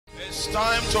It's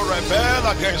time to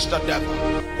rebel against the devil.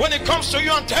 When he comes to you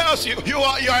and tells you you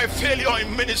are a failure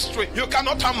in ministry, you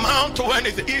cannot amount to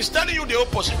anything, he's telling you the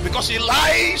opposite, because he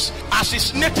lies as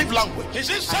his native language. He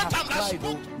says, Satan has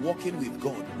walking with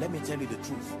God. Let me tell you the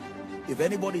truth. If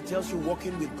anybody tells you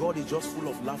walking with God is just full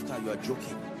of laughter, you are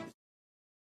joking.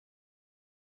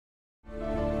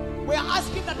 We are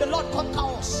asking that the Lord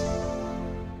conquer us.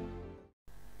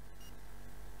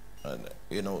 And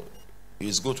you know,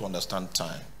 it's good to understand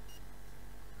time.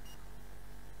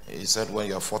 He said, when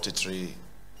you're 43,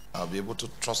 I'll be able to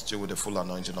trust you with the full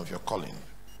anointing of your calling.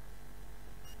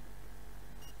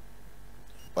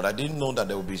 But I didn't know that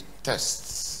there will be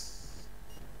tests.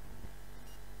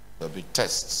 There will be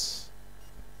tests.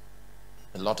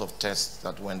 A lot of tests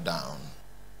that went down.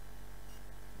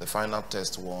 The final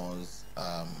test was,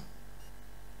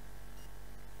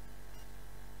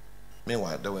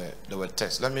 meanwhile, there were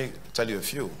tests. Let me tell you a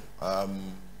few.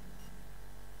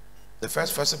 The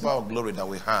first Festival of Glory that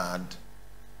we had,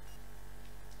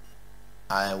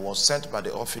 I was sent by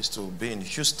the office to be in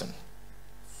Houston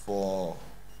for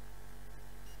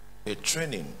a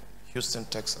training, Houston,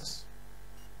 Texas.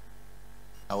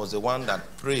 I was the one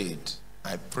that prayed.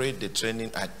 I prayed the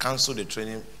training. I canceled the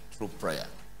training through prayer.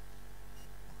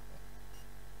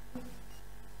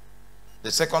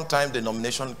 The second time the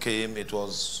nomination came, it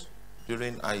was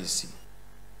during IEC.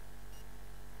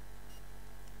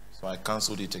 So I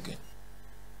canceled it again.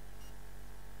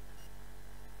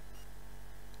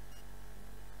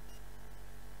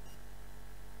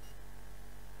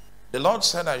 The Lord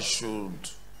said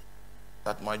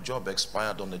that my job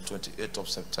expired on the 28th of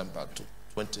September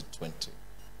 2020.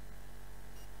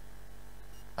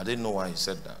 I didn't know why he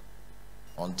said that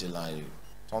until I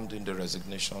turned in the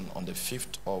resignation on the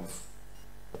 5th of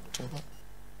October.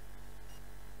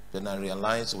 Then I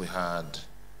realized we had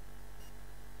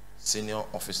senior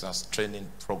officers training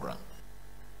program.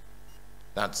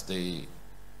 That's the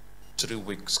 3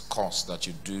 weeks course that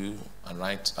you do and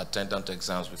write attendant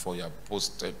exams before you are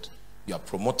posted, you are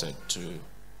promoted to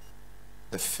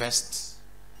the first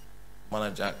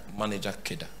manager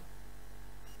cadre.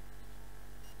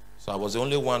 So I was the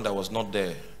only one that was not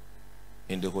there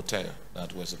in the hotel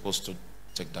that was supposed to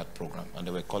take that program, and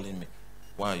they were calling me,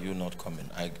 why are you not coming?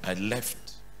 I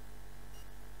left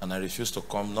and I refused to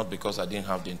come, not because I didn't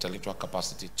have the intellectual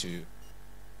capacity to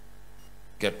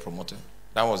get promoted.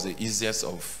 That was the easiest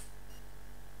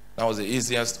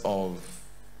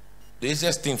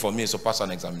thing for me is to pass an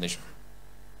examination.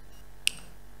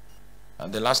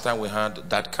 And the last time we had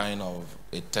that kind of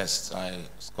a test, I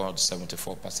scored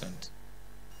 74%.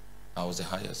 I was the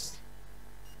highest.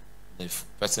 The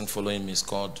person following me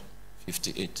scored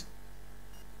 58.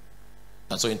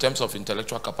 And so in terms of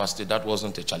intellectual capacity, that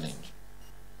wasn't a challenge.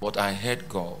 But I heard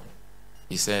God.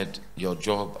 He said, your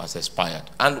job has expired.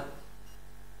 And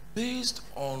based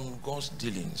on God's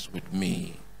dealings with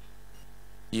me,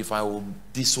 if I will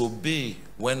disobey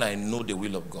when I know the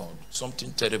will of God,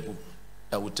 something terrible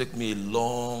that will take me a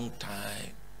long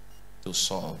time to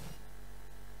solve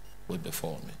will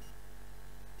befall me.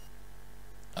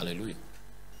 Hallelujah.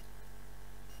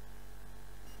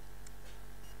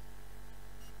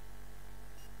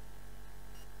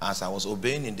 As I was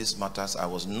obeying in these matters, I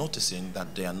was noticing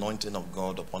that the anointing of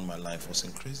God upon my life was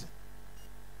increasing.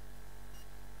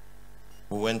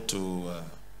 We went to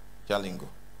Jalingo.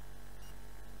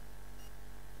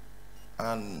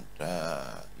 And,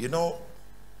 you know,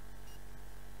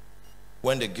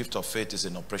 when the gift of faith is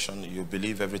in operation, you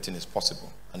believe everything is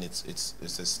possible. And it's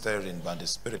a stirring by the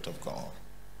Spirit of God.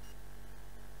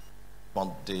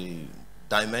 But the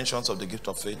dimensions of the gift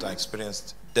of faith I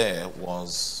experienced there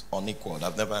was unequaled.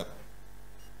 I've never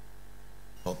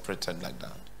operated like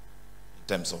that in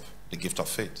terms of the gift of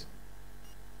faith.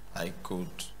 I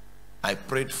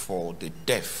prayed for the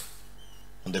deaf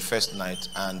on the first night,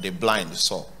 and the blind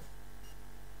saw.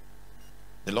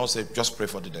 The Lord said, just pray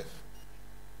for the deaf.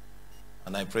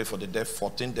 And I prayed for the deaf.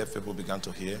 14 deaf people began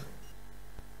to hear,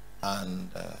 and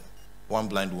one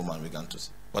blind woman began to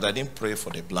see. But I didn't pray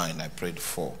for the blind. I prayed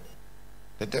for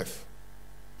the deaf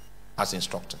as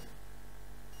instructed.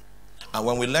 And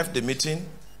when we left the meeting,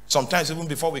 sometimes even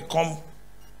before we come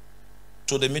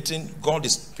to the meeting,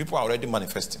 people are already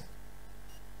manifesting.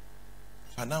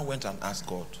 So I now went and asked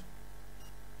God,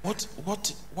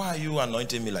 why are you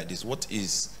anointing me like this? What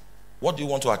do you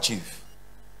want to achieve?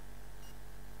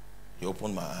 He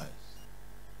opened my eyes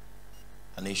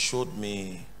and he showed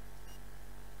me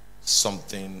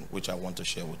something which I want to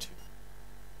share with you.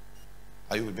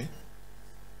 Are you with me?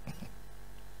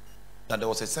 That there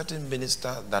was a certain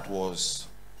minister that was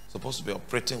supposed to be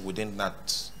operating within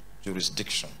that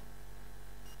jurisdiction,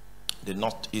 the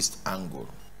northeast angle.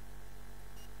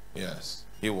 Yes,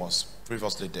 he was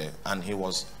previously there, and he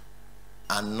was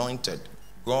anointed.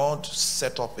 God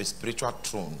set up a spiritual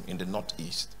throne in the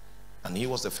northeast, and he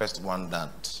was the first one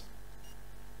that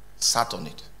sat on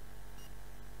it.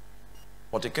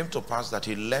 But it came to pass that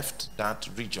he left that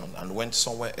region and went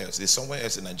somewhere else. He's somewhere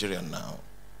else in Nigeria now.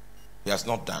 He has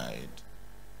not died,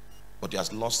 but he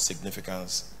has lost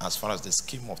significance as far as the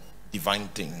scheme of divine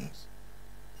things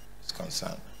is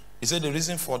concerned. He said the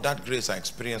reason for that grace I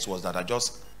experienced was that I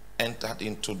just entered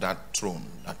into that throne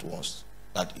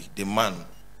that the man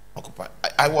occupied.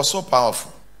 I was so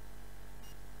powerful.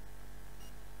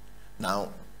 Now,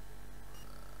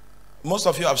 most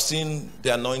of you have seen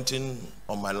the anointing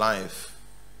on my life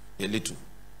a little.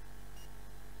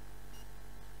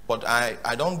 But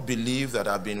I don't believe that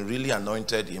I've been really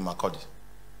anointed in Makurdi.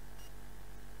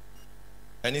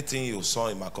 Anything you saw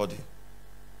in Makurdi,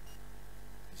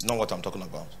 it's not what I'm talking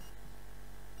about.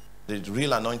 The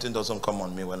real anointing doesn't come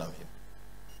on me when I'm here.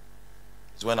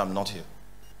 It's when I'm not here.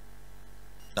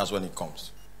 That's when it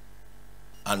comes.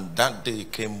 And that day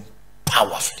came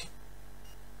powerfully.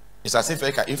 It's as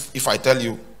if I tell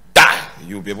you, die,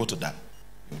 you'll be able to die.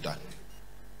 You'll die.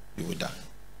 You will die.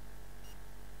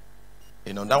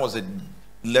 You know, that was a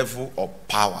level of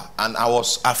power. And I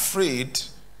was afraid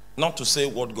not to say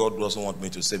what God doesn't want me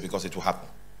to say because it will happen.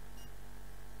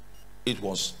 It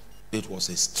was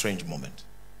a strange moment.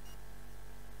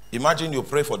 Imagine you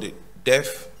pray for the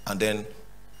deaf and then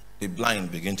the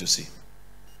blind begin to see.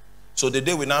 So the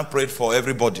day we now prayed for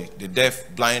everybody, the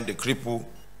deaf, blind, the cripple,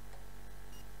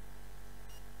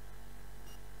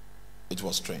 it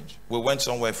was strange. We went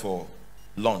somewhere for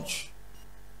lunch,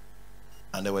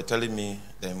 and they were telling me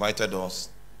they invited us,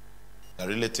 the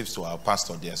relatives to our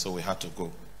pastor there, so we had to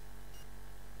go.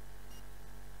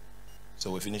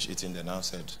 So we finished eating, then I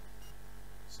said,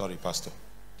 sorry, pastor,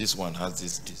 this one has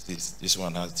this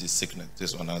one has this sickness,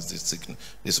 this one has this sickness,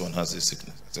 this one has this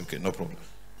sickness. I said, okay, no problem.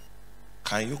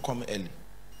 Can you come early?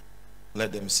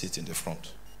 Let them sit in the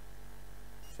front.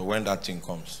 So when that thing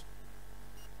comes,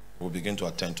 we'll begin to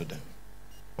attend to them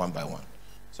one by one.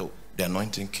 So the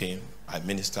anointing came, I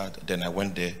ministered, then I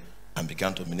went there and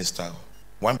began to minister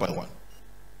one by one.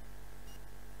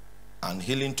 And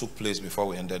healing took place before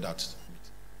we ended that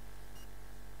meeting.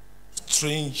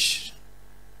 Strange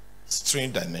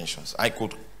dimensions. I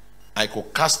could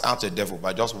cast out a devil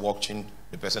by just watching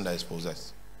the person that is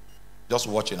possessed. Just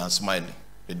watching and smiling.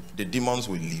 The demons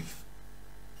will leave.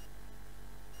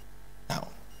 Now,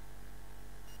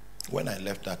 when I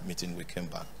left that meeting, we came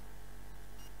back.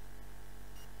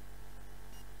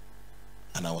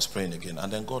 And I was praying again.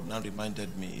 And then God now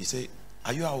reminded me. He said,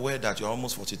 are you aware that you're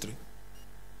almost 43?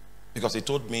 Because he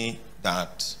told me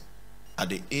that at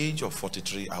the age of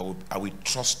 43, I will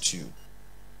trust you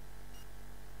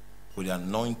with the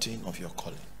anointing of your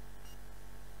calling.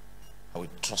 I will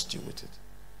trust you with it.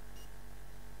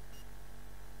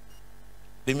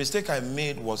 The mistake I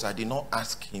made was I did not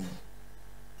ask him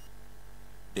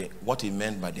what he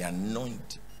meant by the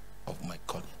anointing of my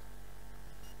calling.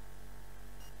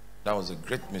 That was a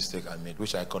great mistake I made,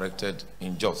 which I corrected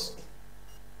in Jos.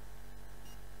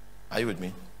 Are you with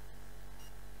me?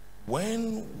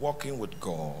 When walking with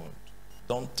God,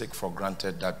 don't take for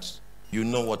granted that you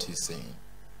know what he's saying.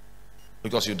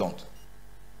 Because you don't.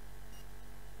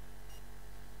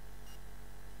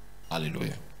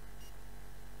 Hallelujah.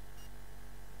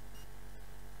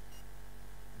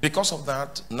 Because of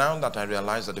that, now that I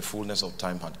realized that the fullness of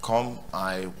time had come,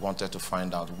 I wanted to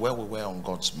find out where we were on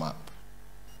God's map.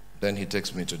 Then he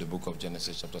takes me to the book of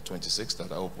Genesis chapter 26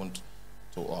 that I opened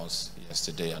to us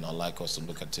yesterday, and I'd like us to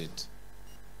look at it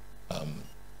a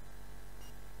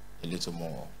little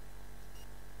more.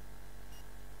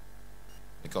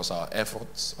 Because our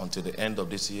efforts until the end of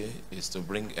this year is to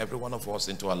bring every one of us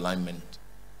into alignment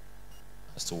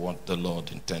as to what the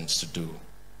Lord intends to do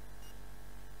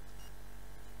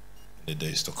in the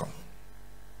days to come.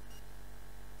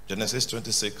 Genesis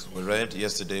 26, we read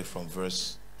yesterday from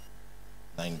verse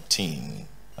 19.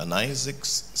 And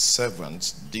Isaac's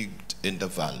servants digged in the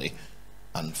valley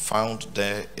and found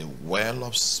there a well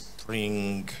of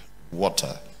spring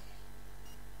water.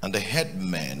 And the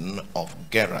headmen of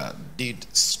Gerar did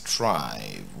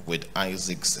strive with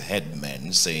Isaac's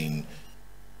headmen, saying,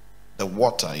 the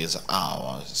water is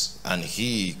ours. And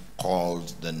he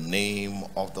called the name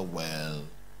of the well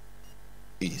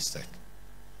Esek,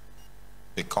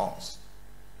 because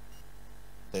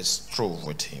they strove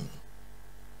with him.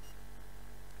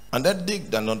 And they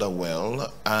digged another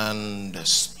well and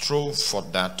strove for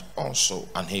that also,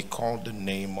 and he called the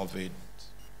name of it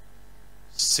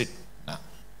Sitna. Now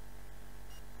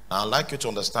I'd like you to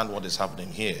understand what is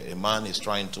happening here. A man is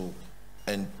trying to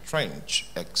entrench,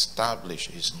 establish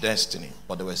his destiny.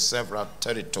 But there were several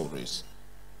territories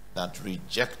that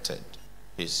rejected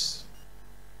his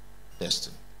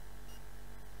destiny.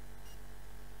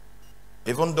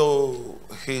 Even though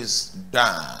his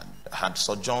dad had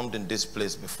sojourned in this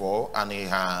place before and he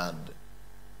had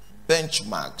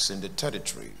benchmarks in the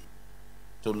territory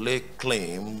to lay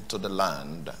claim to the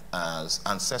land as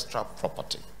ancestral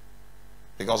property,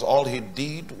 because all he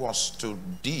did was to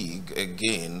dig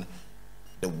again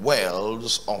the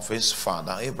wells of his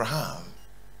father Abraham.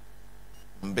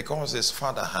 Because his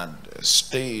father had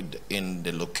stayed in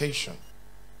the location,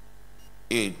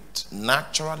 it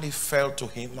naturally fell to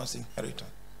him as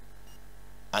inheritance.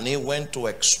 And he went to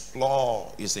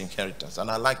explore his inheritance.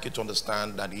 And I like you to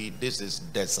understand that this is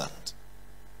desert.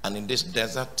 And in this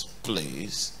desert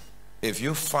place, if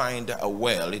you find a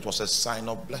well, it was a sign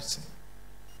of blessing.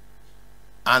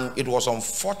 And it was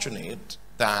unfortunate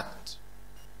that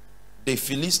the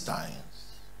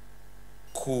Philistines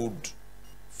could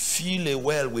fill a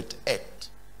well with earth.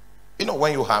 You know,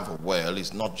 when you have a well,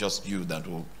 it's not just you that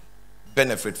will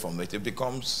benefit from it. It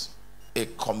becomes a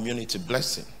community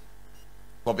blessing.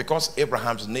 But because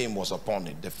Abraham's name was upon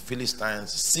it, the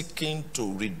Philistines, seeking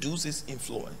to reduce his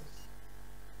influence,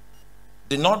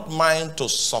 did not mind to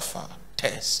suffer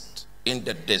test in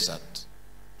the desert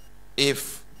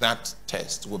if that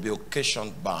test will be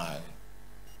occasioned by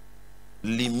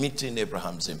limiting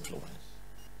Abraham's influence.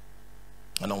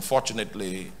 And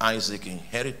unfortunately, Isaac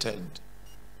inherited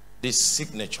this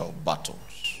signature of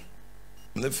battles.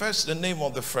 And the name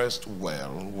of the first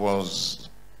well was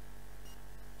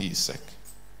Isaac.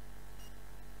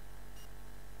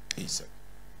 Isaac,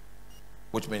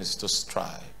 which means to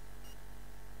strive.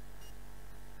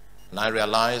 And I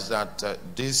realized that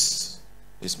this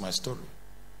is my story.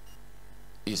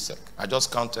 Isaac. I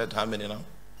just counted how many now?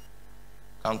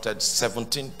 Counted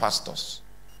 17 pastors.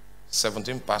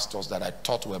 17 pastors that I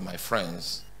thought were my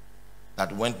friends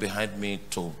that went behind me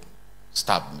to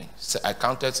stab me. I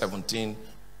counted 17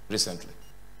 recently.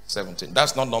 17.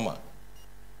 That's not normal.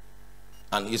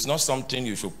 And it's not something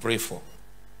you should pray for.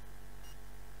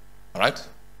 All right?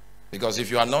 Because if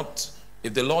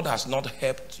the Lord has not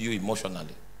helped you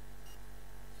emotionally,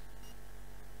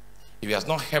 if he has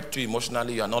not helped you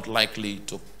emotionally, you are not likely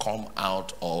to come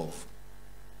out of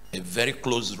a very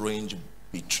close range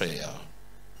betrayal.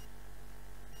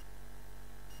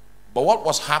 But what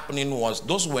was happening was,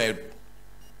 those were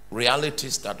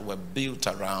realities that were built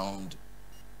around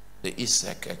the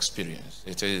Isaac experience.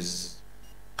 It is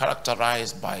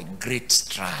characterized by great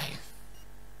strife.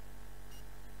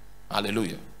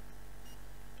 Hallelujah.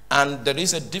 And there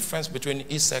is a difference between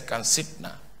Isaac and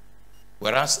Sitna.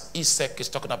 Whereas Isaac is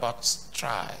talking about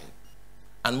strife.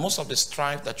 And most of the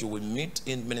strife that you will meet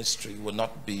in ministry will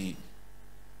not be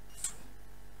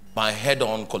by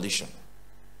head-on collision.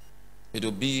 It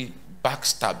will be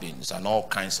backstabbings and all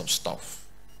kinds of stuff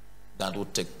that will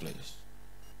take place.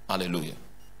 Hallelujah.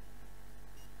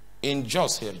 In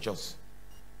Jos,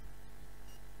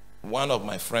 one of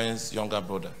my friend's younger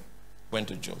brother went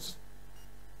to Jos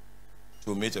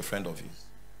to meet a friend of his.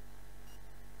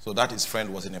 So that his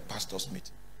friend was in a pastor's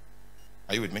meeting.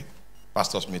 Are you with me?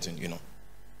 Pastor's meeting, you know.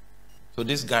 So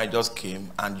this guy just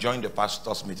came and joined the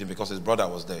pastor's meeting because his brother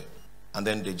was there. And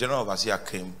then the general overseer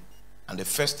came, and the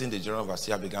first thing the general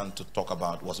overseer began to talk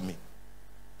about was me.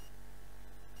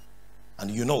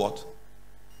 And you know what?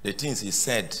 The things he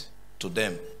said to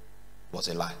them was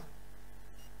a lie.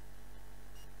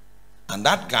 And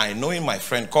that guy, knowing my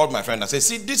friend, called my friend and said,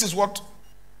 see, this is what...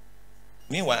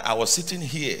 Meanwhile, I was sitting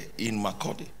here in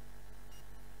Makodi,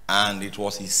 and it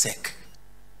was Isaac.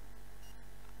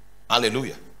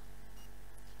 Hallelujah.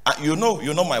 You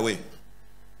know my way.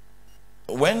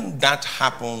 When that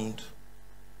happened,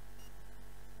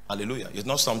 hallelujah, it's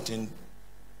not something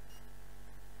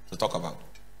to talk about.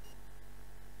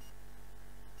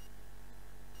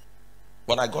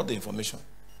 But I got the information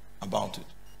about it.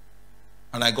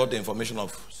 And I got the information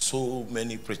of so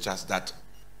many preachers that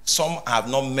some have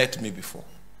not met me before.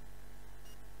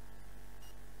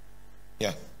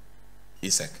 Yeah.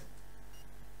 Isaac.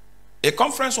 A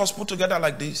conference was put together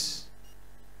like this.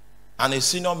 And a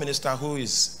senior minister who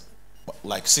is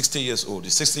like 60 years old,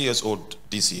 is 60 years old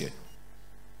this year,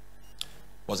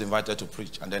 was invited to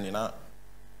preach. And then he now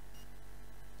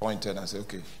pointed and said,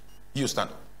 okay, you stand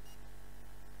up.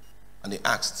 And he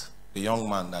asked the young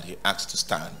man that he asked to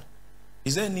stand,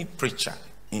 is there any preacher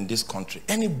in this country,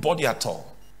 anybody at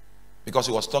all? Because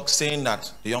he was saying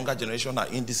that the younger generation are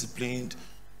indisciplined,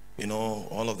 you know,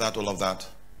 all of that.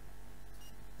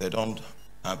 They don't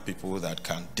have people that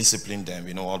can discipline them,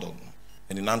 you know, all of them.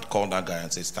 And he now called that guy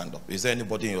and said, stand up. Is there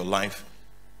anybody in your life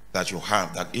that you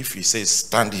have, that if he says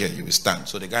stand here, you will stand.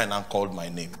 So the guy now called my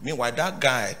name. Meanwhile, that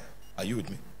guy, are you with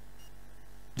me?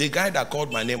 The guy that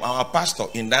called my name, our pastor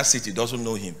in that city doesn't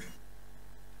know him. Do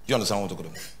you understand what I'm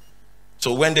talking about?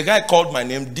 So when the guy called my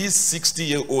name, this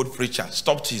 60-year-old preacher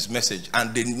stopped his message,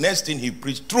 and the next thing he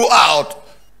preached throughout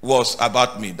was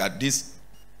about me, that these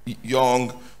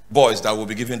young boys that will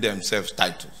be giving themselves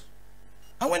titles.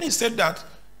 And when he said that,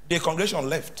 the congregation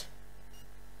left.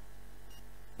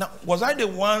 Now, was I the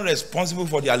one responsible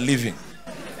for their leaving?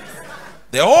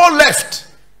 They all left.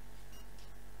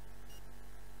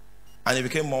 And he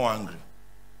became more angry.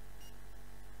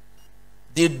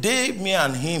 The day me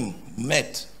and him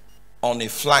met on a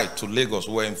flight to Lagos,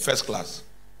 we were in first class,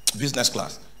 business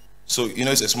class. So, you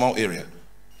know, it's a small area.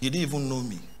 He didn't even know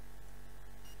me.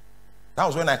 That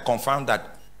was when I confirmed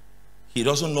that he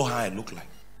doesn't know how I look like.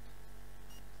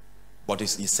 But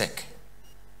he's sick.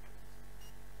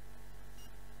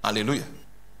 Hallelujah.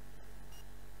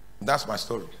 That's my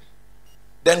story.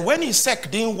 Then when his sec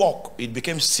didn't work, it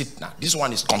became sitna. This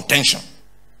one is contention.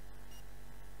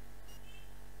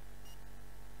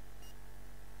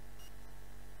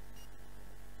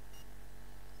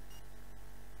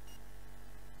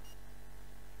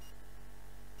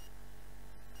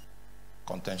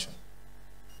 Contention.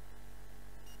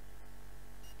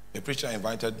 A preacher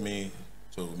invited me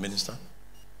to minister.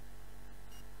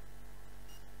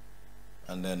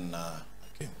 And then I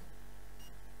came.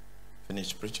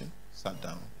 Finished preaching. Sat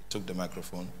down, took the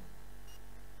microphone,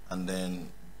 and then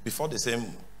before the same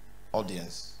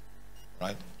audience,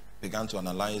 right, began to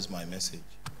analyze my message.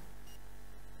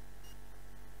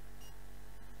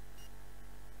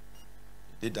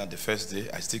 Did that the first day,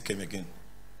 I still came again.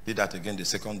 Did that again the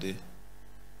second day.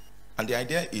 And the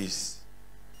idea is,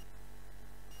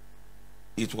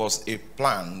 it was a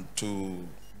plan to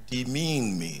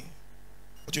demean me.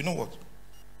 But you know what?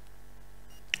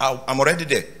 I'm already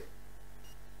there.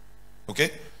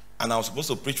 Okay? And I was supposed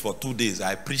to preach for 2 days.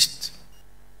 I preached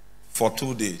for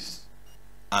 2 days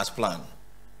as planned.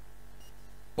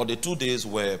 But the 2 days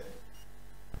were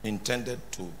intended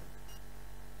to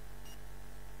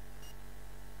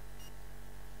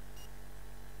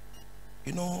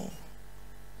you know,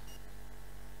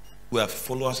 we are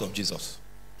followers of Jesus.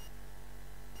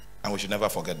 And we should never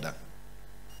forget that.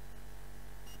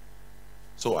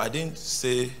 So I didn't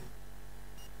say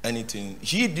anything.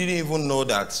 He didn't even know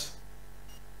that.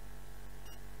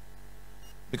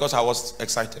 Because I was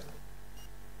excited.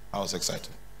 I was excited.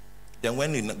 Then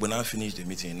when we now finished the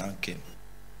meeting, he now came.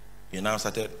 He now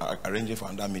started arranging for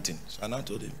another meeting. So I now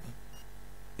told him,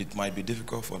 it might be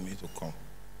difficult for me to come.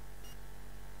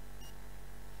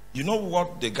 You know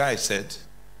what the guy said?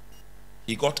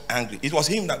 He got angry. It was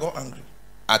him that got angry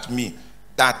at me.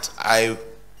 That I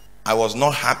was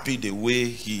not happy the way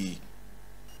he...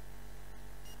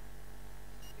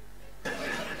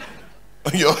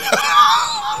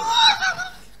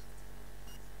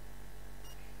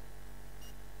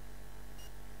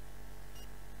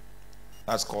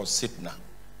 That's called sitna.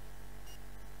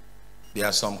 There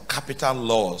are some capital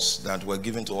laws that were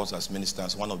given to us as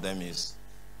ministers. One of them is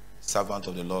servant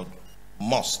of the Lord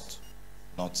must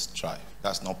not strive.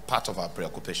 That's not part of our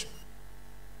preoccupation.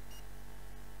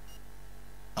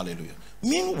 Hallelujah.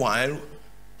 Meanwhile,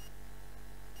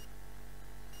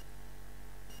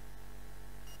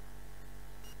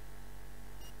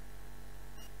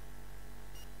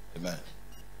 amen.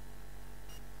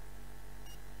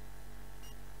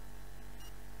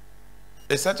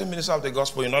 A certain minister of the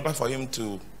gospel, in order for him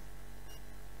to,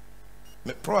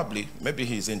 probably, maybe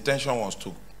his intention was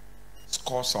to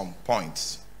score some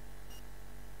points.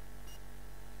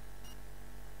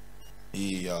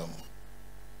 He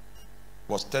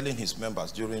was telling his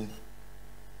members during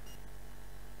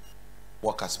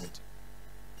workers' meeting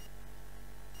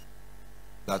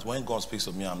that when God speaks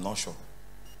to me, I'm not sure.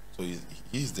 So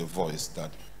he's the voice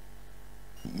that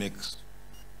makes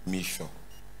me sure.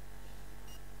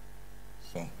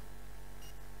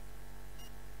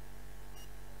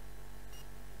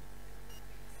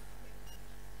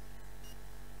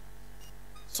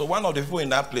 So one of the people in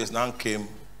that place now came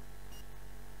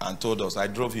and told us, I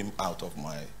drove him out of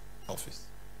my office.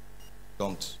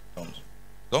 Don't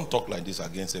talk like this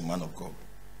against a man of God.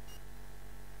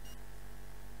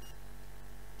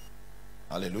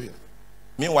 Hallelujah.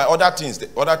 Meanwhile, other things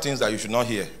that you should not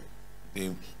hear,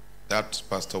 that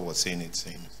pastor was saying it.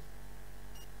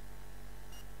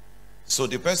 So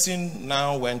the person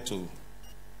now went to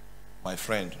my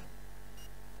friend,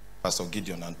 Pastor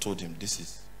Gideon, and told him,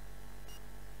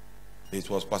 it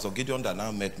was Pastor Gideon that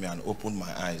now met me and opened my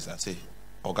eyes and said,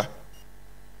 Oga,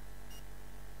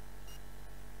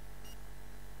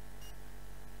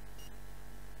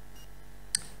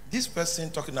 This person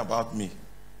talking about me,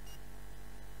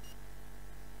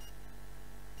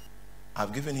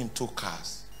 I've given him 2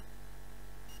 cars.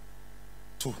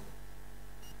 2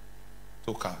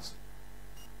 cars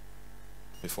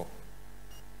before.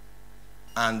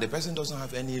 And the person doesn't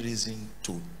have any reason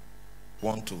to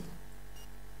want to.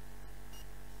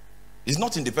 It's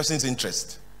not in the person's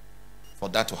interest for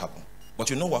that to happen. But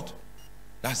you know what?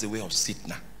 That's the way of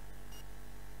Sitna.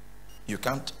 You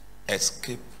can't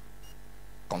escape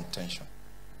contention.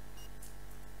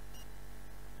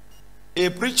 A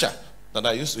preacher that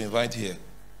I used to invite here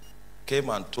came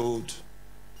and told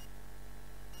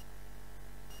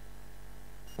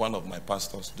one of my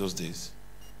pastors those days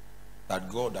that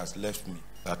God has left me,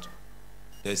 that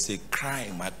there's a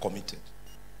crime I committed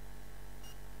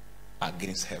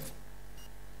against heaven.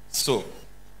 So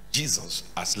Jesus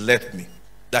has left me,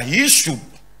 that he should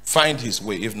find his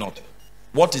way. If not,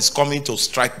 what is coming to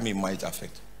strike me might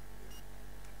affect.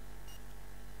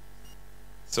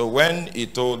 So when he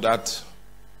told that,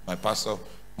 my pastor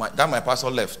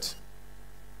left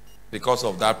because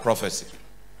of that prophecy.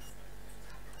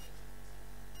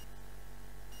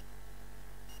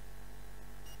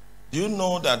 Do you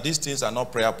know that these things are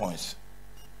not prayer points?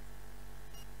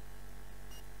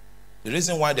 The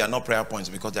reason why they are not prayer points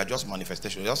is because they are just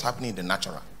manifestations, just happening in the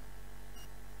natural.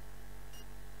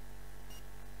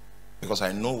 Because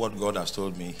I know what God has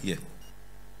told me here,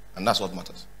 and that's what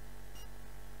matters.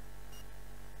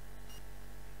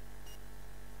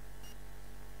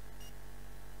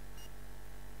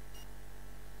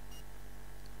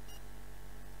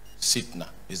 Sitna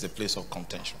is a place of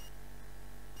contention,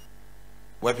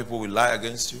 where people will lie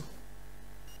against you.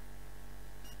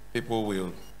 People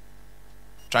will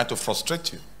try to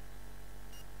frustrate you.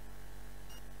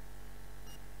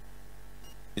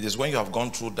 It is when you have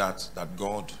gone through that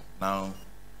God now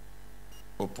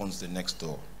opens the next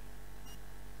door.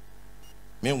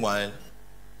 Meanwhile,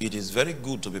 it is very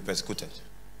good to be persecuted.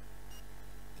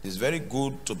 It is very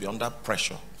good to be under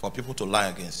pressure for people to lie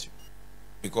against you,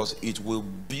 because it will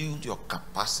build your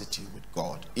capacity with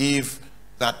God. If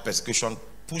that persecution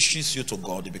pushes you to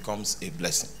God, it becomes a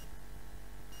blessing.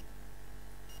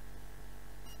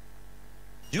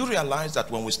 Do you realize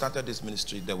that when we started this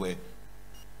ministry, there were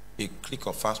a clique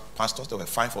of pastors, there were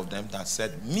 5 of them that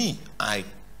said, me, I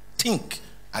think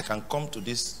I can come to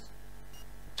this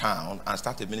town and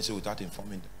start a ministry without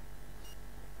informing them.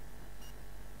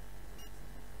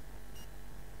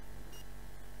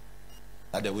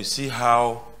 That they will see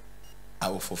how I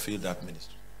will fulfill that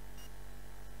ministry.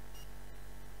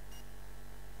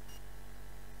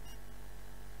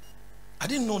 I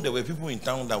didn't know there were people in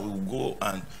town that will go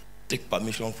and take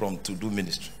permission from to do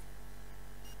ministry.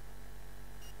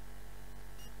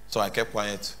 So I kept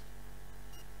quiet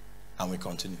and we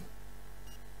continue.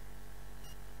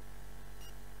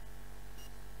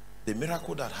 The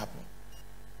miracle that happened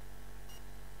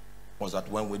was that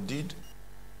when we did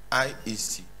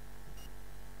IEC,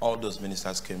 all those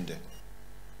ministers came there.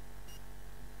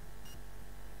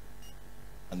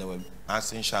 And they were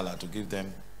asking Shala to give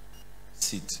them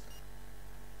seats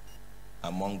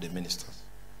among the ministers.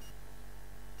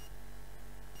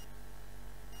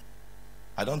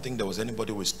 I don't think there was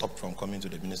anybody who stopped from coming to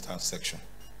the minister's section.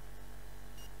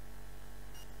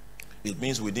 It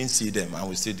means we didn't see them and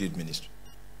we still did ministry.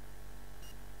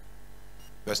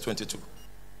 Verse 22.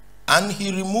 And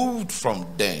he removed from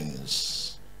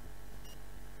thence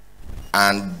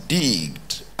and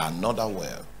digged another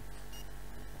well,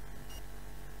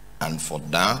 and for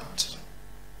that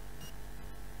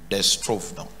they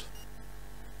strove not.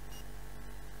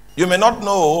 You may not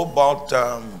know, but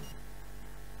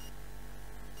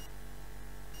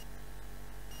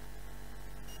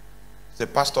the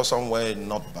pastor somewhere in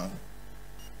North Bank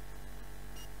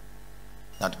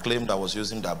that claimed I was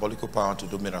using diabolical power to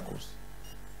do miracles,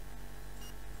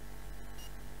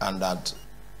 and that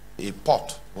a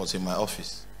pot was in my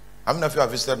office. How many of you have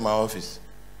visited my office?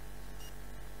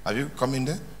 Have you come in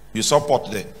there? You saw pot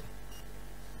there.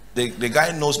 The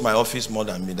guy knows my office more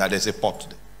than me, that there's a pot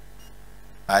there.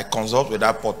 I consult with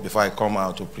that pot before I come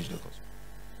out to preach the gospel.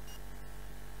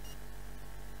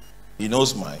 He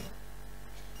knows mine.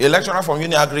 A lecturer from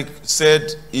Uni Agric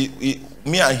said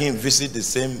me and him visit the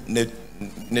same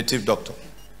native doctor.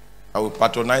 I will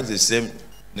patronize the same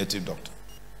native doctor.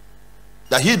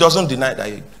 That he doesn't deny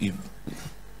that he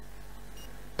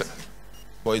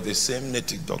but it's the same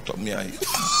native doctor, me and him.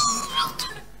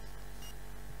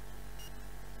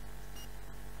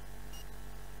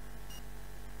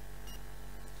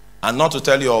 And not to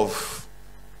tell you of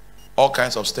all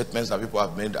kinds of statements that people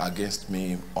have made against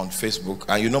me on Facebook.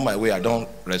 And you know my way, I don't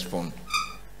respond.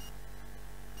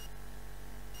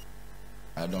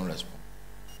 I don't respond.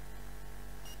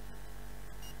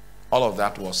 All of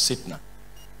that was Sitna.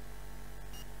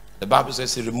 The Bible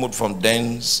says he removed from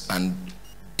thence and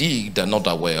digged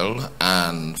another well,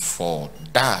 and for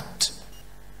that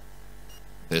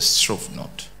they strove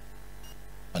not.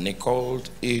 And he called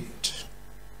it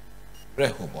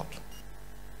Rehoboth.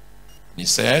 He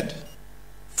said,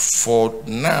 for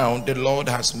now the Lord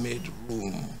has made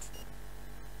room.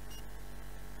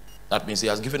 That means he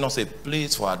has given us a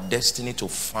place for our destiny to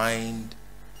find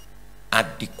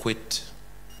adequate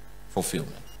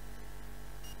fulfillment.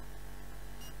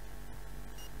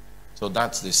 So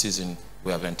that's the season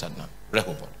we have entered now,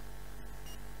 Rehoboth.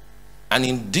 And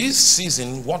in this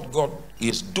season, what God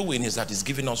is doing is that he's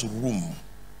giving us room.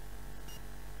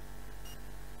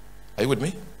 Are you with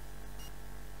me?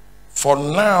 For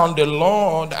now, the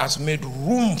Lord has made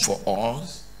room for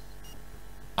us,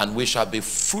 and we shall be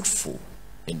fruitful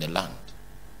in the land.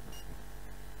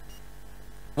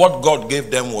 What God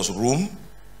gave them was room.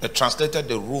 They translated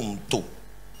the room to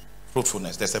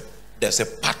fruitfulness. There's a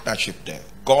partnership there.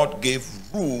 God gave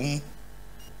room,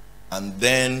 and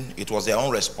then it was their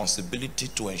own responsibility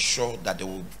to ensure that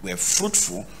they were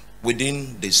fruitful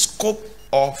within the scope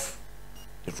of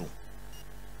the room.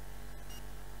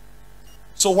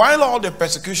 So while all the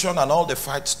persecution and all the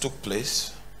fights took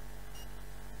place,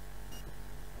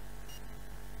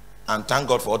 and thank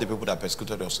God for all the people that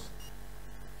persecuted us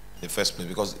in the first place,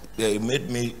 because they made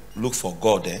me look for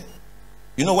God there.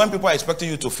 You know, when people are expecting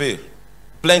you to fail,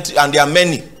 plenty, and there are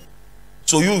many,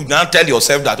 so you now tell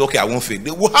yourself that, okay, I won't fail.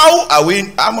 How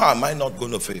am I not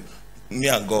going to fail? Me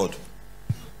and God.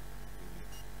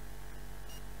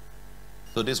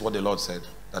 So this is what the Lord said,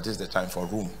 that is the time for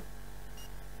room.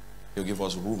 He'll give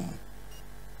us room.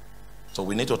 So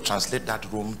we need to translate that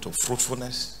room to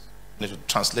fruitfulness. We need to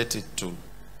translate it to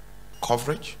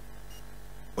coverage.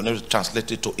 We need to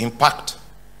translate it to impact.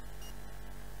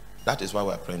 That is why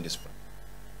we are praying this prayer.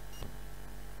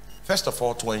 First of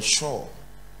all, to ensure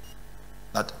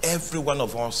that every one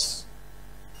of us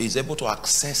is able to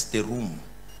access the room.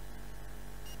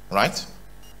 Right?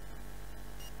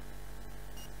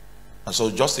 And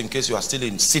so just in case you are still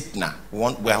in Sitna,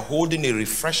 we are holding a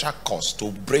refresher course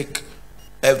to break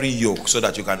every yoke so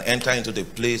that you can enter into the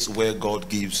place where God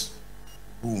gives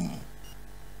room.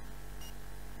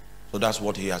 So that's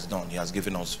what he has done. He has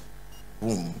given us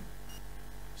room.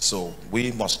 So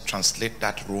we must translate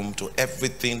that room to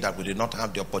everything that we did not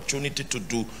have the opportunity to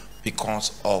do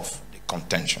because of the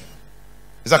contention.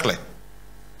 Is that clear?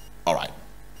 All right.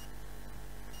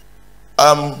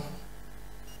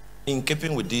 In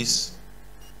keeping with this,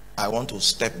 I want to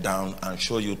step down and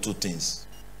show you two things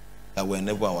that will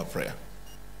enable our prayer.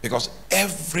 Because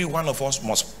every one of us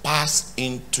must pass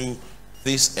into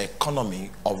this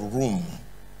economy of room.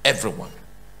 Everyone.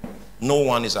 No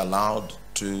one is allowed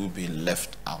to be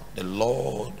left out. The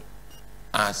Lord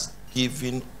has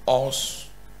given us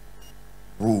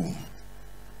room.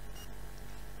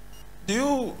 Do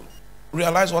you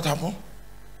realize what happened?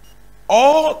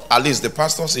 All, at least the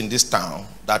pastors in this town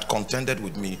that contended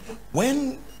with me,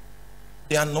 when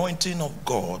the anointing of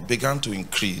God began to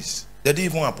increase, they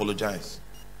didn't even apologize.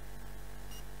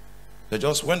 They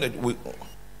just, when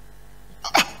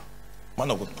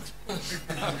man of God.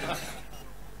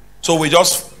 So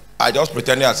I just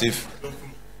pretended as if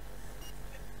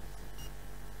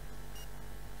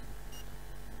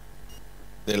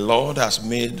the Lord has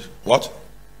made what?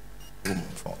 Room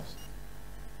for us.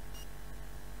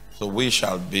 So we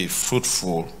shall be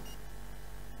fruitful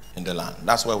in the land.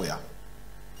 That's where we are.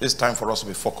 It's time for us to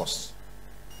be focused.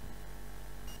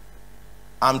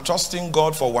 I'm trusting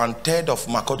God for 1/3 of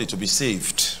Makodi to be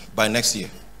saved by next year.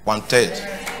 1/3.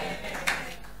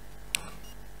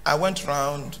 I went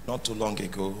around not too long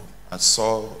ago and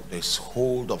saw this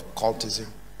hold of cultism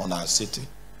on our city.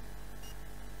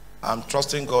 I'm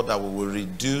trusting God that we will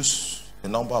reduce the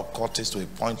number of cultists to a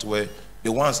point where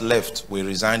the ones left will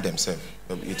resign themselves.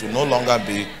 It will no longer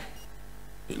be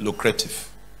lucrative.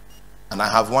 And I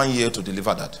have 1 year to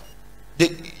deliver that.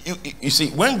 You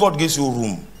see, when God gives you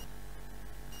room,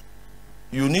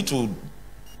 you need to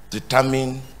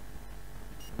determine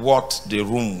what the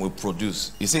room will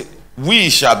produce. You see, we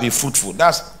shall be fruitful.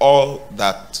 That's all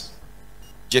that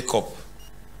Jacob,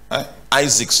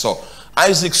 Isaac saw.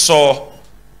 Isaac saw,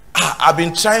 I've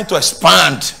been trying to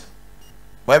expand.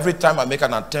 But every time I make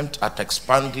an attempt at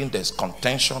expanding, there's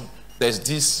contention. There's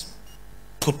this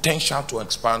potential to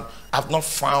expand. I've not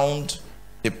found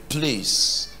a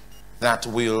place that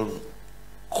will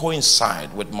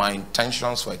coincide with my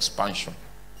intentions for expansion.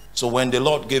 So when the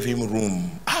Lord gave him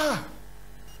room,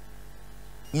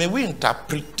 may we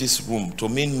interpret this room to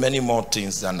mean many more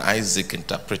things than Isaac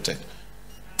interpreted.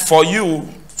 For you,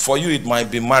 it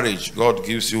might be marriage. God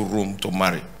gives you room to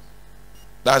marry.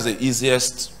 That's the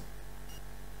easiest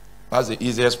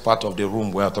part of the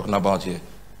room we are talking about here.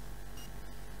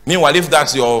 Meanwhile, if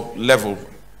that's your level,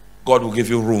 God will give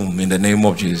you room in the name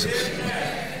of Jesus.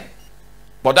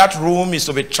 But that room is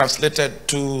to be translated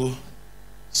to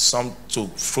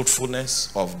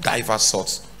fruitfulness of diverse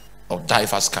sorts, of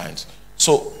diverse kinds.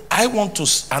 So I want to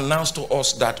announce to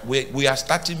us that we are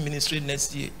starting ministry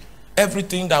next year.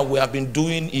 Everything that we have been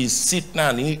doing is Sitna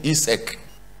and Isek.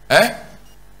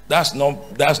 That's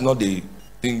not the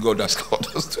thing God has called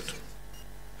us to do.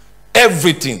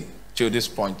 Everything to this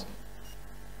point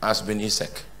has been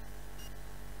Isek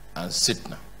and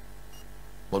Sitna.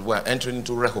 But we are entering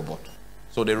into Rehoboth.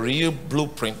 So the real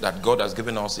blueprint that God has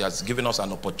given us, He has given us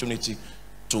an opportunity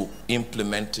to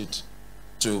implement it,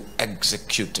 to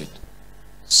execute it.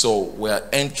 So we are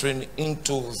entering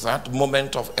into that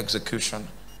moment of execution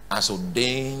as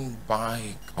ordained by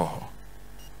God.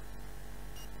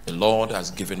 The Lord has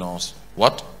given us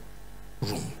what?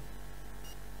 Room.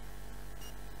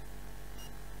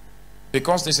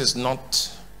 Because this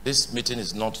meeting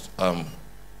is not a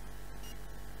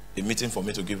meeting for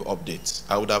me to give updates.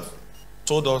 I would have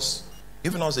told us,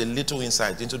 given us a little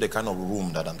insight into the kind of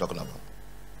room that I'm talking about.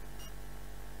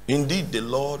 Indeed, the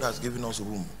Lord has given us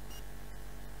room.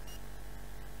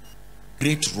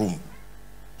 Great room.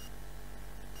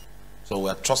 So we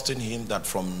are trusting Him that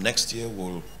from next year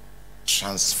we'll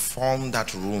transform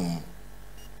that room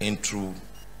into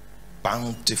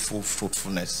bountiful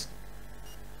fruitfulness,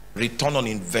 return on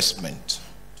investment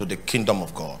to the kingdom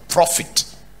of God, profit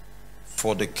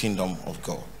for the kingdom of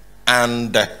God,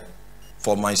 and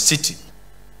for my city,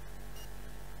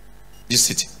 this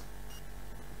city.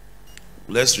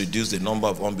 Let's reduce the number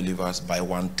of unbelievers by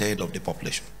 1/3 of the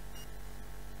population,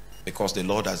 because the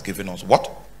Lord has given us what?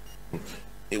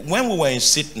 When we were in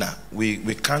Sitna,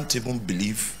 we can't even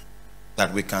believe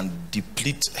that we can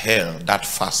deplete hell that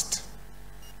fast,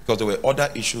 because there were other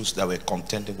issues that were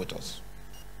contending with us.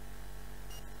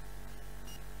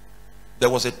 There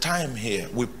was a time here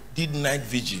we did night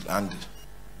vigil, and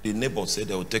the neighbors said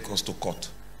they would take us to court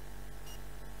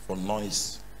for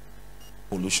noise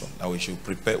pollution, that we should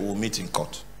prepare, we'll meet in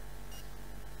court.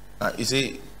 You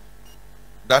see,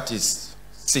 that is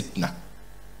Sitna.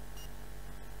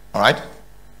 All right?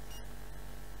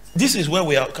 This is where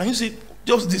we are. Can you see?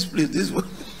 Just this place.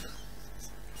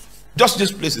 Just this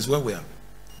place is where we are.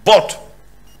 But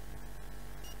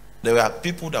there were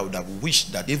people that would have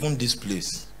wished that even this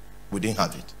place, we didn't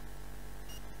have it.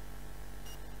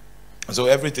 And so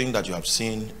everything that you have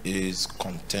seen is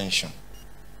contention.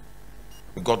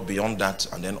 We got beyond that,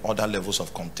 and then other levels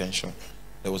of contention.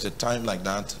 There was a time like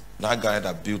that. That guy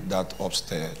that built that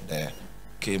upstairs there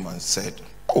came and said,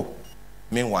 oh,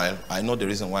 meanwhile, I know the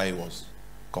reason why he was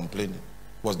complaining.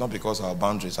 It was not because our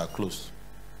boundaries are closed.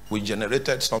 We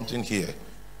generated something here,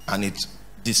 and it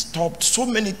disturbed so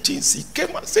many things. He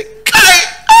came and said,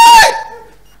 Kai!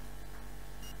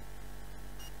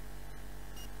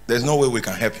 There's no way we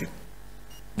can help you,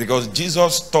 because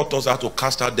Jesus taught us how to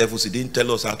cast out devils. He didn't tell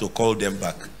us how to call them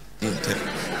back.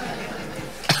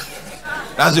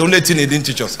 That's the only thing He didn't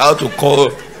teach us, how to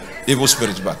call evil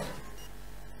spirits back.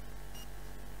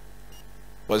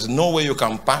 There's no way you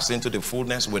can pass into the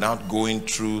fullness without going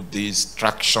through these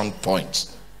traction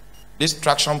points. These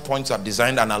traction points are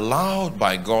designed and allowed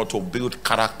by God to build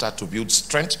character, to build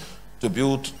strength, to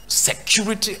build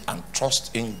security and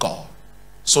trust in God.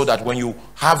 So that when you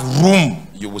have room,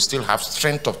 you will still have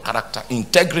strength of character,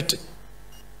 integrity,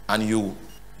 and you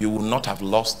will not have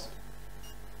lost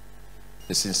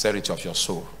the sincerity of your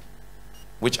soul,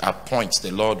 which are points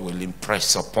the Lord will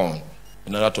impress upon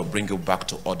in order to bring you back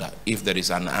to order if there is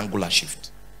an angular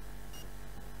shift.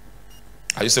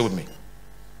 Are you still with me?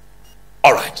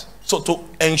 All right. So to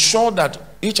ensure that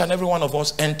each and every one of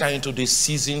us enter into this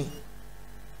season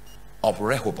of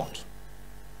Rehoboth,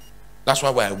 that's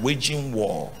why we're waging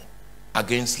war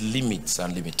against limits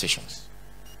and limitations.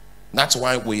 That's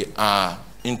why we are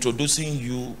introducing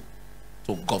you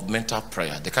to governmental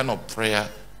prayer, the kind of prayer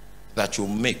that you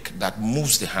make that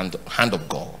moves the hand of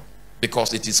God,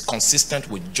 because it is consistent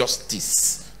with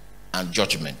justice and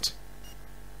judgment.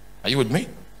 Are you with me?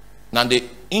 Now the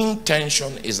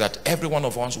intention is that every one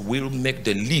of us will make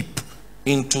the leap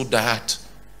into that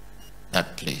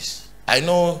place. I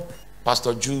know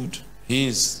Pastor Jude,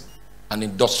 he's an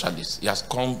industrialist. He has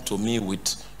come to me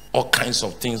with all kinds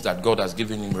of things that God has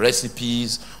given him,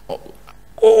 recipes.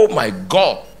 Oh my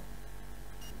God.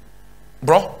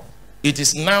 Bro, it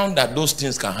is now that those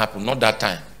things can happen, not that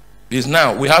time. It is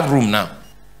now. We have room now.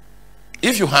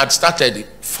 If you had started,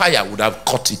 fire would have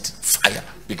caught it. Fire.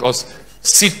 Because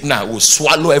Sitna will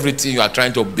swallow everything you are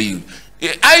trying to build.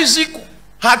 Isaac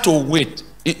had to wait.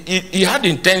 He had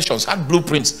intentions, had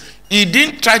blueprints. He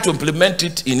didn't try to implement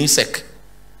it in Isaac.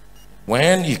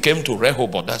 When he came to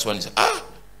Rehoboth, that's when he said,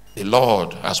 the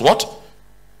Lord has what?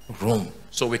 Room.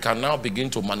 So we can now begin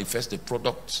to manifest the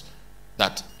products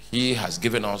that he has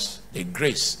given us the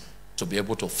grace to be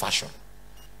able to fashion.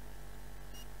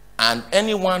 And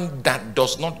anyone that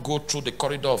does not go through the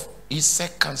corridor of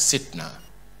Isaac and Sitna,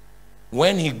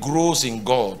 when he grows in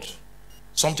God,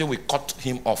 something will cut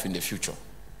him off in the future,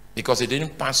 because he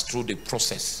didn't pass through the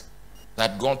process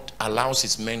that God allows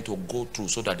his men to go through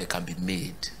so that they can be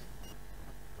made.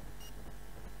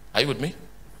 Are you with me?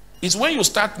 It's when you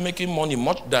start making money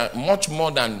much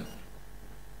more than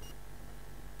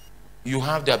you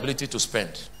have the ability to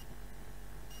spend.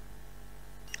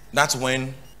 That's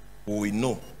when we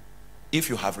know if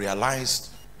you have realized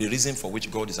the reason for which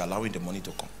God is allowing the money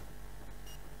to come.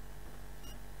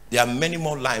 There are many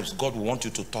more lives God will want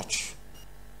you to touch.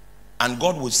 And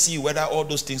God will see whether all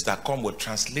those things that come will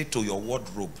translate to your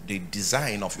wardrobe, the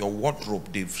design of your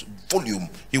wardrobe, the volume.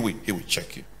 He will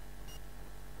check you.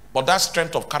 But that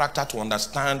strength of character to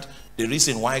understand the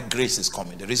reason why grace is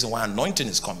coming, the reason why anointing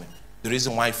is coming, the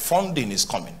reason why funding is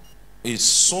coming, is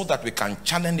so that we can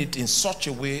channel it in such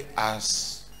a way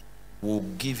as will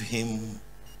give him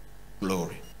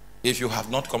glory. If you have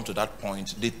not come to that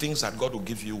point, the things that God will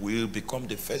give you will become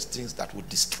the first things that will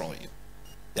destroy you.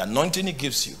 The anointing he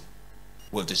gives you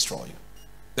will destroy you.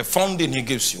 The funding he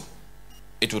gives you,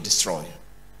 it will destroy you.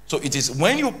 So it is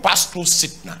when you pass through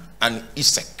Sitna and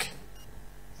Isaac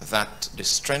that the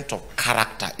strength of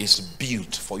character is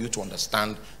built for you to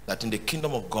understand that in the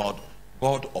kingdom of God,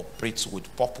 God operates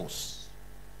with purpose.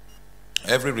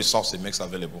 Every resource he makes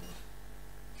available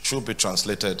should be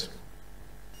translated,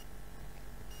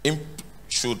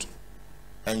 should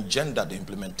engender the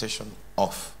implementation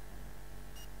of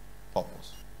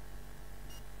purpose.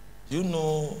 You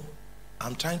know,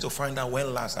 I'm trying to find out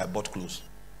when last I bought clothes.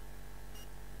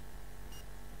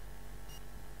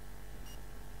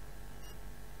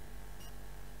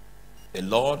 The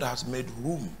Lord has made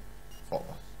room for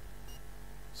us.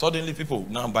 Suddenly people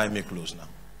now buy me clothes now.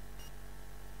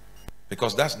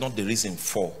 Because that's not the reason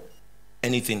for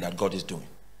anything that God is doing.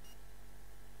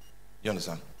 You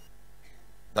understand?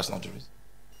 That's not the reason.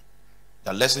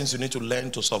 There are lessons you need to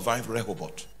learn to survive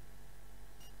Rehoboth.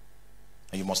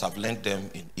 And you must have learned them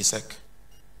in Isaac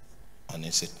and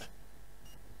in Sitna.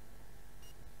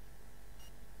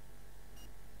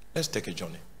 Let's take a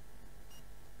journey.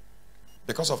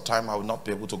 Because of time, I will not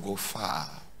be able to go far,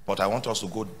 but I want us to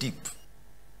go deep.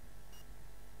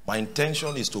 My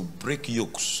intention is to break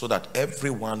yokes so that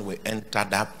everyone will enter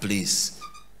that place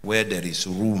where there is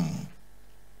room.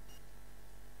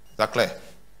 Is that clear?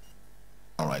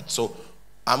 All right, so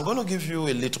I'm going to give you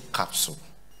a little capsule.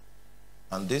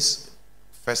 And this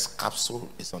first capsule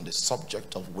is on the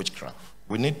subject of witchcraft.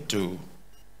 We need to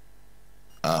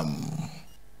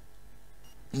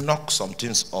knock some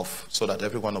things off so that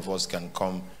every one of us can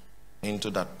come into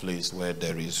that place where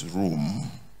there is room.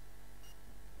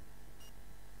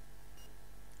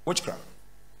 Witchcraft.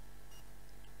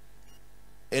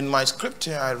 In my script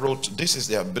here, I wrote, this is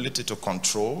the ability to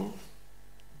control,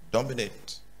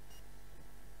 dominate,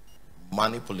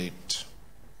 manipulate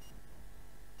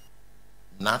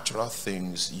natural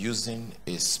things using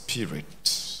a spirit.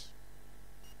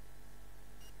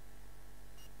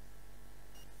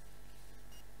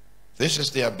 This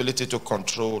is the ability to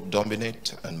control,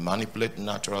 dominate, and manipulate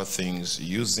natural things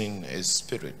using a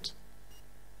spirit.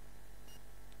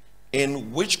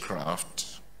 In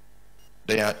witchcraft,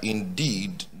 there are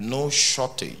indeed no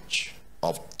shortage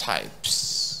of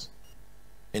types.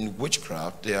 In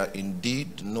witchcraft, there are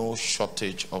indeed no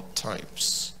shortage of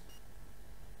types.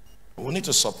 We need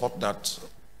to support that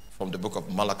from the book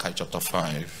of Malachi chapter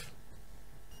 5.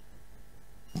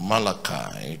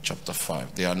 Malachi chapter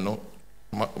 5. There are no...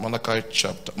 Malachi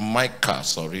chapter, Micah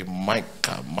chapter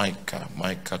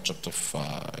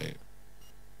 5.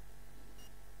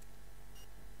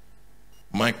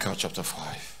 Micah chapter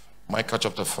 5. Micah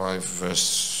chapter 5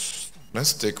 verse,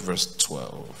 let's take verse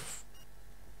 12.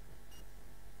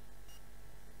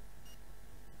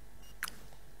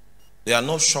 There are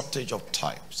no shortage of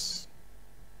types.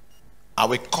 Are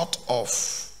we cut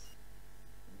off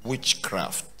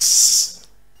witchcrafts?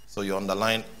 So you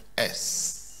underline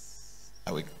S.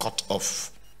 I will cut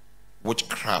off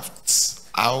witchcrafts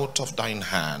out of thine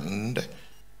hand,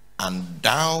 and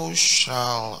thou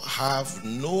shalt have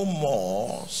no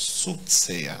more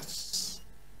soothsayers.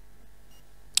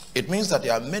 It means that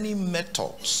there are many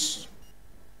methods,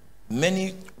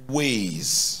 many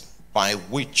ways by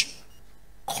which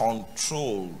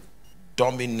control,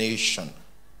 domination,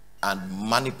 and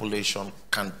manipulation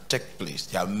can take place.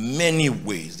 There are many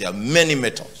ways, there are many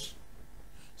methods.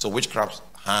 So witchcraft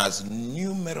has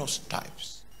numerous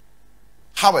types.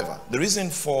 However, the reason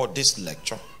for this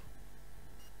lecture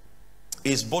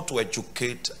is both to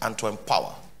educate and to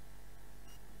empower.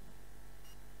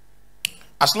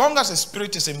 As long as the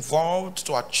spirit is involved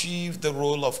to achieve the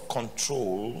role of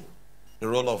control, the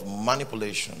role of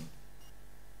manipulation,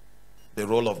 the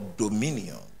role of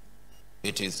dominion,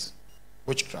 it is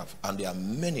witchcraft. And there are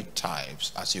many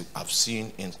types, as you have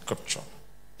seen in scripture.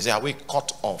 Is there a way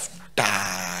cut off,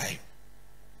 die?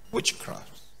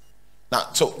 Witchcraft. Now,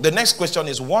 so the next question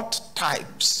is, what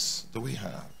types do we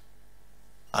have?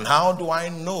 And how do I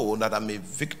know that I'm a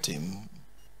victim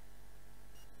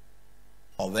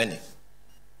of any?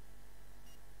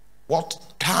 What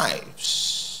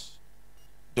types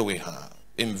do we have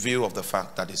in view of the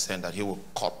fact that he said that he will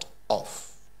cut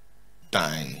off,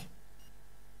 die,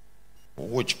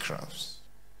 witchcrafts?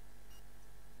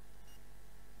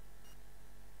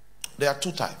 There are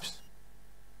two types.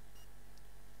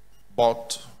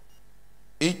 But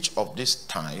each of these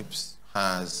types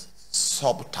has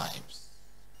subtypes.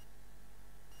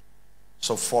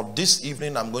 So for this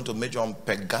evening, I'm going to major on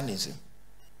paganism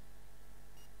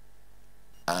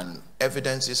and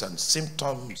evidences and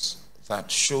symptoms that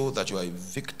show that you are a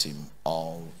victim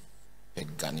of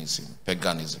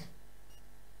paganism.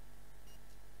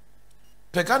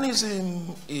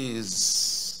 Paganism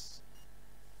is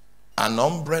an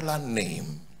umbrella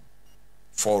name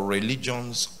for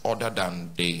religions other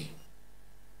than the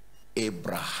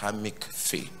Abrahamic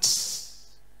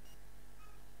faiths.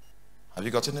 Have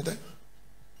you gotten it there?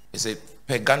 It's a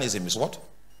paganism is what?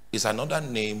 It's another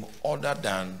name other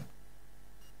than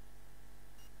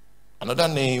another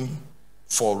name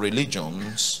for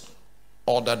religions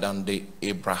other than the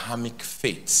Abrahamic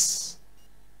faiths.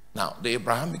 Now, the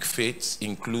Abrahamic faiths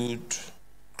include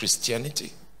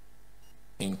Christianity,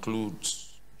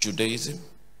 includes Judaism,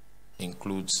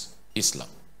 includes Islam.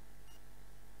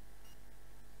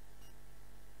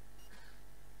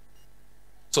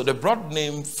 So the broad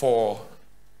name for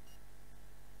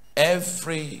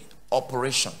every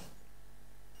operation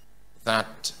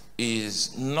that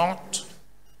is not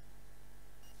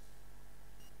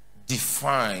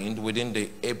defined within the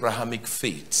Abrahamic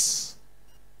faiths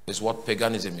is what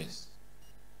paganism is.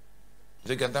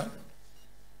 Did you get that?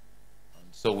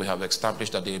 So we have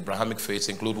established that the Abrahamic faiths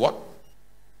include what?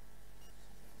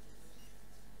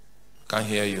 Can't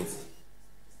hear you.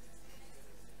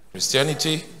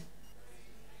 Christianity,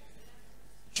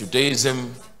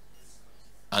 Judaism,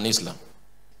 and Islam.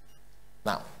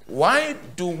 Now, why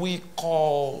do we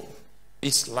call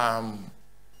Islam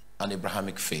an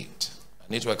Abrahamic faith?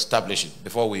 I need to establish it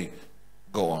before we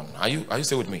go on. Are you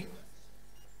still with me?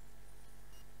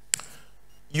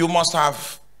 You must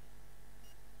have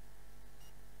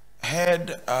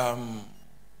heard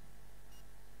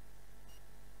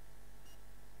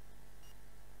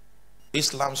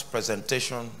Islam's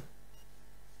presentation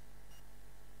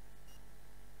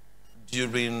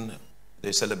during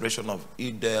the celebration of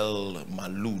Eid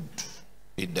al-Maulud.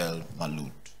 Eid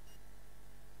al-Maulud.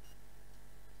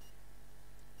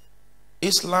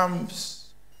 Islam's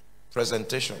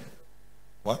presentation.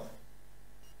 What?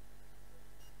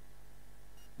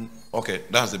 Okay,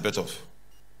 that's the bet of.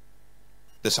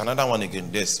 There's another one again.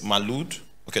 There's Maulud.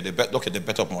 Okay, the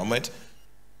bet of Muhammad.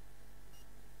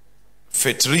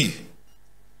 Fitri.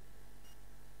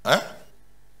 Huh?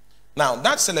 Now,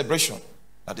 that celebration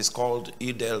that is called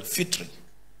Eid al-Fitri,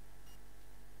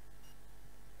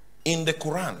 in the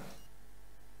Quran,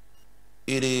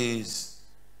 it is,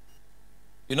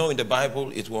 you know, in the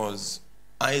Bible, it was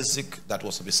Isaac that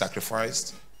was to be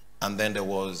sacrificed, and then there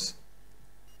was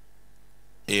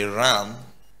a ram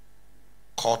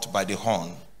caught by the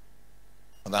horn,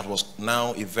 and that was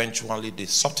now eventually the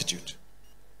substitute.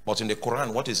 But in the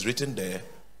Quran, what is written there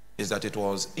is that it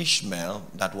was Ishmael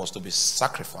that was to be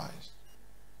sacrificed.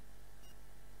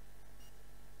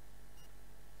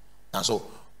 And so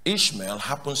Ishmael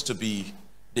happens to be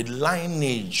the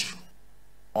lineage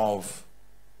of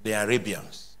the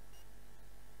Arabians.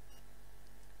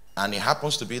 And it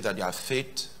happens to be that their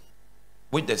faith,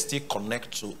 which they still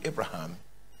connect to Abraham,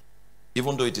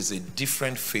 even though it is a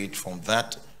different faith from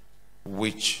that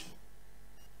which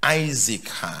Isaac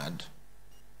had,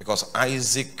 because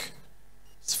Isaac's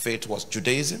faith was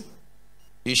Judaism,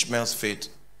 Ishmael's faith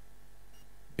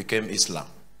became Islam.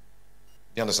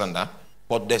 Do you understand that?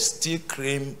 But they still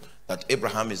claim that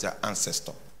Abraham is their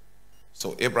ancestor.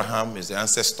 So Abraham is the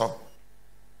ancestor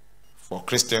for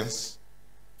Christians,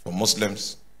 for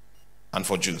Muslims, and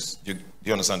for Jews. Do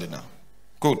you understand it now?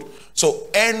 Good. So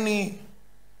any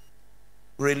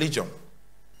religion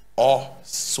or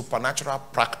supernatural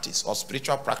practice or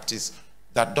spiritual practice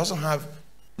that doesn't have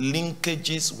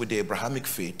linkages with the Abrahamic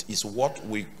faith is what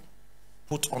we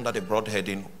put under the broad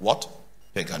heading, what?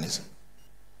 Paganism.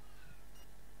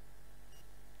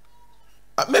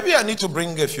 Maybe I need to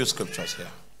bring a few scriptures here.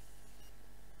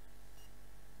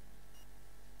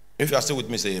 If you are still with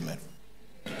me, say amen.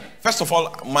 First of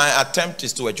all, my attempt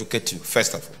is to educate you,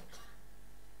 first of all.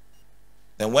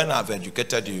 Then when I've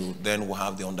educated you, then we'll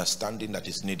have the understanding that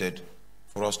is needed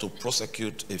for us to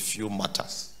prosecute a few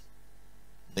matters.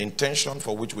 The intention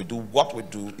for which we do what we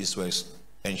do is to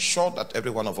ensure that every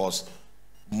one of us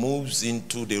moves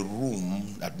into the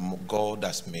room that God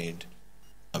has made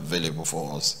available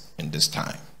for us in this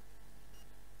time.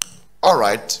 All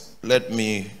right, let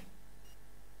me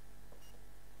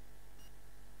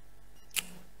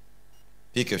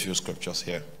pick a few scriptures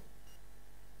here.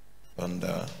 And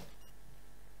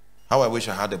how I wish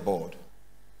I had a board.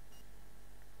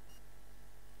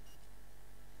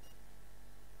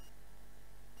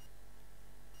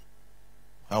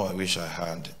 How I wish I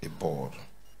had a board.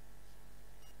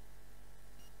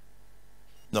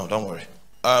 No, don't worry.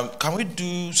 Can we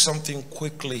do something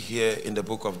quickly here in the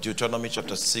book of Deuteronomy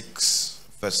chapter 6,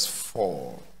 verse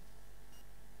 4?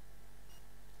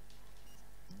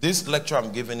 This lecture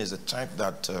I'm giving is a type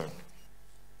that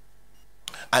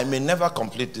I may never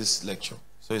complete this lecture.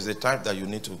 So it's a type that you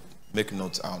need to make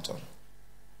notes out on.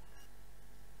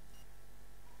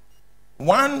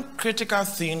 One critical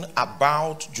thing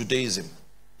about Judaism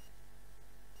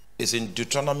is in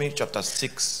Deuteronomy chapter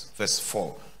 6, verse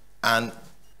 4. And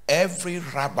every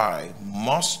rabbi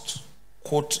must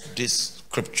quote this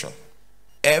scripture.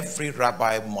 Every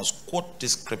rabbi must quote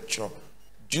this scripture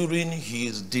during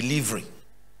his delivery,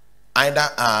 either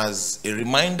as a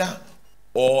reminder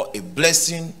or a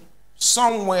blessing.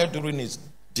 Somewhere during his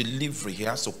delivery, he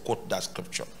has to quote that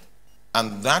scripture.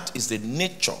 And that is the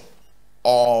nature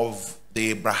of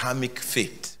the Abrahamic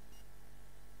faith.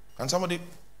 Can somebody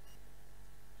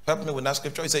help me with that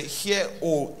scripture? It says, "Hear,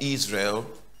 O Israel,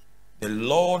 the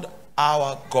Lord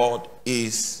our God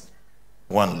is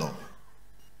one Lord."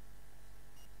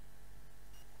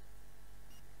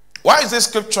 Why is this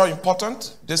scripture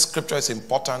important? This scripture is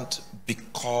important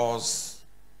because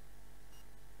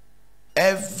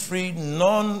every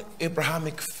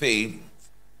non-Abrahamic faith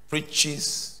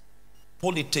preaches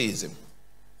polytheism,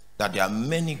 that there are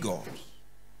many gods.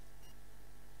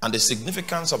 And the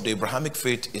significance of the Abrahamic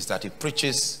faith is that it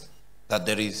preaches that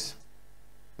there is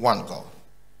one God.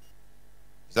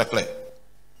 Is that clear?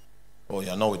 Oh,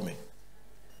 you're not with me.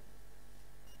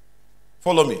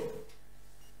 Follow me.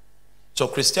 So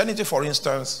Christianity, for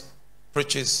instance,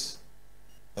 preaches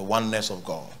the oneness of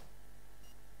God.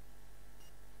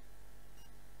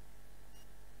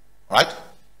 Right?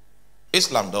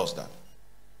 Islam does that.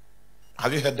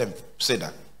 Have you heard them say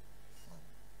that?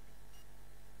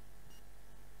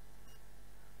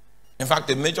 In fact,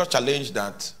 the major challenge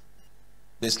that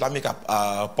the Islamic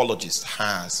apologist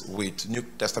has with New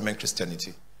Testament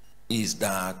Christianity is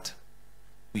that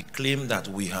we claim that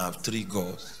we have three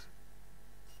gods.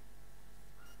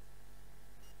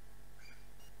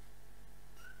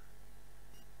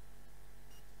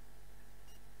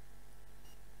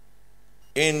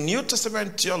 In New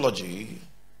Testament theology,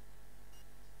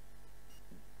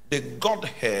 the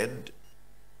Godhead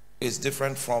is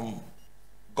different from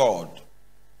God,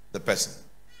 the person.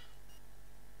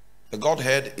 The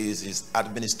Godhead is his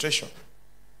administration.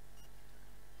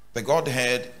 The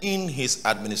Godhead, in his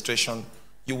administration,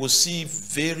 you will see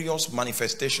various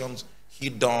manifestations he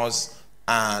does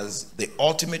as the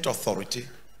ultimate authority,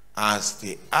 as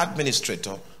the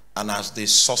administrator, and as the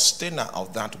sustainer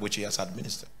of that which he has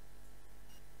administered.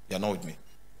 You are not with me?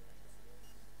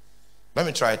 Let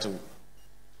me try to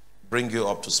bring you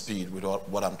up to speed with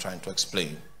what I'm trying to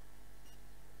explain.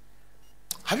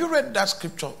 Have you read that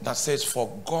scripture that says, "For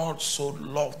God so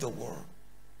loved the world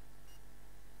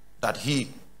that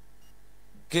he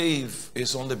gave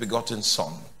his only begotten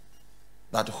Son,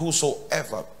 that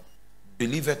whosoever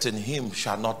believeth in him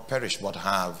shall not perish but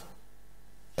have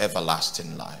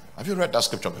everlasting life"? Have you read that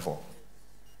scripture before?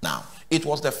 Now, it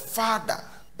was the Father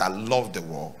that loved the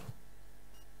world,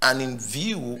 and in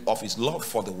view of his love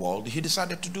for the world, he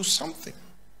decided to do something.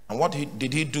 And what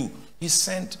did he do? He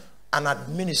sent an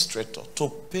administrator to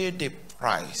pay the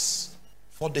price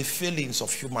for the failings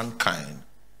of humankind.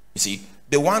 You see,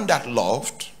 the one that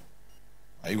loved,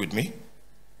 are you with me,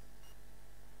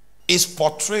 is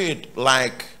portrayed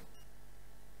like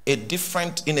in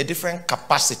a different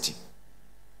capacity.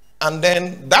 And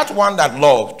then that one that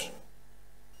loved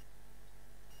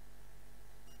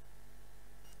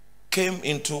came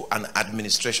into an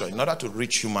administration in order to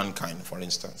reach humankind, for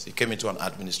instance. He came into an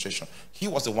administration. He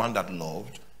was the one that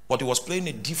loved, but he was playing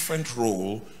a different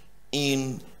role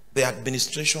in the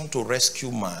administration to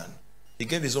rescue man. He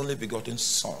gave his only begotten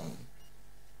son.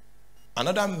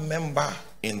 Another member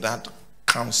in that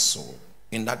council,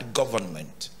 in that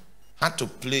government, had to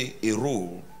play a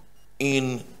role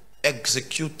in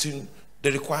executing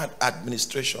the required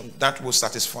administration that will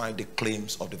satisfy the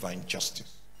claims of divine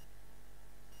justice.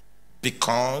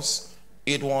 Because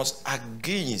it was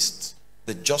against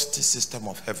the justice system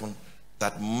of heaven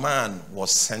that man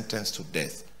was sentenced to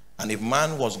death. And if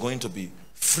man was going to be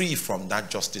free from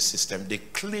that justice system, the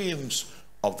claims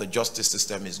of the justice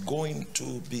system is going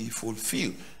to be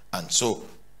fulfilled. And so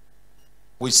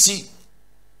we see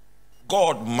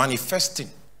God manifesting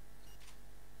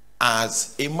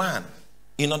as a man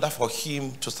in order for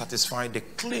him to satisfy the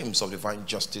claims of divine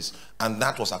justice, and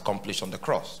that was accomplished on the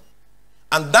cross.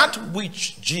 And that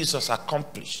which Jesus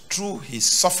accomplished through his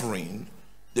suffering,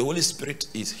 the Holy Spirit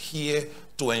is here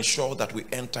to ensure that we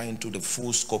enter into the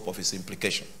full scope of his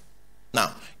implication.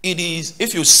 Now, it is,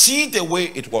 if you see the way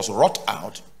it was wrought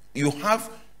out, you have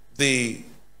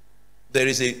there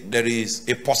is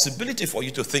a possibility for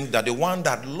you to think that the one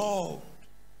that loved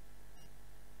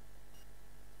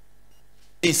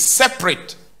is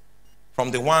separate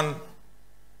from the one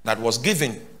that was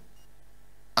given,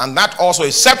 and that also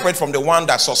is separate from the one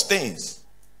that sustains.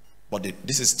 But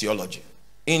this is theology.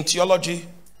 In theology,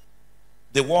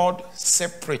 the word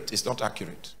separate is not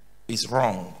accurate. It's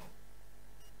wrong.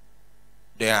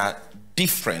 They are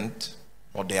different,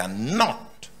 but they are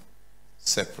not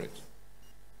separate.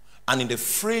 And in the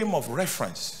frame of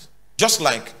reference, just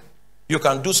like you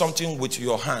can do something with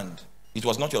your hand, it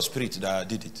was not your spirit that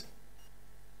did it.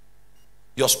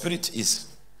 Your spirit is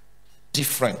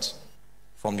different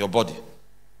from your body.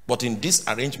 But in this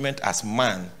arrangement as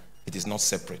man, it is not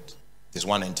separate. It is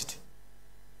one entity.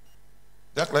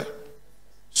 Is that clear?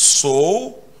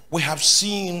 So, we have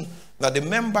seen that the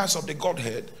members of the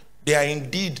Godhead, they are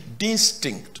indeed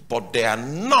distinct, but they are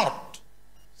not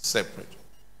separate.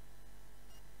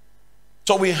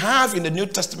 So we have in the New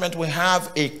Testament, we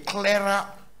have a clearer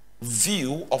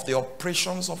view of the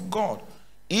operations of God.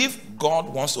 If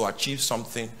God wants to achieve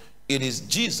something, it is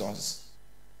Jesus,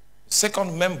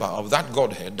 second member of that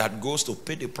Godhead, that goes to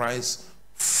pay the price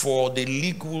for the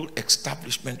legal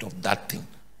establishment of that thing.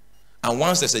 And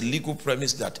once there's a legal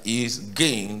premise that is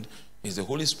gained, it's the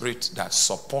Holy Spirit that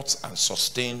supports and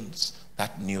sustains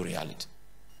that new reality.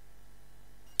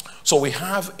 So we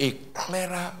have a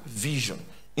clearer vision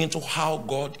into how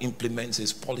God implements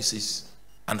his policies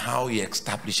and how he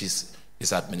establishes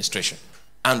his administration.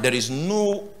 And there is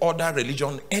no other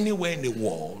religion anywhere in the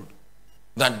world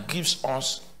that gives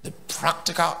us the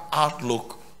practical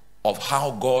outlook of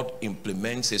how God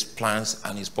implements his plans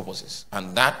and his purposes.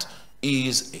 And that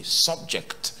is a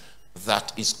subject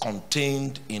that is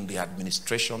contained in the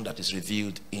administration that is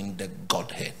revealed in the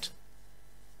Godhead. Is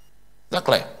that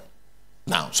clear?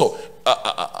 Now, so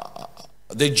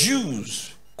the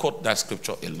Jews quote that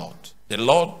scripture a lot. The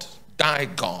Lord thy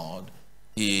God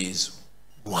is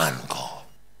one God.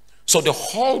 So the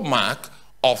hallmark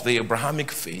of the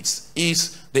Abrahamic faith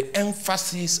is the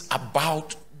emphasis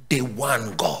about the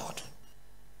one God.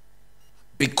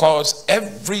 Because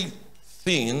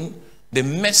everything, the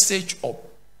message of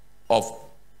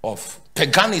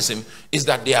paganism is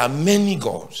that there are many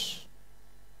gods.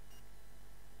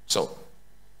 So,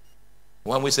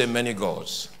 when we say many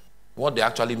gods, what they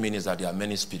actually mean is that there are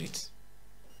many spirits.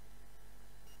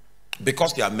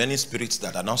 Because there are many spirits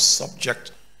that are not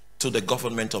subject to the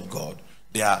government of God,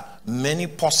 there are many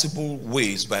possible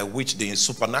ways by which the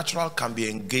supernatural can be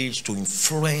engaged to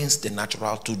influence the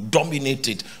natural, to dominate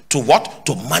it, to what?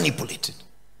 To manipulate it.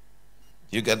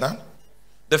 You get that?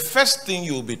 The first thing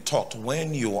you will be taught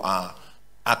when you are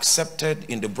accepted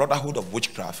in the brotherhood of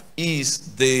witchcraft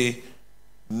is the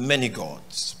many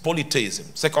gods, polytheism.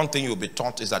 Second thing you'll be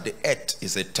taught is that the earth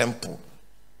is a temple,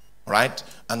 right?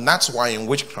 And that's why in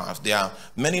witchcraft there are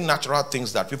many natural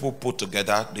things that people put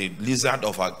together. The lizard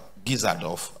of a gizzard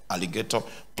of alligator,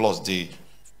 plus the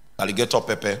alligator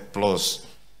pepper, plus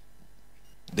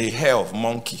the hair of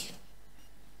monkey.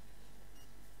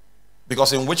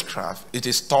 Because in witchcraft it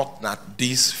is taught that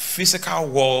this physical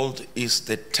world is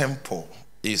the temple,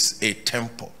 is a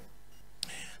temple.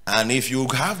 And if you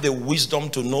have the wisdom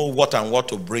to know what and what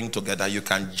to bring together, you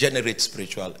can generate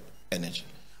spiritual energy.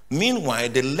 Meanwhile,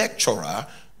 the lecturer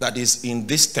that is in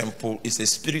this temple is a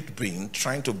spirit being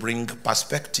trying to bring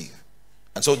perspective.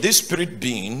 And so this spirit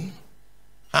being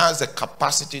has a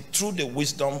capacity through the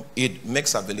wisdom it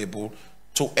makes available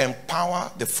to empower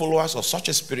the followers of such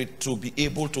a spirit to be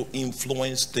able to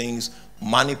influence things,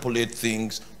 manipulate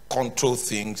things, control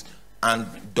things, and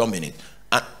dominate.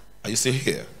 And are you still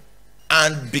here?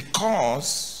 And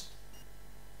because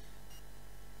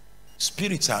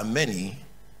spirits are many,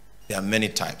 there are many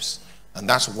types. And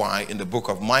that's why in the book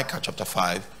of Micah chapter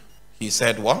 5, he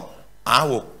said, what? I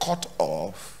will cut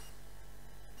off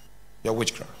your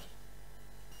witchcraft.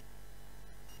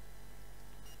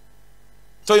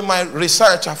 So in my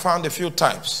research, I found a few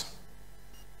types.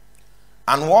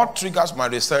 And what triggers my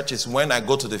research is when I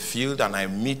go to the field and I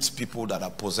meet people that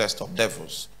are possessed of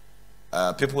devils.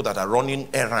 People that are running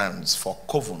errands for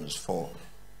covens,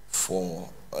 for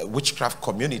witchcraft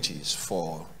communities,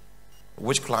 for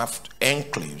witchcraft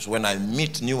enclaves. When I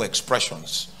meet new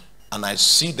expressions and I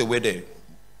see the way they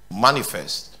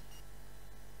manifest,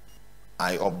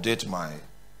 I update my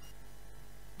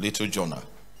little journal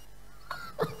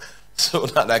so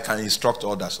that I can instruct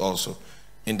others also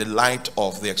in the light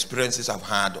of the experiences I've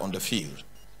had on the field.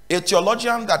 A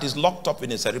theologian that is locked up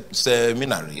in a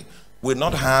seminary will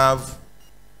not have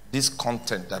this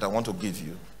content that I want to give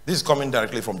you. This is coming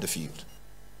directly from the field.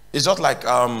 It's just like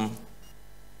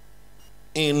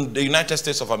in the United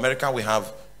States of America, we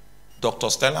have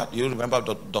Dr. Stella. You remember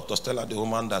Dr. Stella, the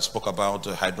woman that spoke about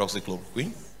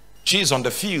hydroxychloroquine? She's on the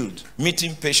field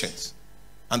meeting patients.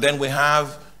 And then we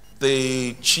have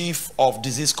the chief of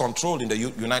disease control in the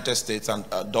United States, and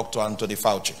Dr. Anthony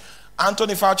Fauci.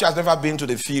 Anthony Fauci has never been to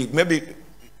the field. Maybe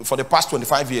for the past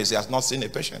 25 years, he has not seen a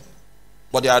patient.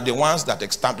 But they are the ones that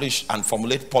establish and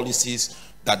formulate policies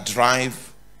that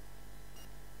drive.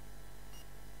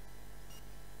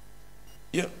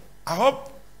 Yeah, I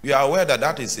hope you are aware that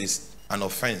that is an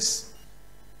offense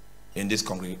in this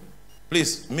congregation.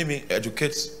 Please, Mimi,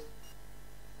 educate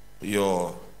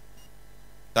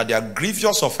that there are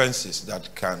grievous offenses that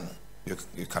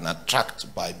you can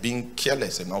attract by being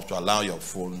careless enough to allow your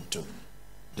phone to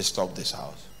disturb this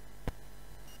house.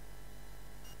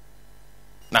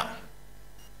 Now,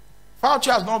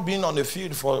 Fauci has not been on the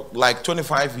field for like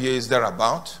 25 years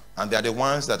thereabout, and they are the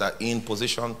ones that are in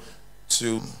position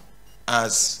to,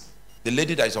 as the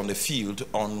lady that is on the field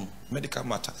on medical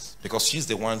matters, because she's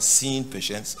the one seeing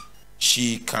patients,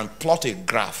 she can plot a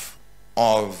graph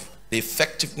of the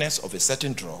effectiveness of a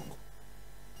certain drug.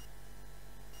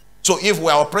 So if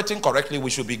we are operating correctly, we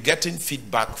should be getting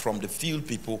feedback from the field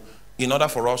people in order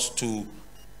for us to,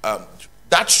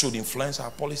 that should influence our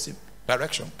policy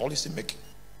direction, policy making.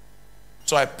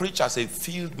 So I preach as a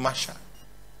field marshal.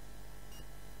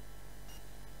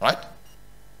 Right?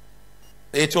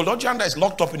 A theologian that is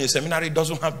locked up in a seminary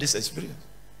doesn't have this experience.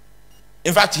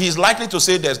 In fact, he is likely to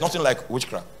say there's nothing like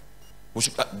witchcraft. We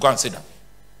should go and say that.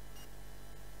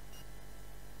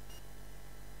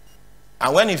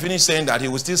 And when he finished saying that, he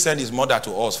will still send his mother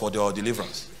to us for their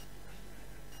deliverance.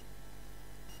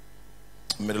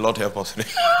 May the Lord help us.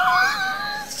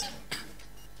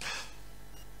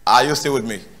 Are you still with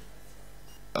me?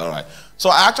 All right.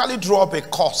 So I actually drew up a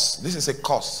course. This is a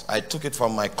course. I took it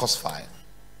from my course file.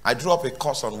 I drew up a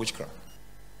course on witchcraft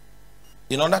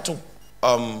in order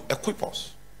to equip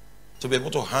us to be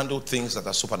able to handle things that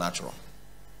are supernatural.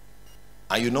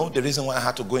 And you know, the reason why I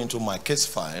had to go into my case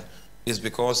file is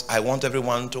because I want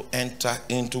everyone to enter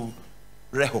into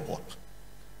Rehoboth.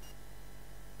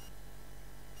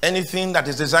 Anything that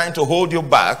is designed to hold you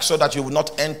back so that you will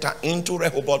not enter into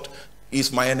Rehoboth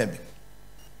is my enemy.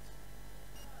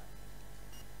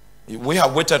 We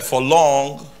have waited for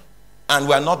long, and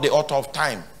we are not the author of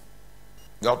time.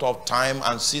 The author of time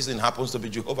and season happens to be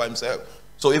Jehovah himself.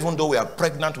 So even though we are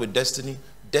pregnant with destiny,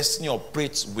 destiny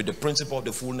operates with the principle of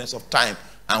the fullness of time,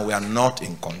 and we are not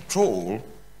in control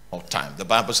of time. The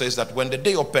Bible says that when the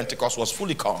day of Pentecost was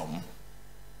fully come,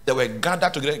 they were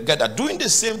gathered together doing the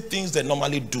same things they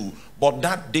normally do, but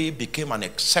that day became an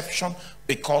exception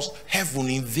because heaven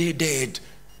invaded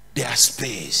their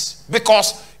space,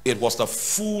 because it was the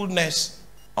fullness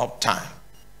of time.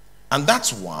 And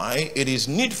that's why it is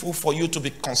needful for you to be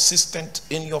consistent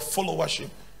in your followership,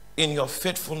 in your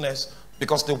faithfulness,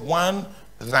 because the one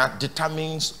that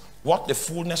determines what the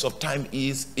fullness of time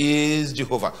is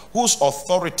Jehovah, whose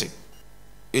authority,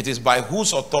 it is by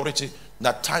whose authority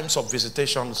that times of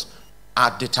visitations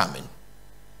are determined.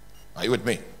 Are you with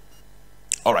me?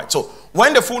 All right. So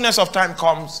when the fullness of time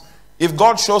comes, if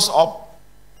God shows up,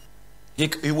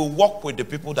 he will walk with the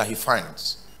people that he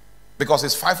finds. Because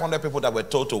it's 500 people that were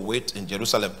told to wait in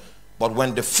Jerusalem. But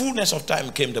when the fullness of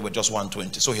time came, there were just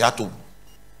 120. So he had to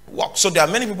walk. So there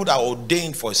are many people that are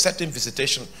ordained for a certain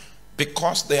visitation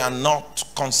because they are not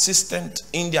consistent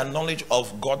in their knowledge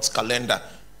of God's calendar.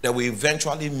 They will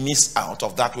eventually miss out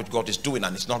of that which God is doing,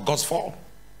 and it's not God's fault.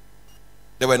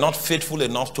 They were not faithful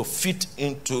enough to fit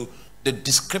into the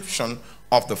description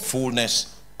of the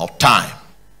fullness of time.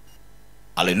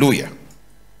 Hallelujah.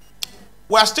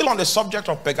 We are still on the subject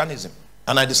of paganism,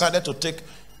 and I decided to take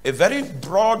a very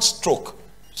broad stroke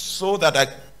so that I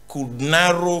could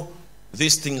narrow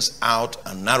these things out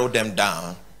and narrow them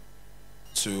down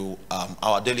to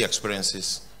our daily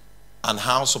experiences and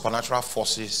how supernatural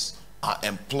forces are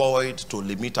employed to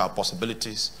limit our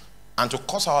possibilities and to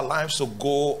cause our lives to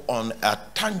go on a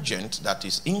tangent that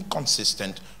is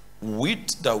inconsistent with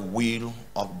the will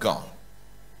of God.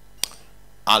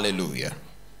 Hallelujah.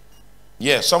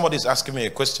 Yeah, somebody is asking me a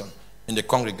question in the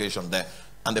congregation there,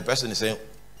 and the person is saying,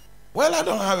 well, I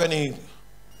don't have any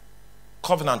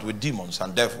covenant with demons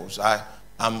and devils. I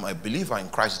am a believer in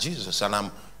Christ Jesus, and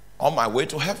I'm on my way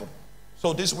to heaven.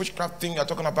 So this witchcraft thing you're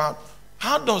talking about,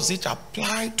 how does it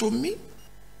apply to me?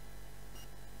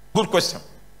 Good question.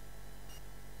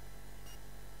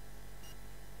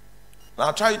 Now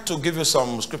I'll try to give you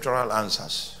some scriptural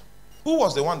answers. Who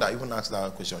was the one that even asked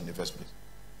that question in the first place?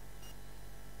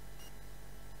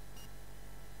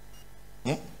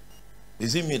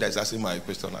 Is it me that's asking my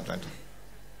question? I'm trying to.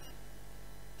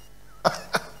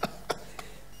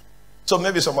 So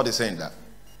maybe somebody's saying that.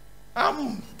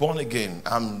 I'm born again.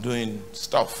 I'm doing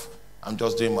stuff. I'm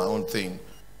just doing my own thing.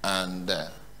 And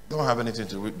don't have anything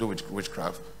to do with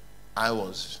witchcraft. I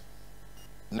was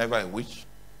never a witch.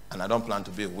 And I don't plan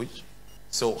to be a witch.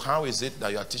 So how is it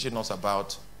that you are teaching us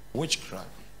about witchcraft?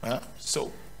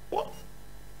 So what?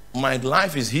 My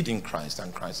life is hid in Christ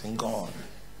and Christ in God.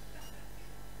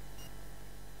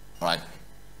 Right.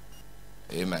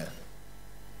 Amen.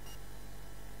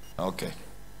 Okay.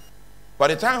 By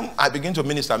the time I begin to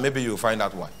minister, maybe you'll find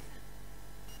out why.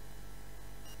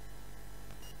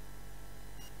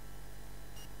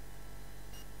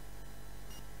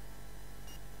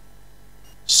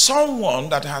 Someone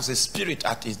that has a spirit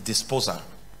at his disposal,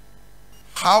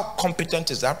 how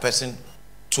competent is that person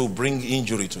to bring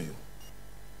injury to you?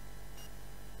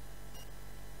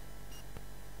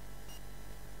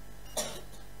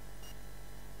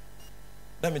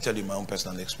 Let me tell you my own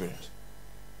personal experience.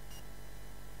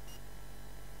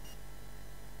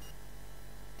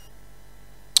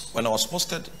 When I was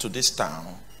posted to this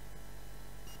town,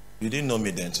 you didn't know me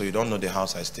then, so you don't know the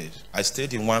house I stayed. I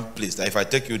stayed in one place that if I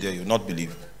take you there, you'll not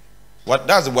believe.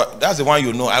 That's the one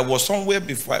you know. I was somewhere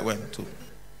before I went to.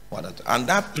 And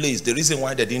that place, the reason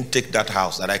why they didn't take that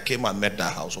house, that I came and met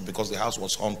that house, was because the house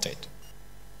was haunted.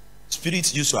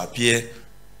 Spirits used to appear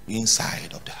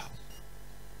inside of the house.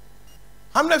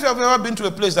 How many of you have ever been to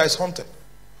a place that is haunted?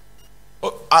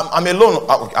 Oh, I'm alone.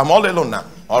 I'm all alone now.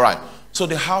 All right. So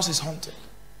the house is haunted.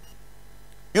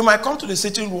 You might come to the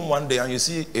sitting room one day and you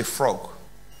see a frog,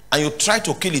 and you try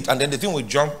to kill it, and then the thing will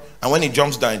jump, and when it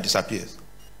jumps down, it disappears.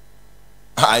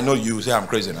 I know you say I'm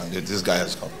crazy now. This guy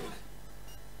has come.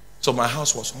 So my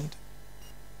house was haunted,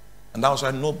 and that was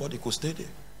why nobody could stay there.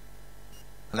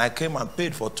 And I came and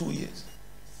paid for 2 years.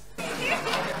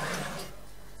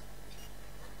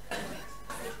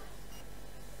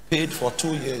 Paid for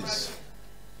 2 years.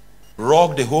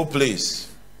 Rocked the whole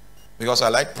place because I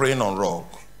like praying on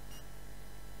rock.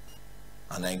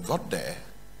 And I got there,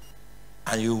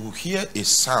 and you hear a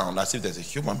sound as if there's a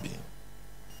human being.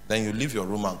 Then you leave your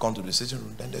room and come to the sitting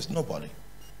room, then there's nobody.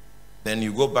 Then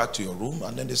you go back to your room,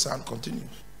 and then the sound continues.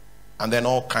 And then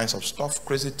all kinds of stuff,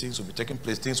 crazy things will be taking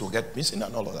place, things will get missing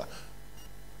and all of that.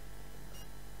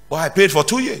 But I paid for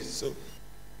 2 years.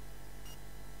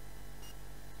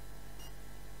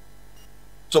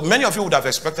 So many of you would have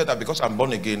expected that because I'm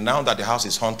born again, now that the house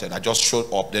is haunted, I just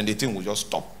showed up, then the thing will just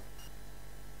stop.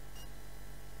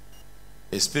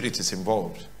 A spirit is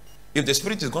involved. If the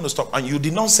spirit is going to stop, and you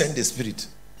did not send the spirit,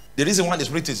 the reason why the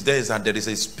spirit is there is that there is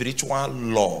a spiritual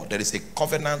law. There is a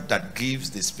covenant that gives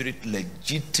the spirit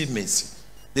legitimacy.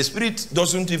 The spirit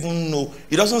doesn't even know.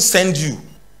 It doesn't send you.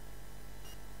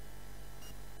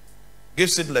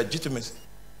 Gives it legitimacy.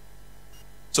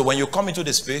 So when you come into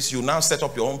the space, you now set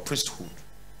up your own priesthood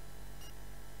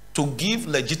to give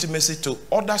legitimacy to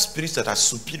other spirits that are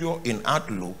superior in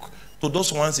outlook to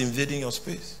those ones invading your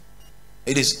space.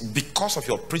 It is because of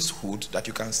your priesthood that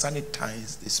you can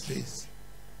sanitize the space.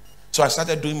 So I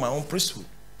started doing my own priesthood.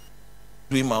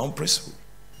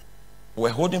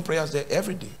 We're holding prayers there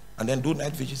every day, and then do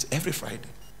night vigils every Friday.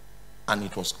 And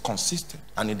it was consistent.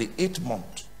 And in the 8th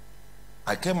month,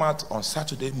 I came out on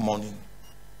Saturday morning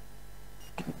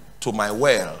to my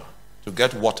well to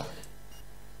get water.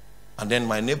 And then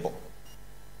my neighbor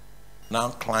now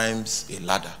climbs a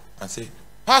ladder and says,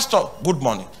 "Pastor, good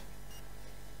morning."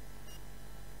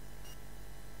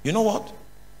 You know what?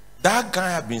 That guy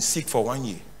had been sick for 1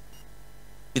 year.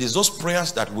 It is those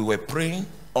prayers that we were praying,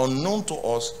 unknown to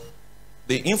us.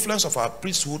 The influence of our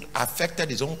priesthood affected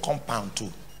his own compound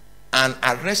too, and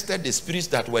arrested the spirits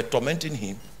that were tormenting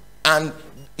him, and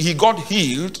he got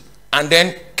healed, and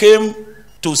then came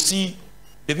to see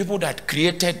the people that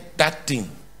created that thing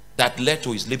that led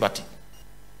to his liberty.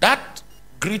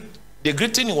 The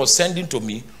greeting he was sending to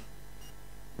me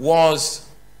was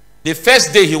the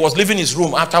first day he was leaving his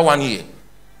room after 1 year.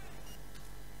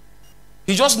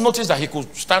 He just noticed that he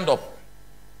could stand up.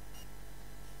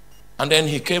 And then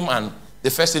he came, and the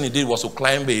first thing he did was to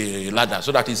climb a ladder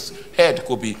so that his head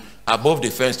could be above the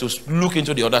fence to look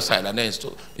into the other side, and then it's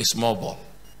a small ball.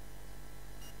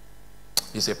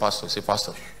 He's a pastor. He's a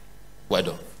pastor. Well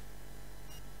done.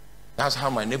 That's how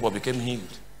my neighbor became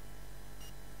healed.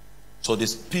 So the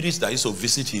spirits that used to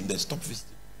visit him, they stopped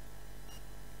visiting.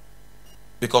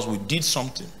 Because we did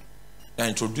something that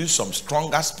introduced some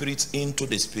stronger spirits into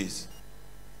the space.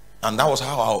 And that was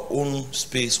how our own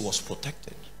space was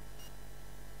protected.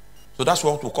 So that's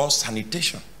what we call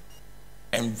sanitation.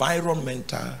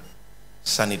 Environmental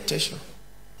sanitation.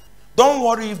 Don't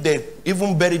worry if they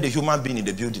even bury the human being in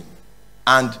the building.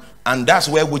 And that's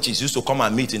where witches used to come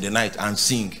and meet in the night and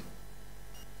sing.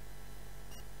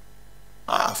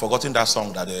 I've forgotten that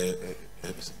song that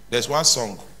there's one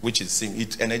song which is sing.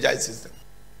 It energizes them.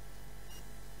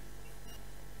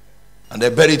 And they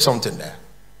buried something there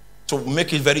to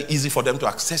make it very easy for them to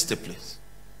access the place.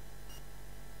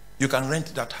 You can rent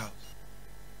that house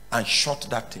and shut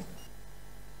that thing.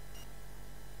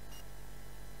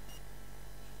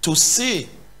 To say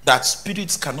that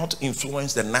spirits cannot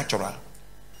influence the natural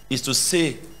is to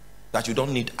say that you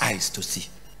don't need eyes to see.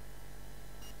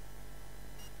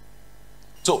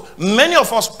 So many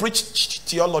of us preach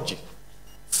theology,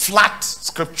 flat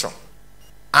scripture,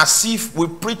 as if we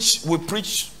preach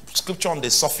scripture on the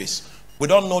surface. We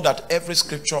don't know that every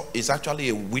scripture is actually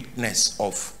a witness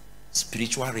of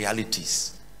spiritual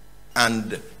realities.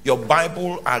 And your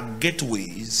Bible are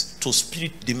gateways to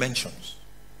spirit dimensions.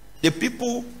 The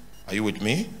people, are you with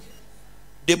me?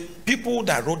 The people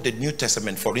that wrote the New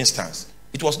Testament, for instance,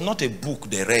 it was not a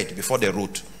book they read before they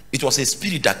wrote. It was a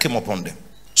spirit that came upon them.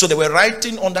 So they were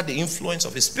writing under the influence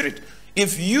of a spirit.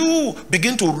 If you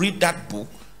begin to read that book,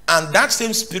 and that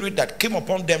same spirit that came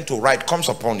upon them to write comes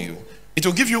upon you, it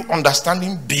will give you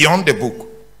understanding beyond the book.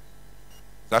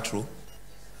 Is that true?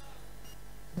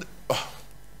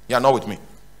 You are not with me.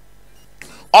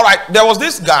 All right, there was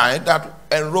this guy that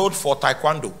enrolled for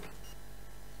taekwondo.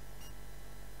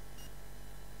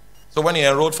 So when he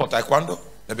enrolled for taekwondo,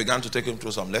 they began to take him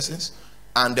through some lessons,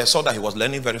 and they saw that he was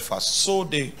learning very fast. So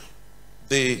I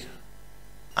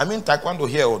mean taekwondo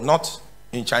here, not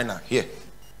in China, here.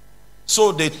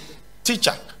 So the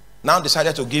teacher now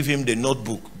decided to give him the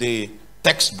notebook, the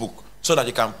textbook, so that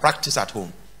he can practice at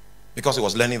home, because he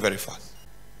was learning very fast.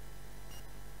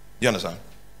 Do you understand?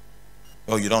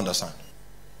 Oh, you don't understand.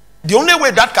 The only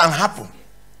way that can happen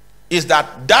is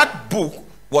that that book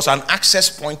was an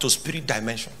access point to spirit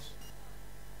dimensions.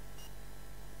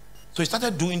 So he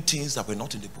started doing things that were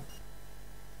not in the book.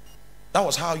 That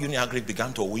was how Uniagric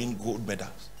began to win gold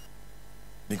medals.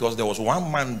 Because there was one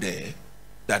man there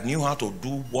that knew how to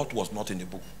do what was not in the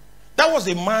book. That was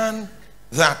a man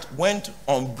that went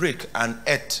on break and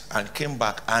ate and came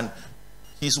back, and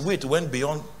his weight went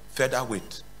beyond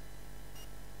featherweight.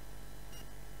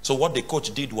 So what the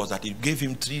coach did was that he gave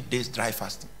him 3 days dry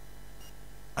fasting,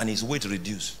 and his weight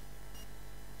reduced.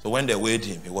 So when they weighed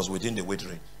him, he was within the weight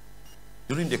range.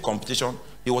 During the competition,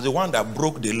 he was the one that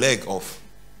broke the leg of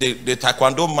the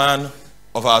taekwondo man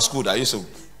of our school that used to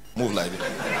move like this.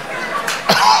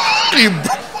 He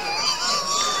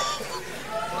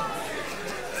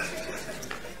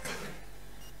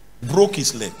broke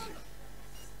his leg.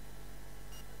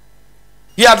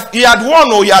 He had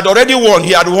won, or he had already won.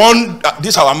 He had won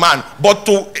this our man, but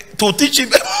to teach him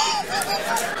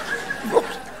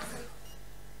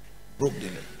broke the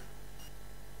leg.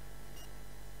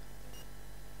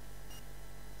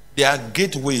 There are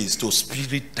gateways to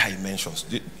spirit dimensions.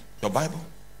 Your Bible.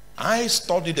 I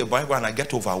study the Bible and I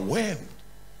get overwhelmed.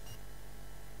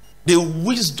 The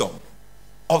wisdom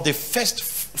of the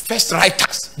first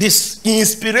writers, this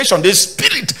inspiration, the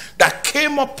spirit that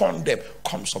came upon them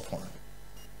comes upon them.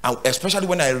 And especially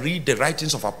when I read the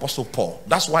writings of Apostle Paul.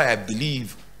 That's why I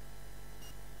believe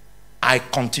I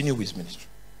continue his ministry.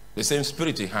 The same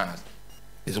spirit he has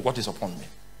is what is upon me.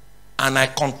 And I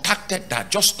contacted that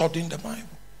just studying the Bible.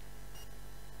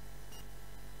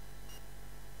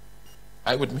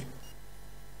 Are you with me?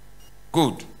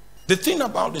 Good. The thing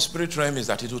about the spirit realm is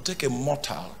that it will take a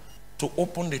mortal to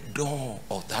open the door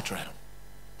of that realm.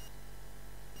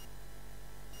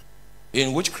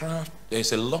 In witchcraft,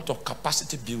 there's a lot of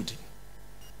capacity building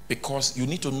because you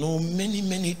need to know many,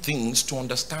 many things to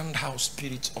understand how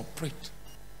spirits operate.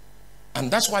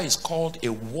 And that's why it's called a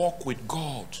walk with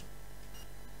God.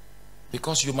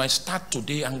 Because you might start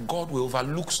today and God will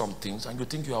overlook some things and you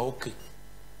think you are okay.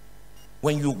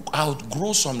 When you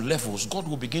outgrow some levels, God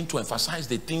will begin to emphasize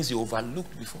the things you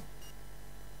overlooked before.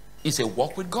 It's a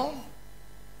walk with God.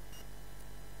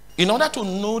 In order to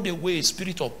know the way a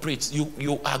spirit operates,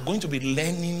 you are going to be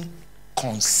learning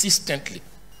consistently,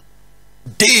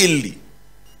 daily.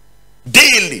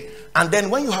 And then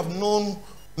when you have known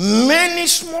many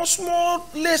small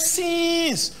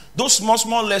lessons, those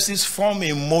small lessons form a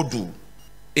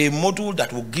module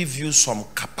that will give you some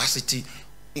capacity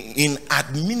in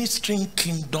administering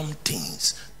kingdom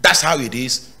things. That's how it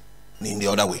is in the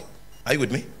other way. Are you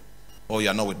with me? Or you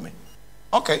are not with me?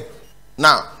 Okay.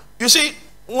 Now, you see,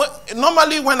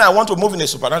 normally when I want to move in a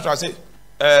supernatural, I say,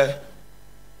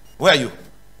 where are you?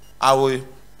 I will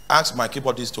ask my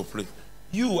keyboardist to play.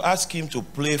 You ask him to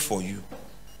play for you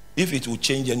if it will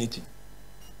change anything.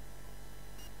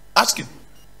 Ask him.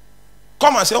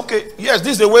 Come and say, okay, yes,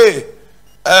 this is the way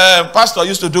pastor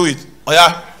used to do it. Oh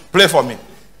yeah, play for me.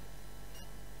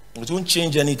 It won't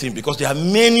change anything because there are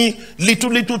many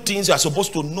little things you are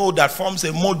supposed to know that forms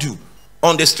a module.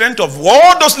 On the strength of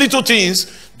all those little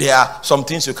things, there are some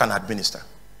things you can administer.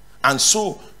 And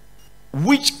so,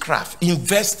 witchcraft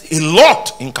invests a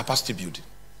lot in capacity building.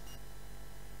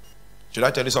 Should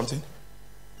I tell you something?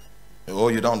 Oh,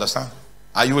 you don't understand?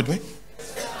 Are you with me?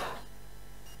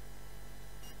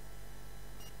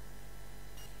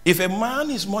 If a man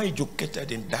is more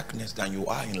educated in darkness than you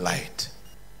are in light,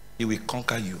 he will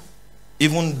conquer you,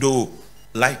 even though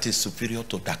light is superior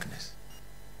to darkness.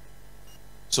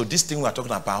 So this thing we are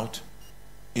talking about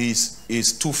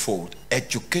is twofold: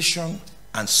 education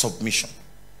and submission.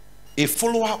 A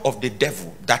follower of the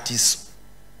devil that is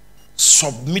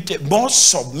more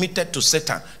submitted to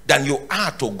Satan than you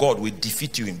are to God will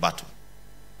defeat you in battle.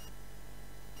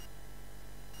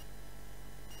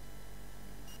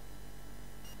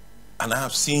 And I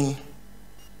have seen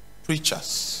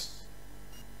preachers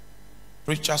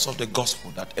of the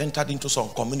gospel that entered into some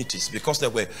communities because there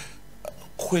were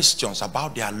questions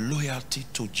about their loyalty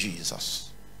to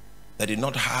Jesus. They did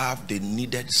not have the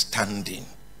needed standing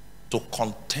to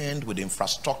contend with the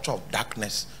infrastructure of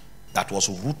darkness that was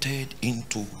rooted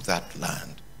into that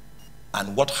land.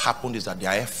 And what happened is that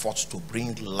their efforts to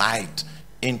bring light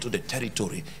into the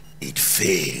territory, it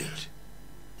failed.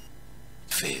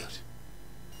 It failed.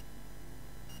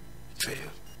 It failed.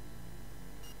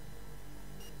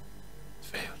 It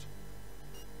failed.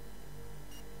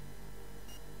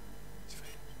 It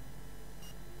failed.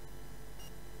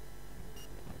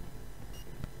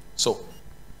 So,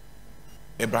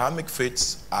 Abrahamic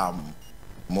faiths are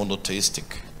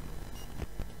monotheistic.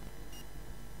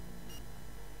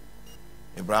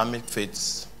 Abrahamic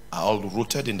faiths are all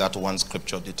rooted in that one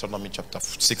scripture, Deuteronomy chapter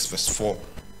 6 verse 4.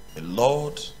 The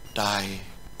Lord thy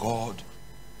God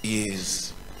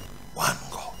is one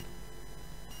God.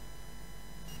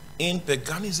 In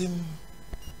paganism,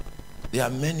 there are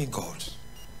many gods,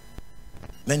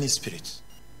 many spirits.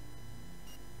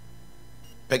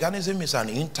 Paganism is an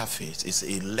interface, it's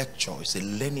a lecture, it's a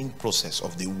learning process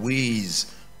of the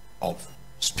ways of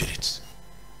spirits.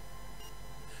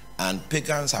 And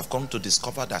pagans have come to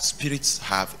discover that spirits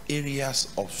have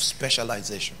areas of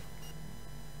specialization.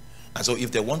 And so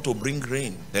if they want to bring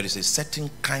rain, there is a certain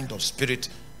kind of spirit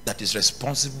that is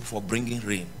responsible for bringing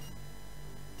rain.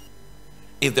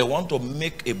 If they want to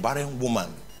make a barren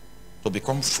woman to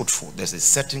become fruitful, there's a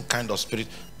certain kind of spirit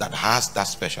that has that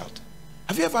specialty.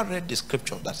 Have you ever read the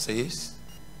scripture that says,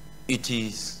 it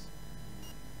is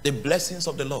the blessings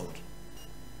of the Lord,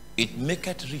 it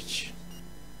maketh rich,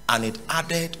 and it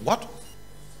added what?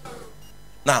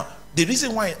 Now, the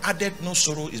reason why it added no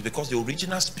sorrow is because the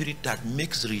original spirit that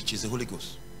makes rich is the Holy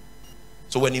Ghost.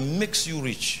 So when it makes you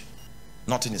rich,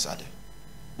 nothing is added.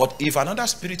 But if another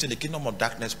spirit in the kingdom of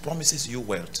darkness promises you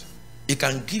wealth, it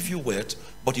can give you wealth,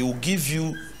 but it will give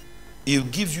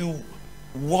you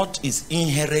what is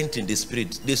inherent in the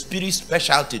spirit. The spirit's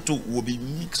specialty too will be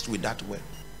mixed with that wealth.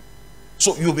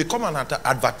 So you become an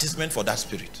advertisement for that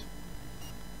spirit.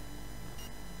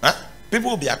 Huh?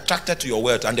 People will be attracted to your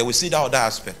wealth and they will see that other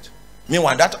aspect.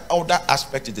 Meanwhile, that other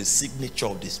aspect is the signature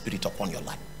of the spirit upon your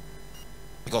life.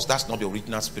 Because that's not the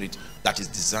original spirit that is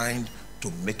designed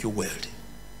to make you wealthy.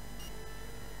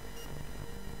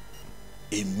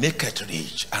 It maketh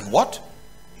rich. And what?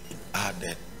 It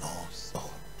added no sorrow.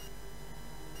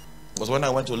 Because when I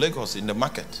went to Lagos in the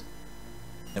market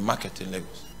in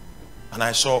Lagos, and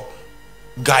I saw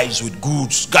guys with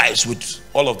goods, guys with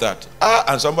all of that.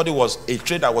 And somebody was, a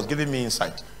trader was giving me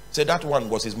insight. Said that one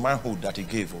was his manhood that he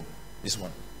gave. Oh, this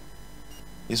one.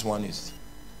 This one is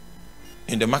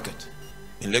in the market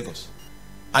in Lagos.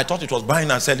 I thought it was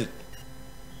buying and selling.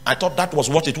 I thought that was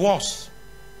what it was.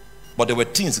 But there were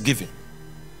things given.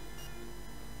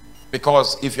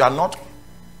 Because if you are not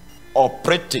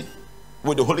operating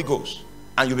with the Holy Ghost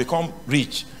and you become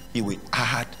rich, he will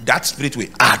add, that spirit will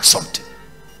add something.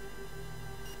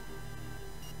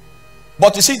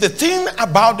 But you see, the thing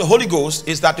about the Holy Ghost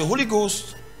is that the Holy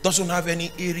Ghost doesn't have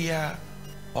any area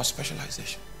or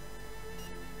specialization.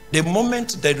 The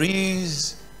moment there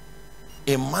is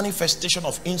a manifestation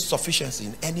of insufficiency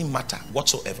in any matter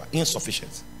whatsoever,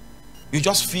 insufficiency, you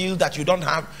just feel that you don't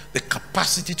have the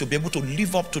capacity to be able to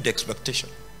live up to the expectation.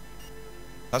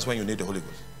 That's when you need the Holy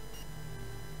Ghost.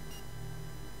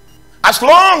 As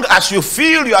long as you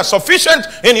feel you are sufficient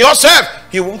in yourself,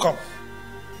 he won't come.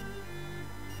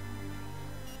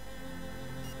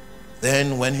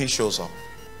 Then when he shows up,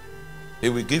 he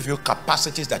will give you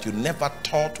capacities that you never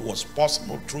thought was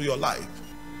possible through your life.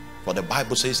 For the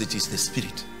Bible says it is the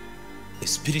Spirit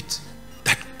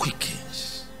that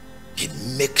quickens. It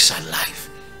makes alive.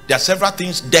 There are several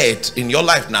things dead in your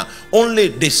life now. Only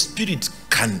the Spirit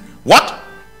can what?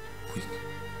 Quicken.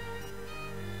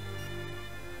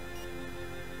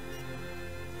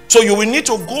 So you will need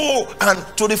to go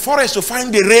and to the forest to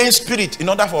find the rain spirit in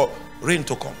order for rain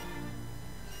to come.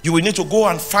 You will need to go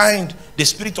and find the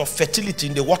spirit of fertility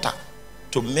in the water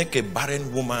to make a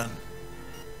barren woman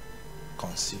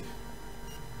conceive.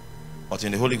 But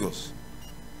in the Holy Ghost,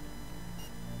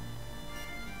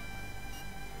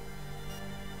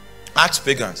 ask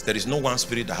pagans, there is no one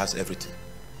spirit that has everything.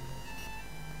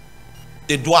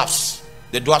 The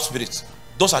dwarf spirits,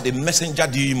 those are the messenger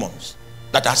demons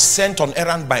that are sent on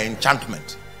errand by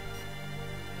enchantment.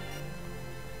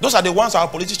 Those are the ones our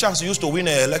politicians used to win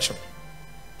an election.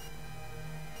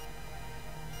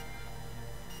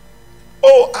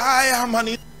 Oh, I am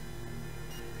an...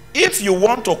 If you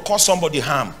want to cause somebody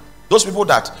harm, those people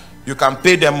that you can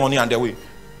pay them money and they will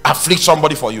afflict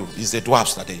somebody for you, is the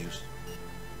dwarfs that they use.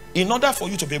 In order for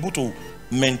you to be able to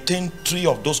maintain 3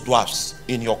 of those dwarfs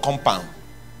in your compound,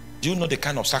 do you know the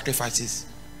kind of sacrifices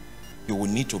you will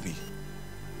need to be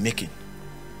making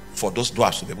for those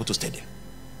dwarfs to be able to stay there?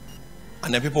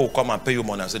 And then people will come and pay you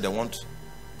money and say they want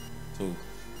to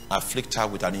afflict her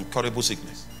with an incurable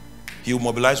sickness. He will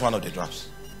mobilize one of the dwarfs.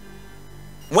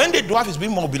 When the dwarf is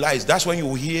being mobilized, that's when you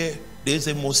will hear there's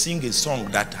a must sing a song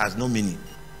that has no meaning.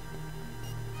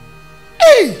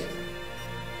 Hey!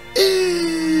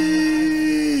 Hey!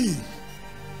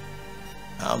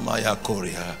 Amaya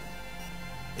Korea.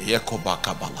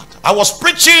 I was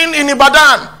preaching in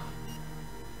Ibadan.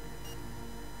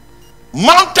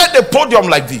 Mounted the podium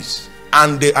like this,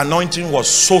 and the anointing was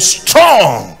so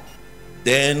strong.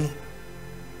 Then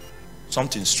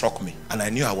something struck me, and I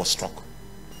knew I was struck.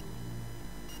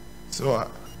 So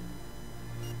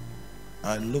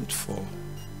I looked for,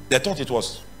 they thought it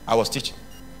was, I was teaching.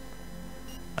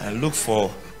 I looked for,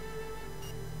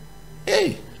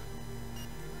 hey,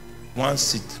 one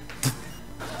seat,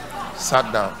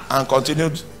 sat down and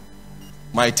continued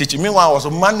my teaching. Meanwhile, I was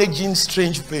managing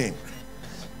strange pain.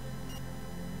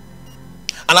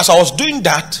 And as I was doing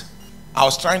that, I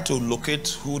was trying to locate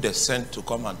who they sent to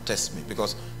come and test me,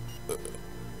 because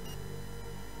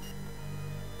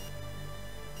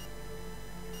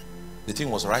the thing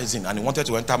was rising and it wanted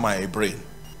to enter my brain.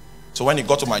 So when it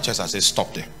got to my chest, I said,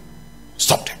 stop there.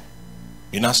 Stop there.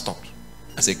 He now stopped.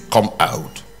 I said, come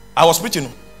out. I was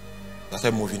preaching. I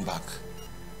started moving back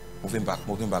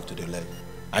to the leg.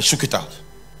 I shook it out.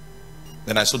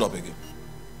 Then I stood up again.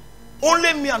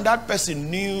 Only me and that person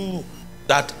knew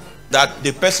that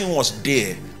the person was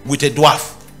there with a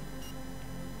dwarf.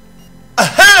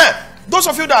 Those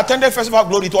of you that attended Festival of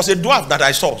Glory, it was a dwarf that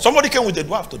I saw. Somebody came with a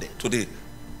dwarf today.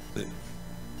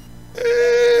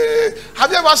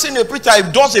 Have you ever seen a preacher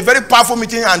who does a very powerful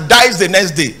meeting and dies the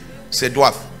next day? It's a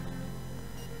dwarf.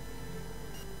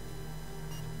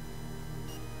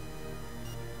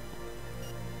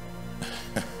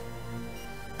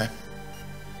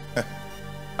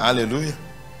 Hallelujah.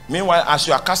 Meanwhile, as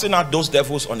you are casting out those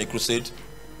devils on a crusade,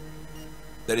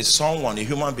 there is someone, a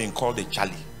human being called a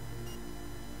Charlie.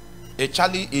 A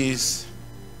Charlie is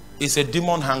a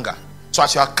demon hanger. So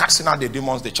as you are casting out the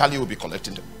demons, the Charlie will be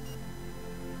collecting them.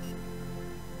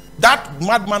 That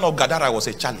madman of Gadara was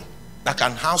a Charlie that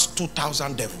can house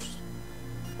 2,000 devils.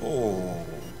 Oh,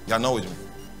 you are not with me.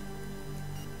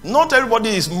 Not everybody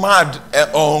is mad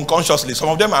or unconsciously. Some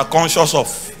of them are conscious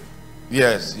of.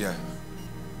 Yes, yeah.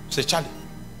 It's a Charlie.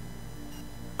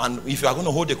 And if you are going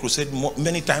to hold a crusade,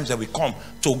 many times they will come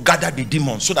to gather the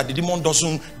demons so that the demon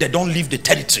they don't leave the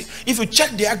territory. If you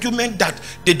check the argument that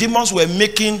the demons were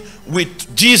making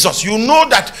with Jesus, you know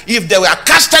that if they were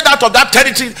casted out of that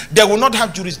territory, they will not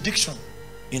have jurisdiction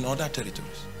in other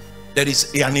territories. There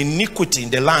is an iniquity in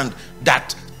the land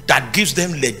that gives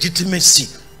them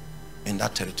legitimacy in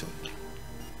that territory.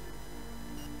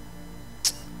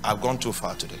 I've gone too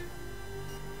far today.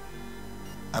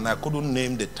 And I couldn't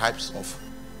name the types of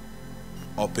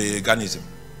paganism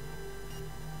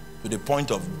to the point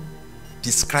of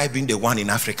describing the one in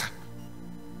Africa,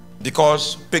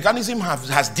 because paganism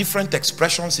has different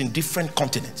expressions in different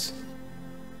continents.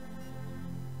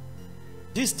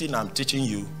 This thing I'm teaching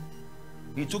you,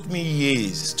 it took me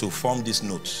years to form these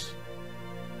notes.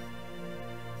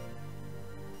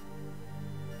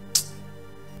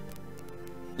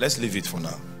 Let's leave it for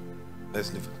now.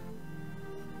 Let's leave it.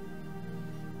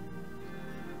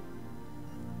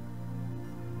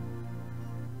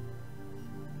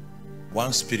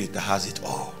 One spirit that has it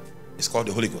all. It's called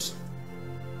the Holy Ghost.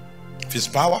 His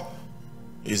power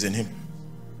is in him.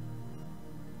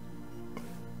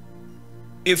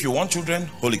 If you want children,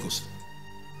 Holy Ghost.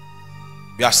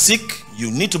 You are sick,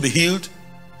 you need to be healed,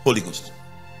 Holy Ghost.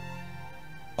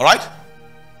 All right?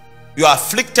 You are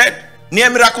afflicted, near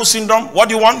miracle syndrome. What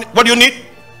do you want? What do you need?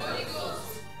 Holy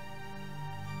Ghost.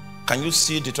 Can you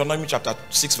see Deuteronomy chapter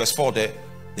 6 verse 4 there?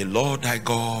 The Lord thy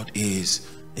God is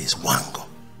one God.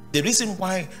 The reason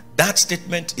why that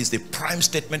statement is the prime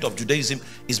statement of Judaism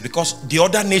is because the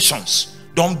other nations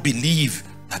don't believe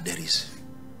that there is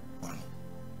one.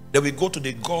 They will go to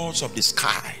the gods of the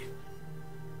sky.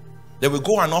 They will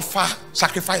go and offer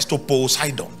sacrifice to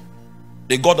Poseidon,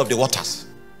 the god of the waters,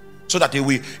 so that he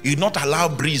will not allow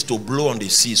breeze to blow on the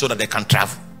sea so that they can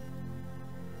travel.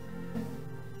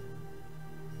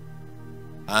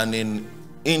 And in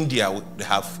India, they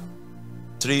have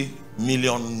 3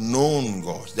 million known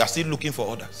gods. They are still looking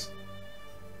for others.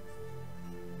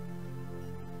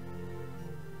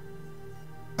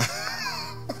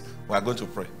 We are going to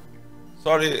pray.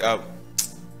 Sorry,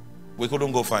 we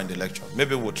couldn't go find the lecture.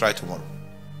 Maybe we'll try tomorrow.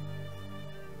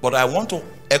 But I want to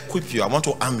equip you. I want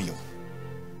to arm you.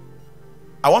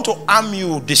 I want to arm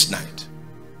you this night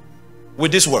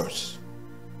with these words.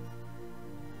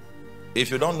 If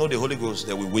you don't know the Holy Ghost,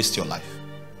 they will waste your life.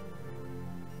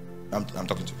 I'm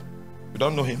talking to you. You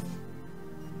don't know him.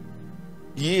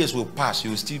 Years will pass. You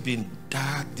will still be in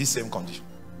this same condition.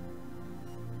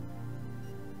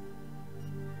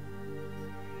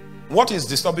 What is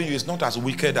disturbing you is not as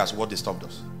wicked as what disturbed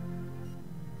us.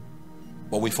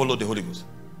 But we follow the Holy Ghost.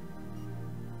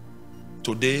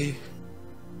 Today,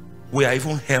 we are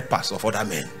even helpers of other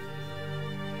men.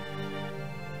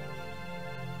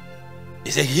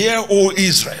 He said, "Hear, O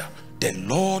Israel, the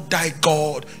Lord thy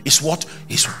God is what?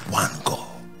 Is one God."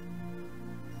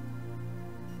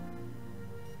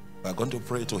 We are going to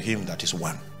pray to him that is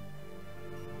one.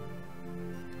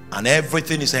 And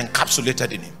everything is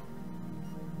encapsulated in him.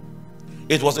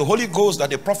 It was the Holy Ghost that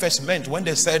the prophets meant when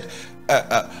they said,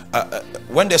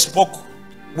 when they spoke,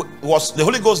 was the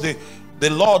Holy Ghost the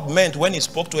Lord meant when he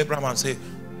spoke to Abraham and said,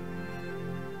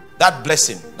 that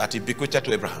blessing that he bequeathed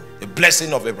to Abraham, the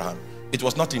blessing of Abraham, it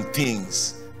was not in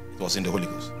things, it was in the Holy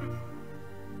Ghost.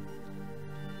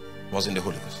 It was in the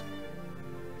Holy Ghost.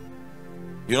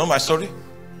 You know my story?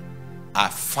 I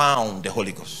found the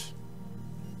Holy Ghost.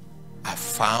 I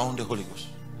found the Holy Ghost.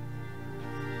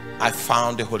 I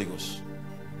found the Holy Ghost.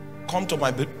 Come to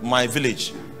my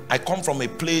village. I come from a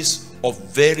place of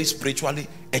very spiritually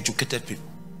educated people.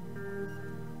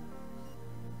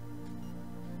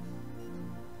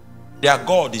 Their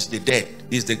God is the dead.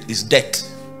 Is death.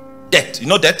 Death. You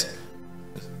know death?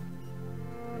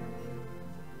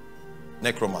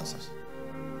 Necromancers.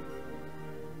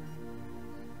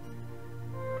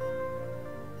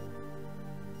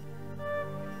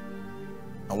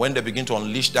 And when they begin to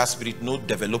unleash that spirit, no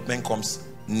development comes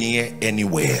near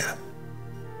anywhere.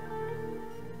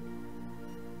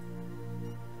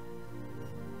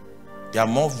 They are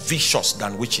more vicious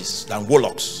than witches, than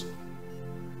warlocks.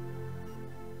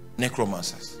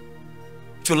 Necromancers.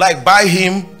 If you like, buy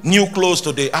him new clothes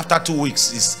today. After 2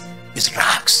 weeks, is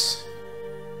rags.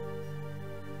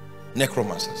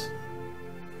 Necromancers.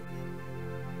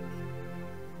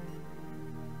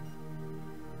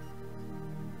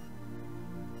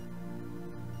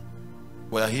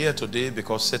 We are here today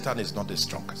because Satan is not the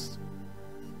strongest.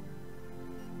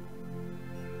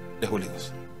 The Holy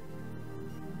Ghost.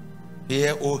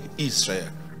 Hear, O Israel,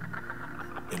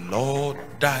 the Lord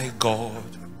thy God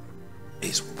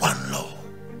is one Lord.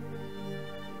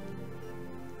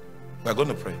 We are going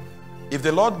to pray. If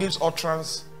the Lord gives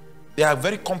utterance There are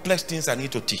very complex things I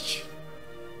need to teach.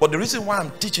 But the reason why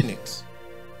I'm teaching it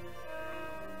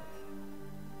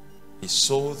is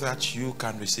so that you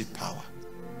can receive power.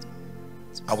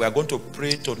 And we are going to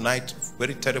pray tonight,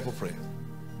 very terrible prayer.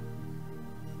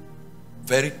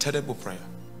 Very terrible prayer.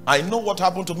 I know what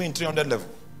happened to me in 300 level.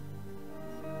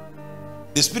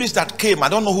 The spirits that came, I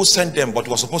don't know who sent them, but it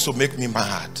was supposed to make me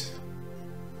mad.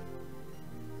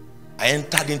 I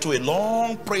entered into a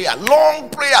long prayer, long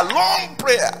prayer, long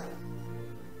prayer.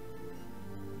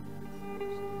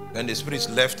 Then the spirits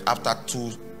left after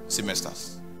 2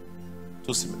 semesters.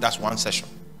 That's 1 session.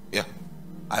 Yeah.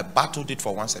 I battled it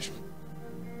for 1 session.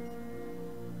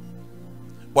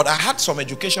 But I had some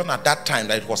education at that time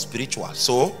that it was spiritual.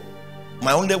 So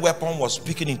my only weapon was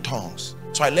speaking in tongues.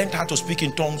 So I learned how to speak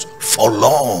in tongues for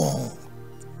long.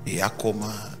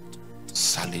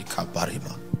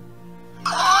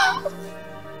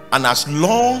 And as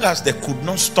long as they could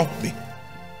not stop me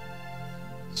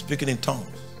speaking in tongues,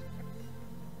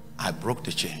 I broke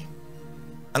the chain.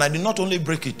 And I did not only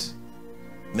break it.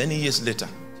 Many years later,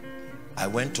 I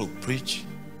went to preach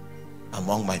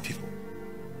among my people.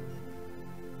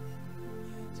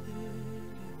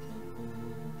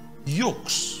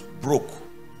 Yokes broke.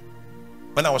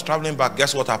 When I was traveling back,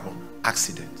 guess what happened?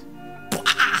 Accident.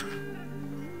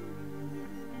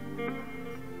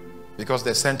 Because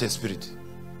they sent a spirit.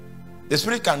 The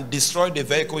spirit can destroy the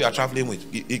vehicle you are traveling with.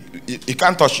 It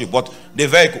can't touch you, but the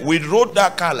vehicle, we rode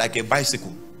that car like a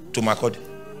bicycle to Makodi,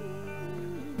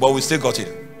 but we still got it.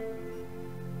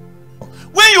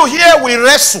 When you hear we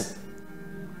wrestle,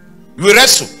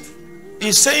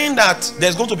 it's saying that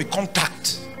there's going to be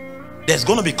contact. There's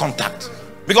going to be contact.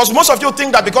 Because most of you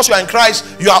think that because you are in Christ,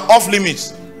 you are off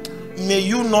limits. May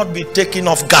you not be taken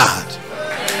off guard.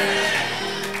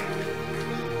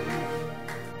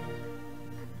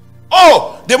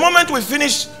 Oh, the moment we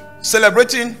finished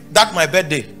celebrating that my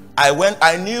birthday,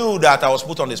 I knew that I was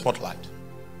put on the spotlight.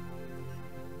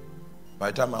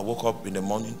 By the time I woke up in the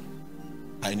morning,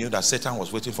 I knew that Satan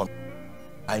was waiting for me.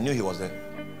 I knew he was there.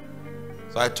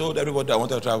 So I told everybody I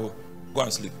wanted to travel, go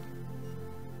and sleep.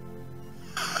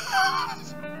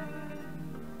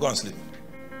 Go and sleep.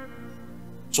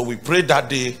 So we prayed that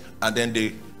day, and then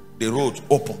the road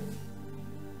opened.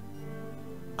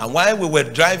 And while we were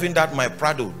driving that my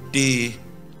Prado, the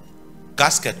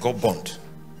gasket got burnt.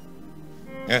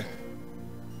 Yeah.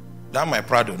 That my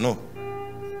Prado, no.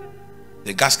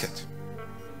 The gasket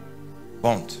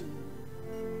burnt.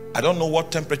 I don't know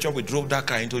what temperature we drove that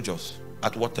car into Jos.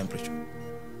 At what temperature?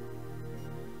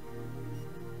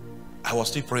 I was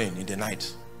still praying in the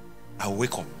night. I will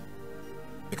wake up.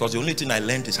 Because the only thing I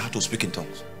learned is how to speak in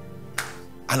tongues.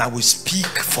 And I will speak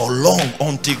for long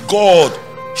until God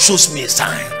shows me a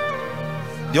sign.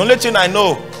 The only thing I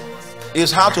know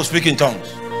is how to speak in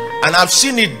tongues. And I've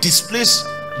seen it displace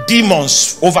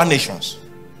demons over nations.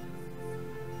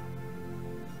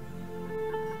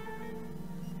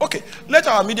 Okay, let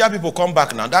our media people come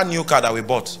back now. That new car that we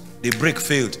bought, the brake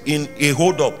failed in a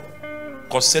hold up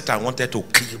because Satan wanted to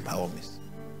kill by all means.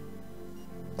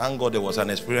 Thank God there was an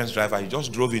experienced driver. He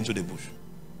just drove into the bush.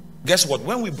 Guess what?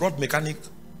 When we brought mechanic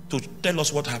to tell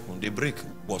us what happened, the brake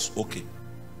was okay.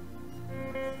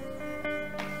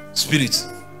 Spirit.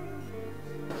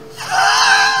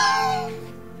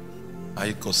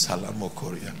 Aiko salamo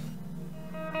korea.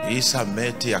 Isa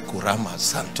meti akurama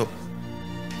santo.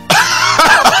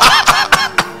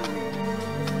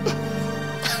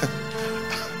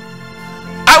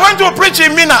 I went to preach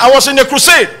in Mina. I was in a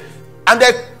crusade, and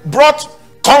they brought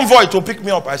convoy to pick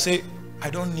me up. I say, I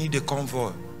don't need a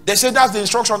convoy. They say that's the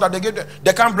instruction that they gave them.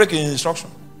 They can't break the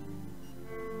instruction.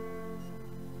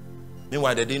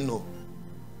 Meanwhile, they didn't know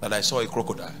that I saw a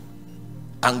crocodile.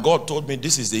 And God told me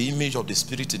this is the image of the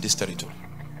spirit in this territory.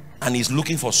 And he's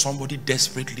looking for somebody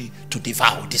desperately to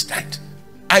devour this night.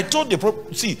 I told the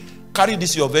see, carry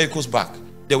this your vehicles back.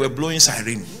 They were blowing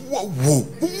siren. Whoa, whoa,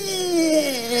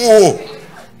 whoa.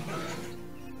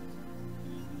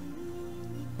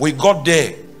 We got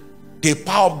there. The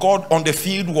power of God on the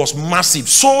field was massive.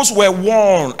 Souls were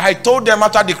won. I told them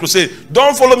after the crusade,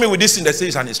 don't follow me with this thing. They say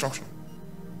it's an instruction.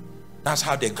 That's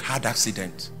how they had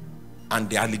accident. And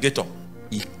the alligator,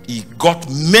 he got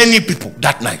many people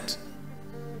that night.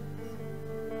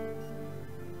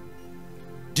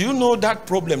 Do you know that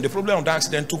problem? The problem of the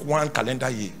accident took 1 calendar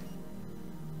year.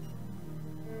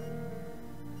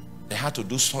 They had to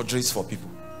do surgeries for people.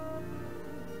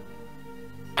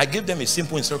 I gave them a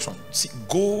simple instruction.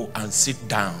 Go and sit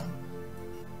down.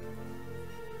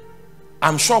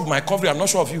 I'm sure of my coverage. I'm not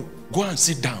sure of you. Go and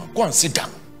sit down. Go and sit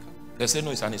down. They say,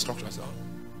 no, it's an instruction. I said,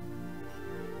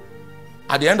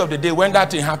 At the end of the day, when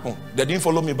that thing happened, they didn't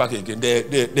follow me back again.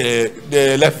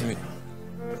 They left me.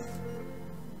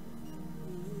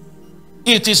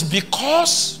 It is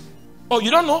because, oh,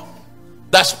 you don't know,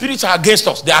 that spirits are against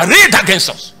us. They are arrayed against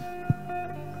us.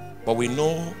 But we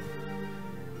know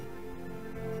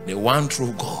the one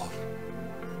true God.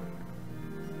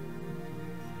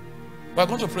 We're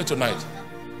going to pray tonight.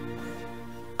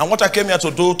 And what I came here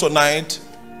to do tonight,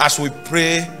 as we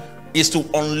pray, is to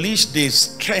unleash the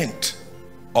strength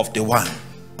of the one.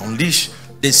 Unleash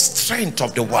the strength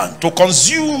of the one to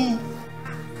consume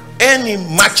any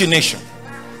machination,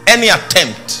 any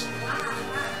attempt,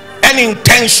 any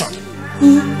intention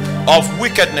of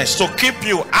wickedness to keep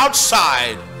you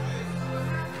outside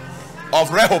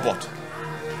of Rehoboth.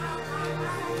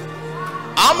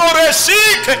 Amore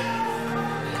Sike.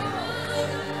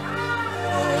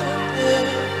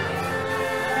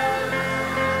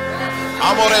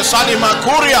 Amore Salima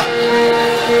Kuria.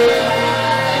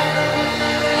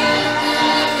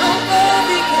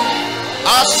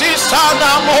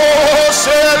 Asisana mo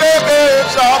selebe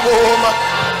zaboma.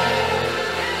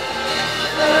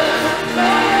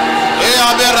 E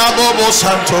aberabobo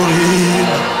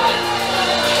santorina.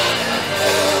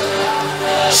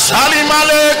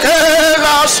 Salimaleke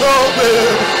la sobe.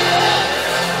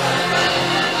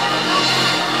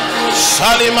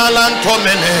 Salimalanto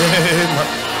menema.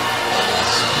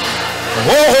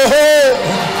 Oh, oh,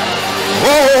 oh,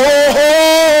 oh, oh,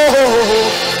 oh.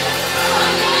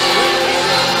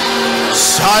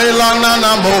 Sailana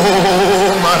namo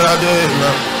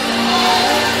maradena.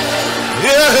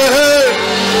 Yeah,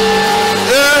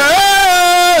 yeah.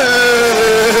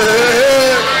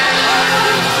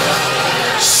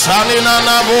 Salina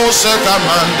nabo se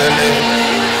kamandele.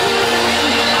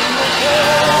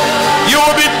 You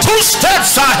will be 2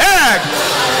 steps ahead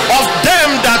of them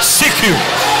that seek you.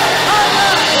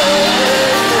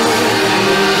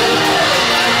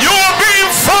 You will be in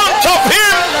front of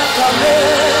him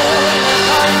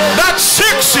that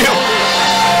seeks you.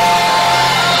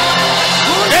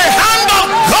 The hand of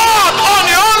God on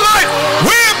your life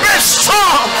will be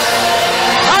strong.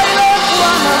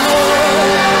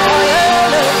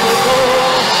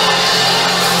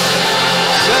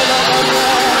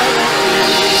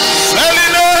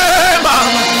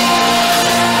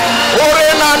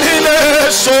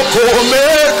 Sokome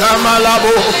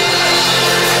kamalabo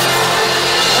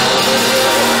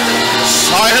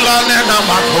Sailane na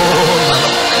makona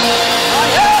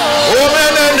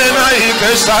Omenene na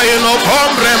ike saino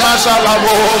kombre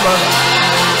masalaboma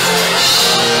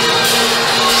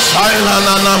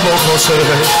Sailana na bokose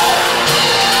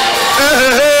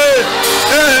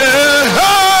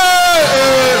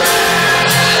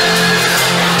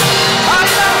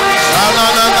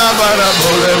Salana na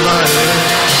barabole mae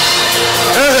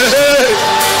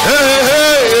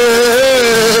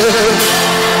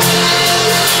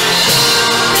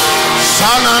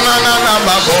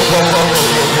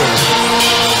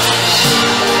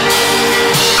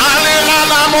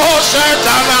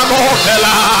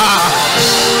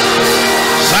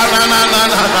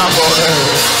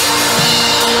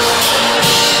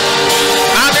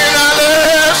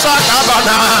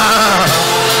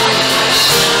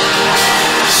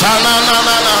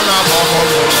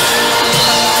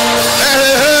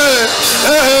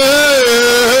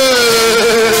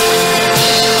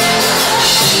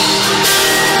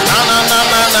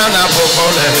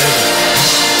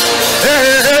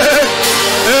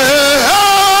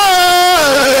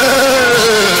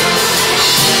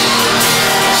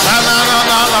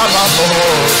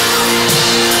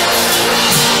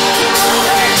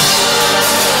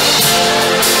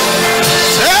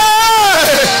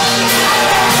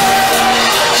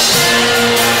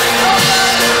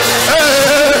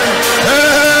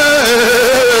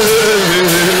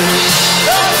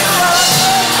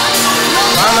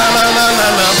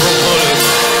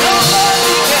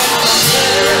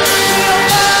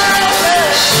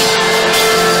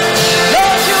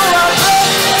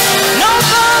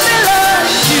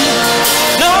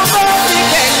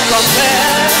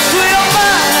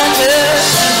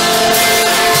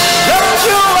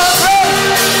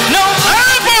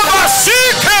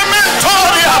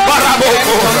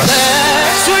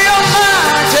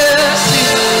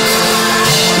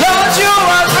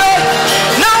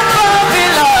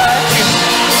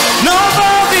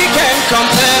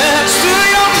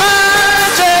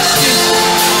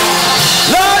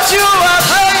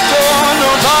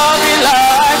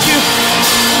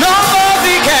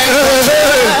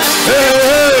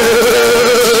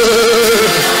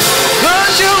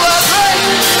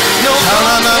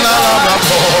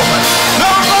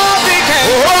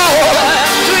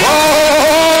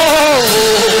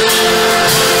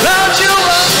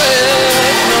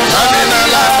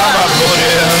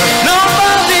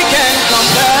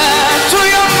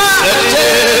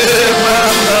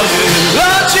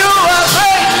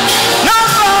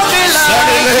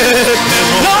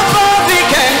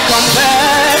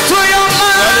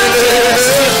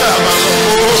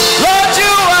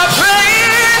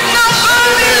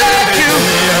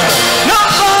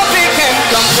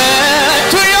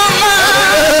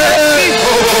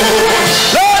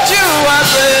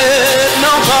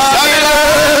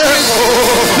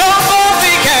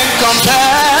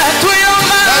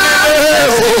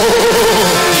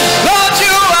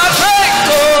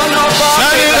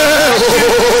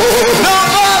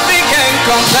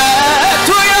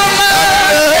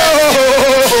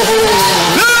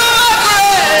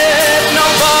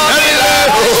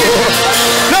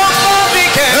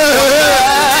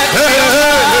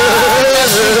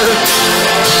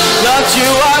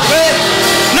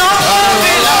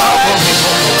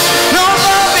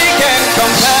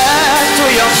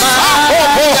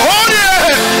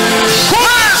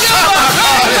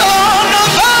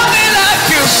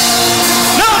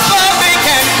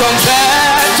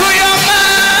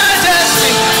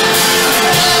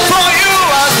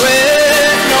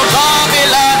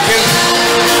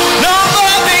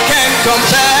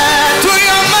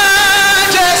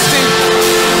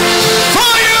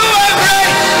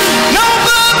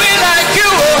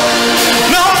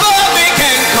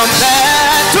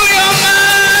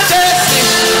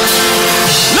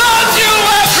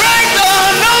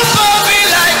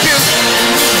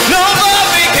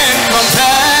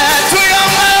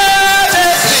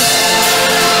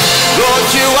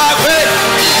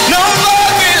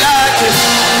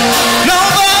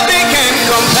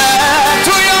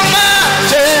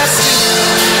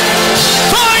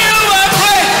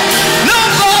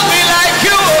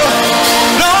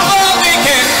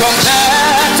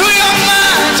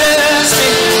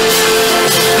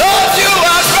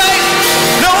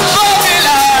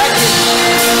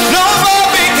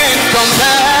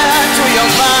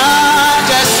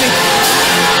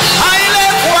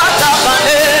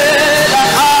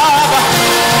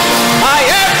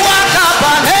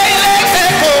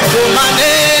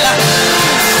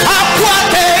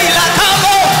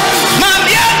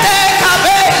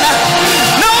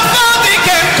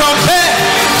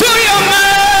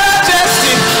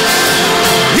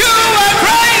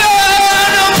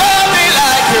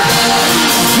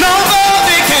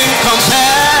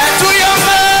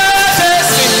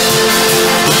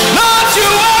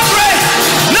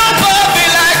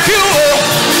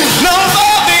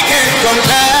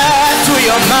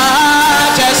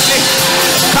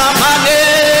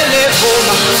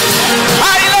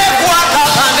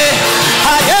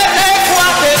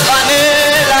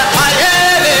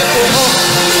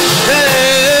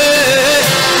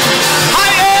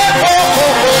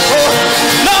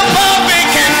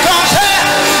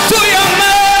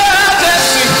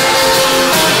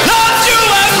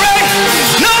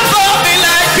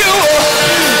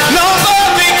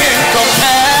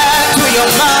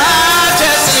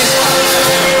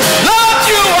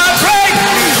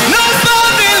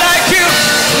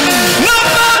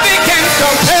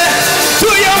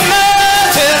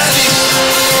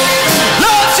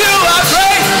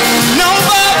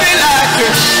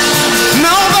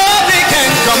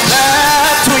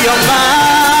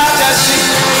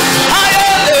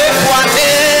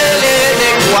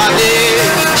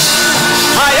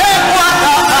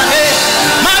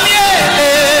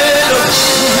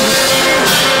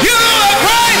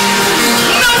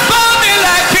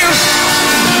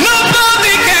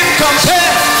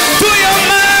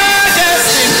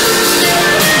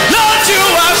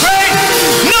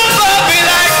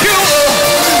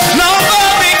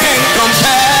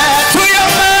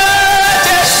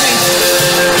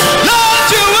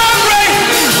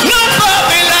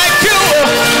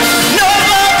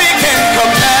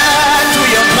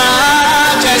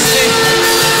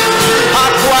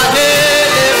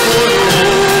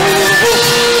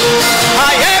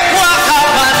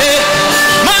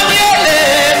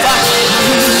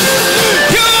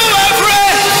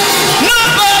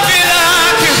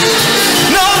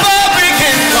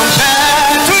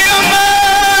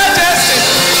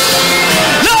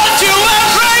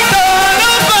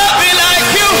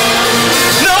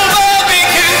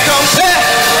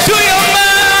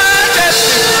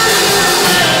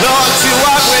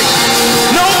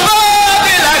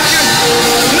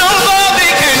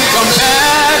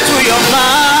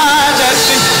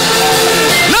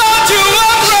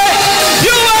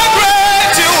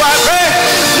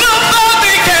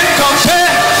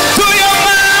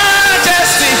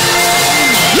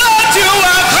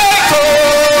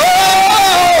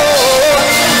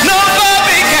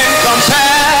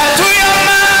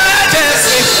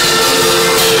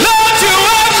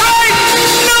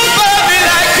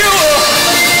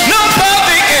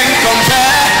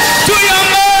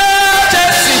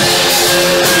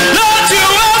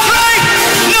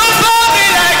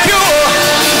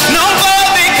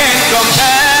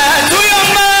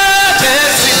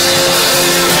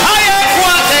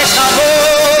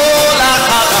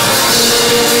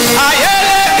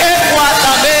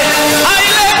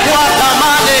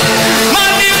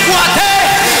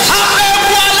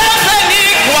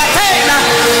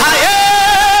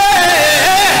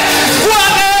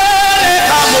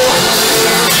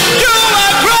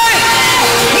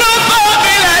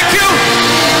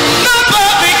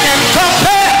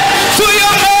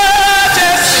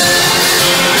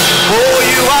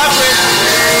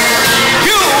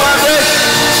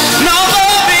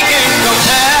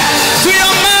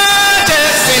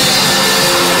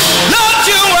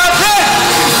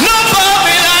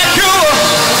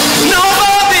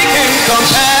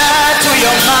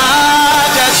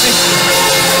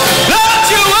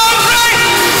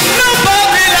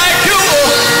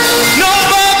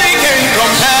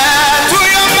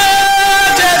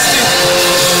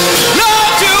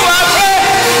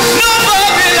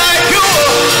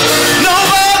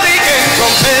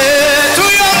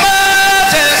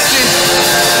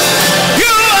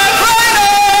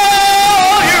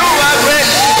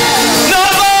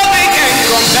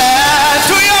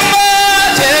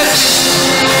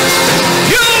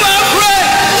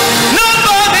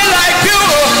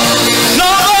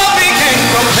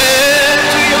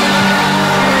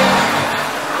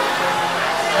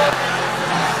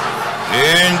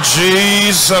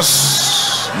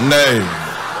Jesus' name.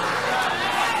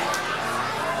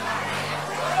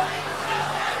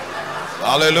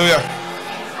 Hallelujah.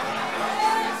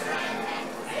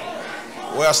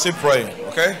 We are still praying,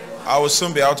 okay? I will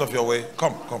soon be out of your way.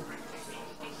 Come.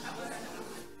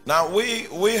 Now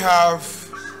we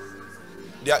have,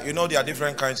 there are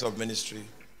different kinds of ministry.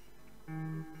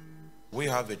 We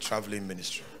have a traveling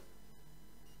ministry.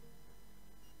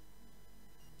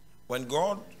 When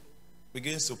God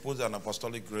begins to put an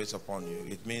apostolic grace upon you,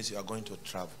 it means you are going to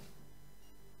travel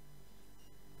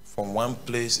from one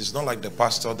place. It's not like the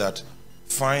pastor that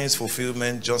finds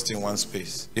fulfillment just in one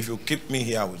space. If you keep me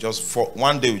here, I will just fall.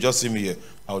 One day you just see me here,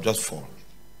 I will just fall.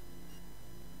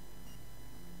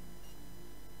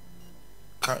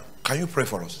 Can you pray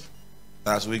for us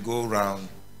as we go around?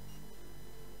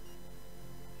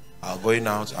 Our going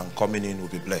out and coming in will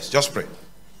be blessed. Just pray.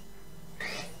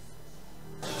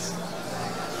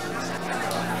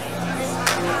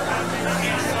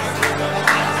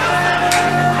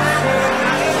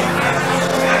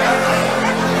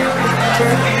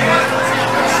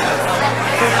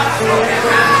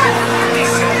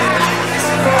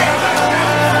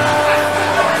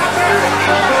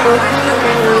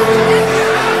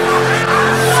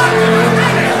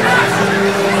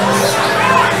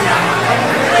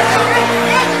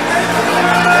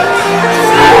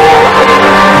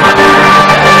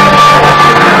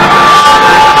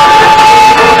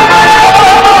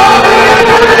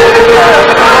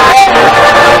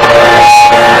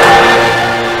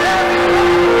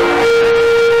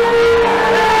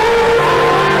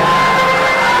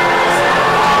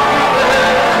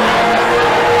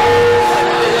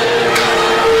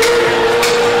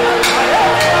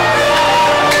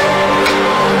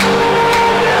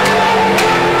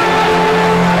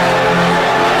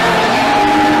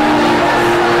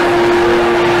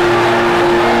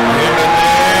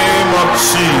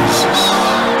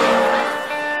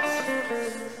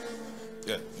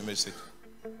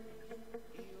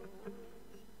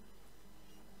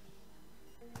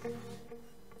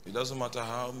 It doesn't matter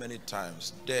how many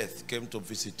times death came to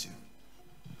visit you.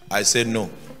 I say no.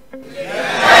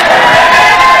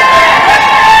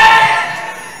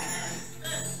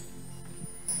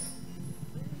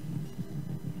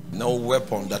 No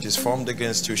weapon that is formed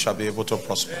against you shall be able to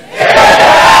prosper.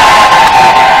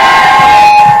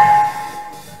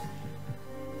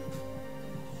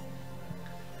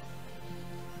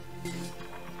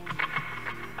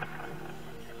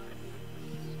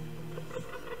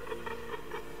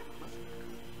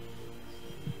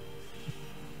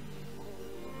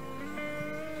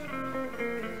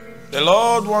 The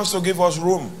Lord wants to give us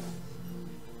room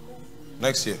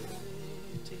next year.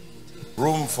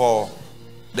 Room for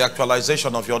the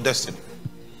actualization of your destiny.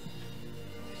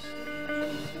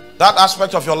 That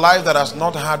aspect of your life that has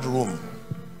not had room.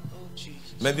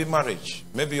 Maybe marriage.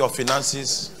 Maybe your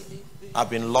finances have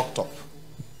been locked up.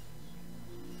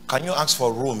 Can you ask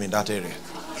for room in that area?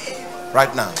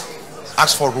 Right now.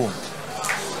 Ask for room.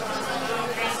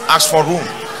 Ask for room.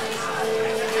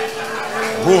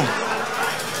 Room.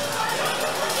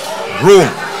 Room.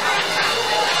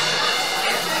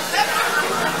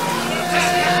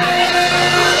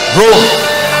 Room.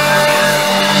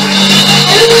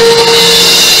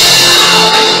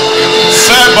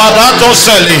 Sebadato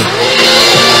Seli.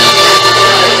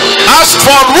 Ask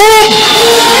for room.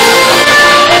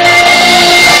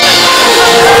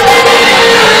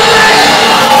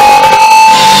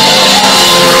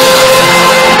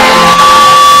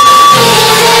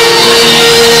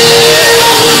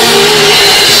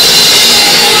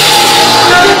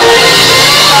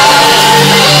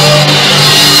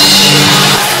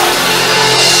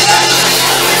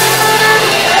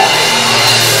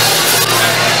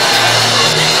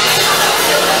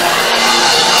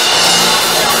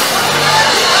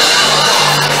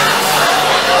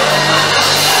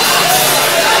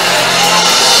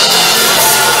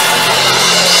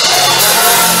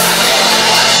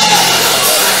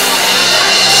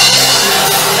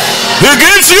 He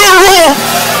gives you room.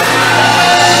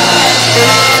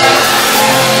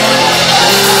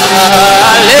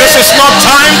 This is not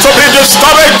time to be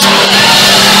discouraged.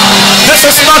 This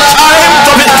is not time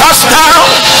to be cast down.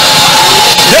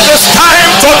 This is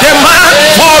time to demand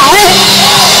for room.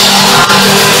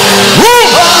 Room.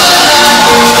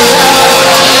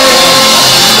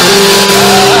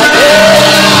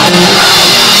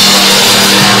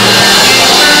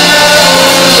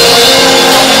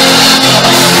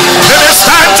 It is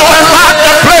time to enlarge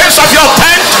the place of your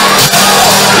tent.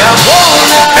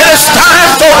 It is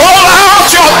time to roll out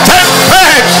your tent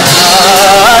peg.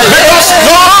 Because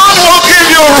God will give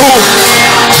you room.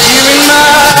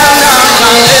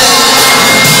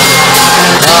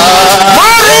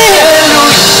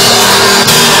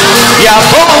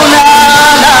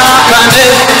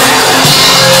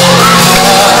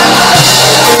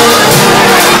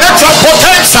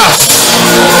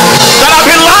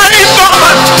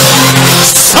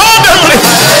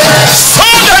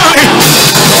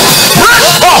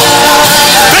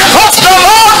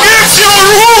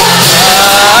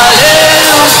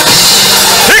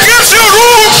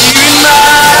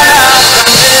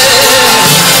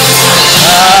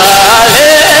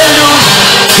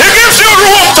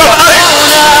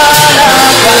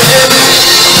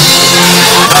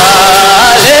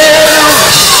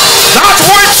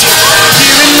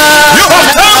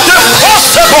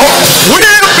 miracle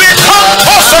will become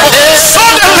possible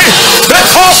suddenly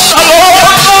because the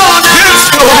Lord gives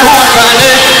you.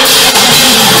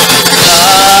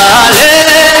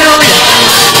 Hallelujah.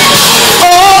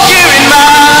 Oh, giving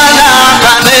man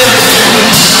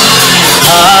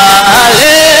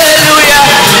hallelujah.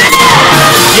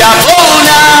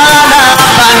 Yabona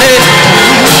pane.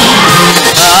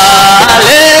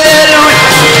 Hallelujah.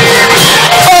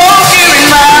 Oh, giving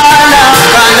man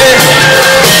pane.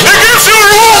 It gives you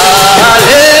room.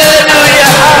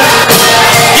 Hallelujah.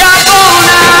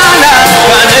 Yabona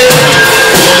pane.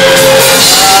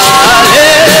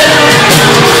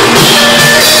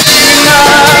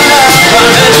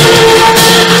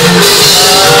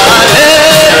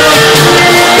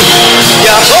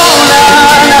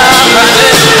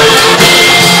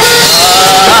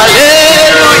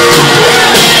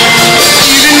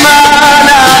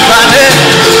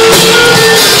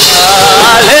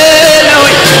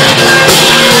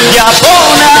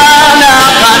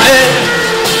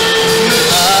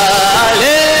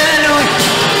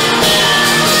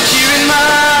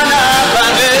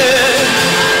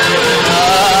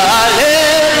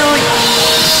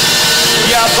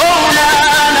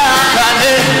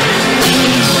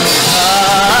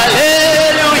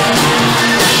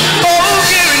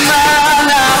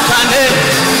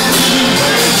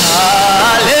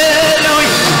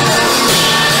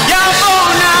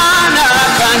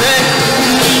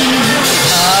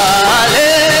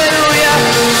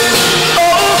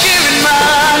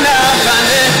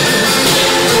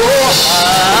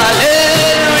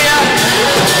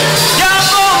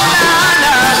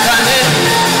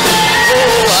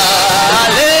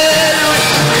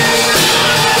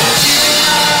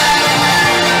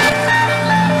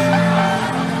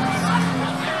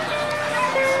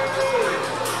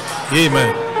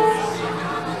 Amen.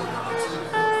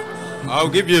 I'll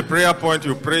give you a prayer point,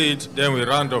 you pray it, then we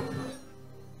round up.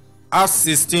 Acts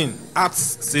 16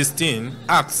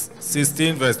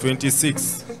 verse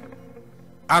 26.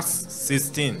 Acts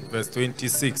 16 verse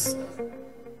 26.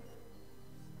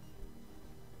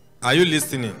 Are you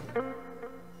listening?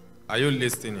 Are you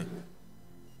listening?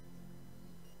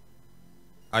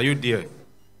 Are you there?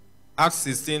 Acts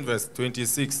 16 verse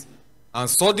 26. And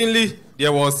suddenly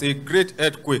there was a great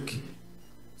earthquake,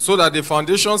 so that the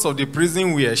foundations of the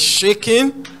prison were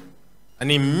shaken,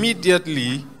 and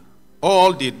immediately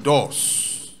all the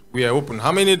doors were open.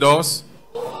 How many doors?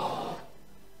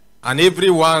 And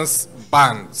everyone's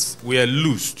bands were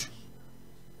loosed.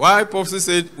 Why prophecy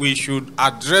said we should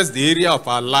address the area of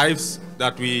our lives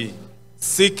that we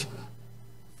seek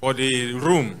for the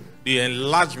room, the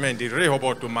enlargement, the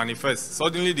Rehoboth to manifest.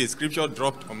 Suddenly the scripture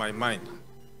dropped on my mind.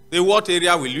 Say, what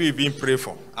area will you even pray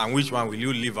for, and which one will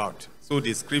you leave out? So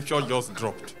the scripture just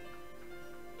dropped.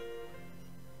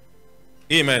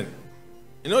 Amen.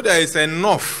 You know, there is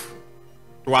enough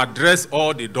to address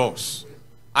all the doors.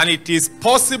 And it is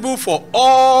possible for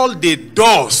all the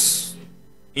doors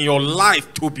in your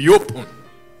life to be open.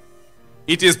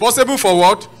 It is possible for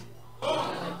what?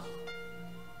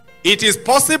 It is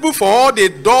possible for all the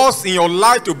doors in your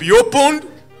life to be opened.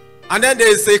 And then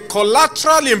there is a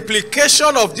collateral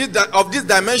implication of this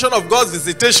dimension of God's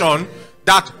visitation,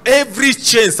 that every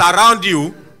chains around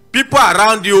you, people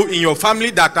around you in your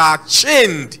family that are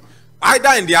chained,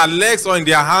 either in their legs or in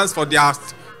their hands, for their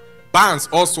bands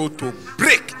also to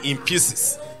break in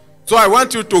pieces. So I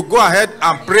want you to go ahead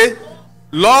and pray,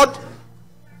 Lord,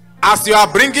 as you are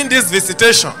bringing this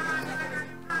visitation,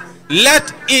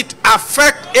 let it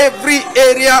affect every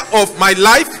area of my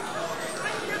life.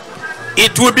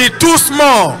 It will be too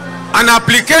small an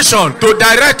application to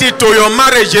direct it to your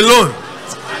marriage alone.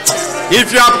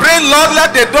 If you are praying, Lord,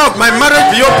 let the door of my marriage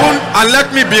be open and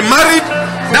let me be married,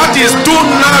 that is too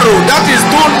narrow. That is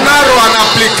too narrow an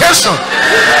application.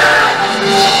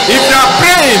 If you are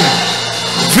praying,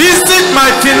 visit my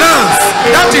finance,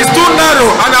 that is too narrow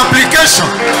an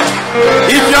application.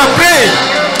 If you are praying,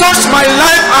 touch my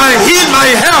life and heal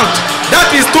my health, that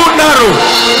is too narrow.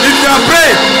 If you are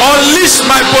praying, unleash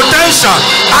my potential,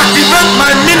 activate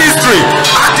my ministry,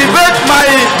 activate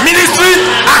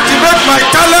my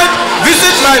talent,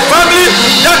 visit my family,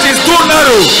 that is too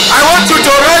narrow. I want you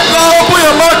to right now open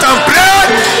your mouth and pray.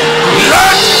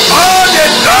 Let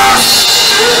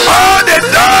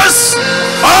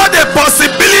all the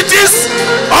possibilities,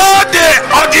 all the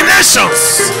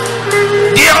ordinations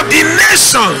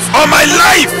of my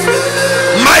life,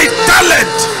 my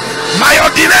talent, my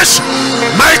ordination,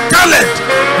 my talent,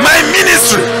 my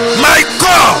ministry, my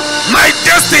call, my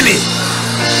destiny,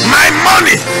 my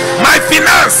money, my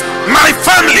finance, my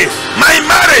family, my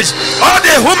marriage, all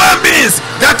the human beings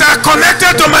that are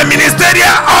connected to my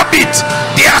ministerial orbit,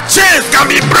 their chains can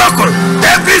be broken.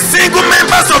 Every single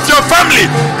members of your family,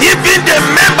 even the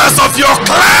members of your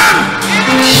clan,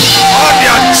 all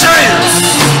their chains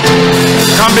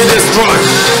can be destroyed.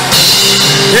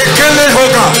 Ekele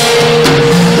hoga,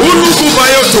 uluku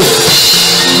bayoto,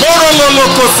 morololo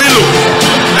kosilo,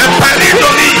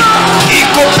 eparidoli,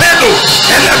 ikopedo,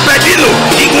 elepedilo,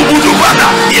 igubudubada,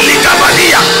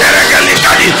 ilikabadia,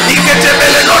 eregalikadi,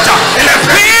 iketebelenota,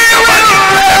 elepedikabadi,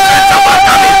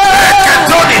 elepedabakami,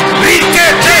 reketoni,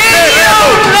 riketepelelo,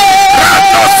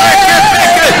 rato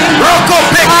sekepeke,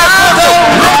 rokopeke,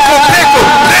 rokopeko,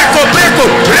 rekopeko,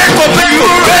 rekopeko,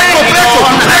 rekopeko,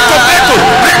 rekopeko,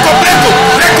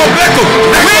 rekopeko,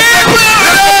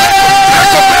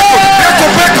 rekopeko,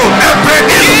 rekopeko,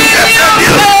 epredilo,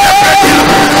 epredilo, epredilo,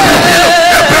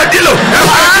 epredilo,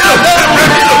 epredilo,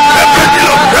 epredilo,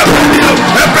 epredilo,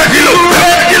 epredilo,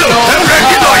 epredilo,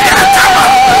 epredilo, yatama.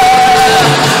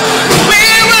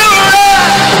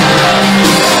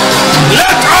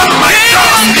 Let all my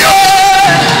doors be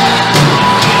open.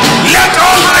 Let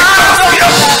all my doors be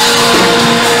open.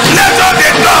 Let all the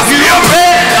doors be open.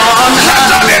 Let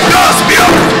all the doors be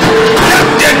open. Let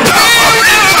the door of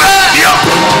interest be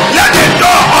open. Let the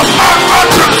door of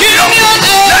contract be open.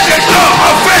 Let the door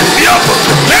of faith be open.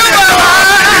 Let the door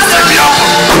of ministry be open.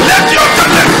 Let your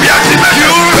talent be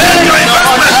activated. Let your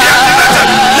investment be activated.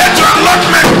 Let your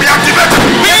allotment be activated.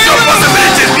 Let your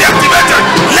possibilities be activated.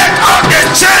 Let all the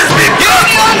chains be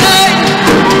broken.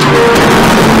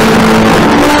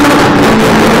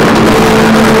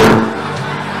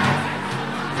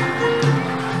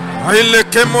 Aile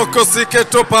kemoko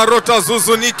siketo parota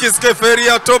zuzunikis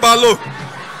keferia tobalo.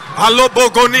 Alo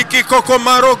bogoniki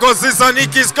kokomaro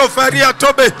gozizanikis koferia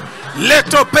tobe.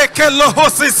 Leto peke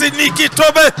lohosisi niki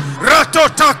tobe. Rato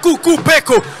takuku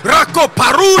peko. Rako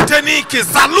parute niki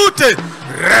salute.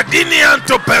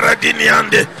 Redinianto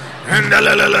perediniande.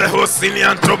 Endelele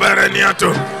hosinianto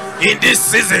berenianto. In this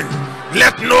season,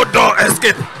 let no door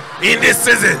escape. In this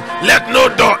season, let no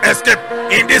door escape.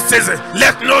 In this season,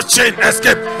 let no chain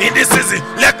escape. In this season,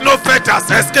 let no fetters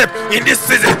escape. In this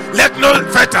season, let no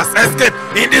fetters escape.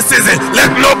 In this season,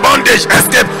 let no bondage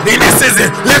escape. In this season,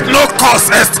 let no curse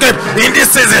escape. In this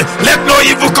season, let no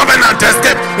evil covenant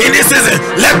escape. In this season,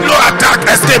 let no attack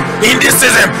escape. In this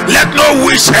season, let no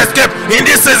witch escape. In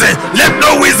this season, let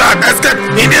no wizard escape.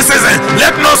 In this season,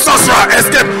 let no sorcerer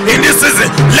escape. In this season,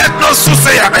 let no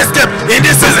soothsayer escape. In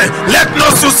this season, let no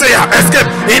soothsayer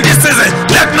escape. In this season,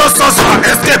 let no sorcerer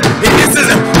escape. In this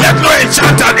season, let no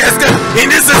enchanter escape. In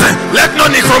this season, let no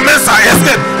necromancer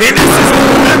escape. In this season,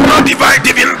 let no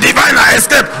diviner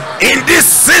escape. In this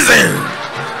season,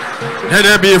 let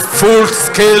there be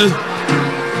full-scale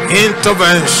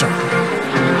intervention.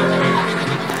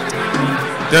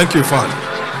 Thank you, Father.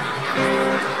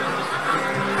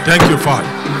 Thank you, Father.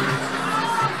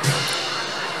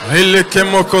 Ile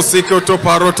kemoko sikoto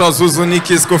parota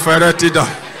zuzunikis koferetida.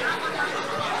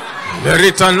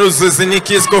 Berita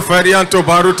nuzuzinikis koferianto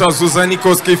baruta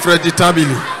zuzanikos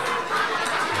kifreditabili.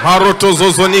 Maroto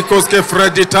zozonikos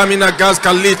kefreditamina gas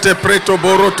kalite preto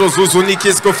boroto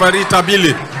zuzunikis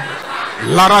koferitabili.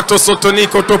 Larato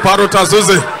sotoniko to parota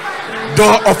zuze.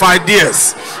 Door of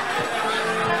ideas.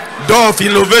 Door of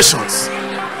innovations.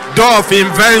 Door of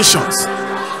inventions.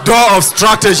 Door of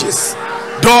strategies.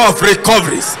 Door of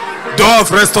recoveries, door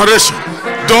of restoration,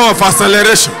 door of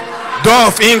acceleration, door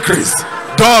of increase,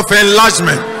 door of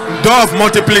enlargement, door of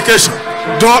multiplication,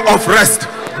 door of rest,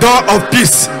 door of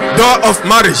peace, door of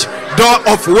marriage, door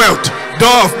of wealth,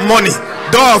 door of money,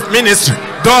 door of ministry,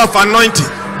 door of anointing,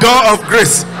 door of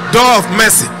grace, door of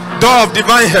mercy, door of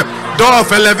divine help, door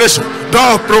of elevation,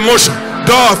 door of promotion,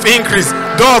 door of increase,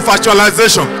 door of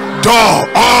actualization, door,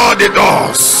 all the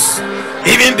doors,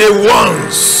 even the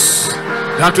ones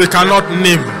that we cannot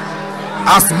name.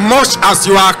 As much as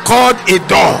you are called a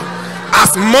door,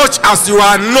 as much as you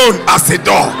are known as a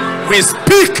door, we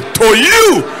speak to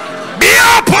you. Be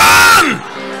open.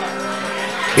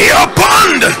 Be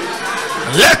opened.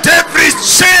 Let every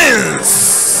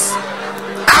chains,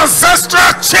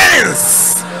 ancestral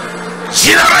chains,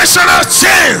 generational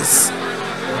chains,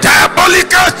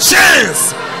 diabolical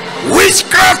chains,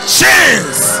 witchcraft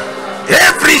chains,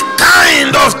 every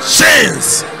kind of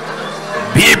chains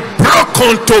be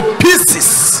broken to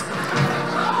pieces.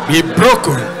 Be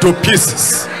broken to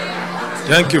pieces.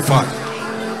 Thank you, Father.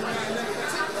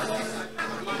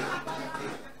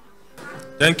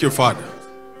 Thank you, Father.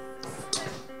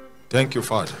 Thank you,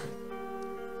 Father.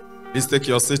 Please take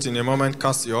your seat in a moment,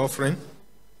 cast your offering.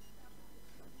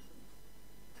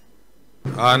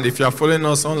 And if you are following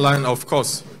us online, of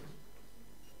course,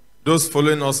 those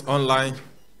following us online,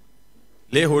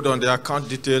 lay hold on the account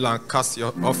detail and cast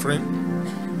your offering.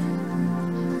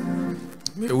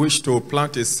 may wish to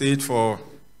plant a seed for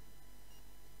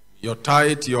your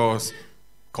tithe, your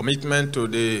commitment to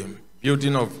the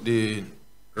building of the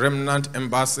Remnant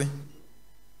Embassy,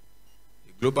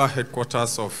 the global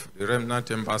headquarters of the Remnant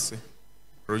Embassy.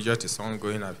 Project is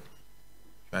ongoing. If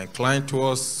you are inclined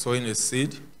towards sowing a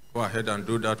seed, go ahead and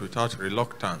do that without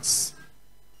reluctance.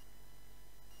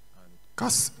 And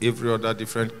cast every other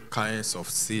different kinds of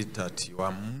seed that you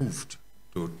are moved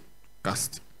to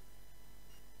cast.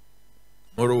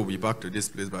 Tomorrow we'll be back to this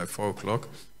place by 4 o'clock.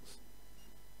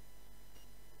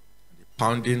 The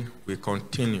pounding will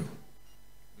continue.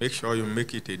 Make sure you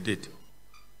make it a date.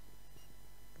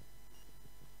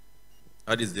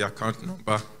 That is the account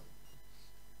number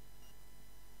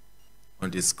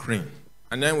on the screen.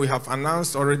 And then we have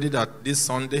announced already that this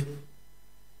Sunday,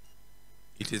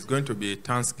 it is going to be a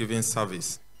Thanksgiving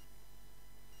service.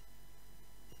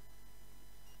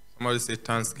 Somebody say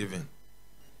Thanksgiving.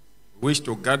 We wish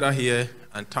to gather here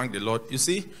and thank the Lord. You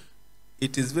see,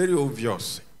 it is very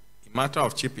obvious, a matter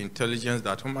of cheap intelligence,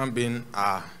 that human beings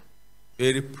are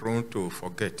very prone to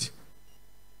forget.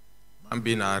 Human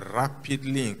beings are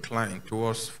rapidly inclined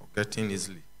towards forgetting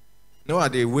easily. You know,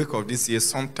 at the wake of this year,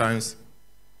 sometimes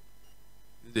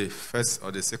the first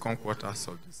or the second quarters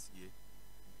of this year,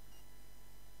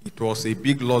 it was a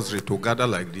big luxury to gather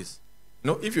like this.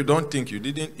 You know, if you don't think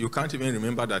you can't even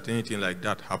remember that anything like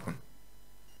that happened.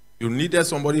 You needed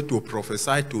somebody to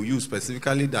prophesy to you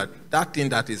specifically that that thing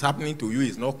that is happening to you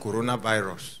is not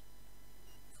coronavirus,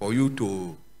 for you to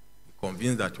be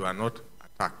convinced that you are not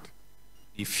attacked.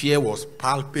 The fear was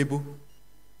palpable.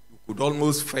 You could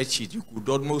almost fetch it. You could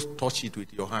almost touch it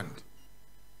with your hand.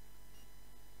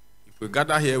 If we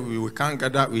gather here, we can't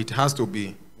gather. It has to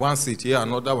be one seat here,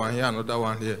 another one here, another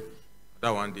one here,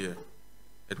 another one there.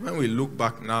 But when we look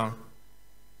back now,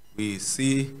 we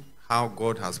see how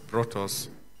God has brought us.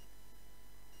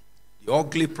 The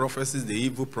ugly prophecies, the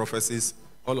evil prophecies,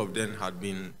 all of them had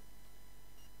been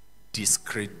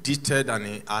discredited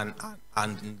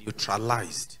and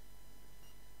neutralized.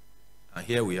 And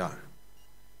here we are.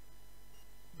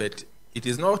 But it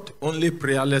is not only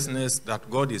prayerlessness that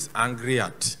God is angry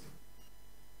at.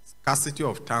 Scarcity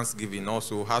of thanksgiving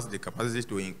also has the capacity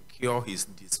to incur his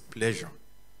displeasure.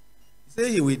 He said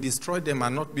he will destroy them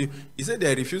and not build. He said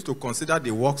they refuse to consider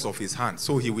the works of his hand,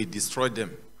 so he will destroy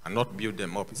them and not build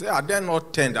them up. He said, are there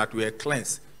not 10 that were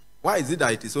cleansed? Why is it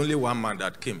that it is only one man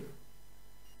that came?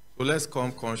 So let's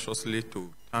come consciously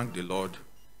to thank the Lord,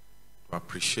 to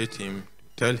appreciate him,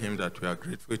 to tell him that we are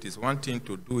grateful. It is one thing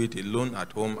to do it alone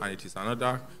at home, and it is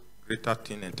another greater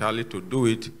thing entirely to do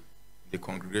it in the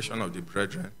congregation of the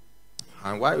brethren.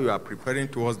 And while we are preparing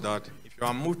towards that, if you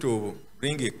are moved to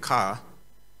bring a car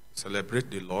to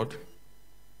celebrate the Lord,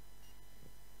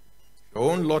 your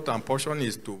own lot and portion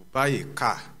is to buy a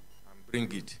car and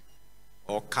bring it,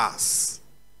 or cars,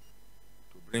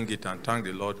 to bring it and thank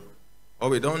the Lord. Or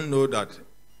we don't know that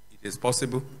it is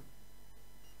possible.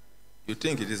 You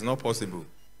think it is not possible.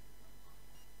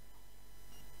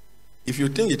 If you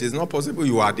think it is not possible,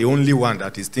 you are the only one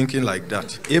that is thinking like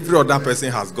that. Every other person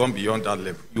has gone beyond that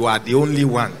level. You are the only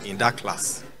one in that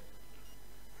class.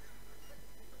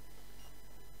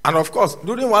 And of course,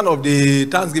 during one of the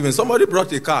Thanksgiving, somebody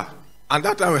brought a car. And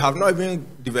that time we have not even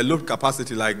developed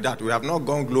capacity like that. We have not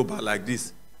gone global like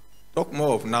this. Talk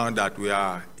more of now that we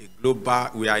are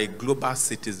a global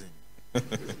citizen.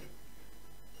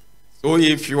 So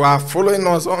if you are following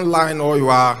us online or you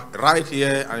are right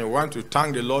here and you want to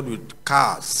thank the Lord with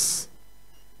cars,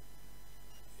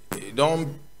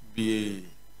 don't be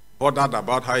bothered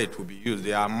about how it will be used.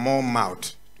 There are more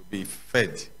mouths to be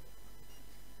fed.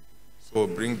 So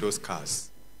bring those cars.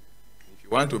 If you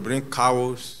want to bring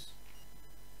cows,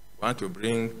 you want to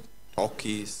bring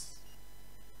turkeys,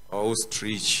 or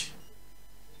ostrich,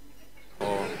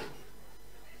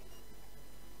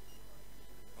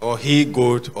 or he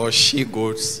goat or she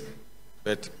goats,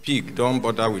 but pig, don't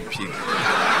bother with pig.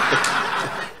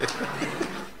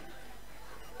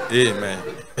 Amen.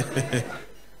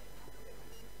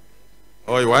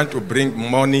 Or you want to bring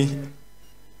money,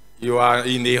 you are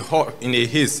in a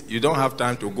haste, you don't have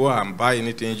time to go and buy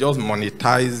anything, just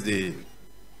monetize the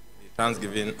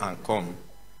Thanksgiving and come.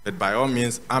 But by all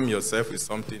means, arm yourself with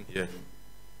something here.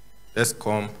 Let's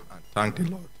come and thank the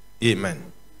Lord.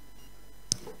 Amen.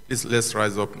 Please, let's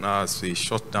rise up now as we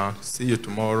shut down. See you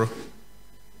tomorrow.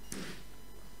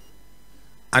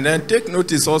 And then take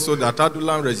notice also that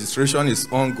Adulam registration is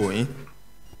ongoing.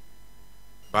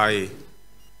 By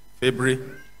February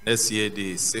next year,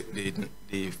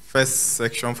 the first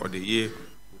section for the year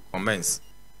will commence.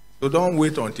 So don't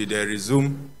wait until they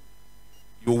resume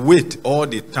you wait all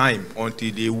the time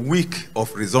until the week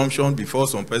of resumption before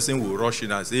some person will rush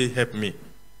in and say, help me.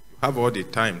 You have all the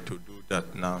time to do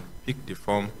that now. Pick the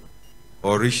form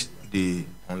or reach the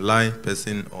online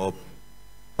person or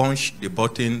punch the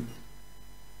button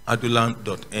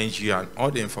adulam.ng and all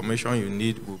the information you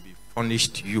need will be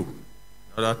furnished to you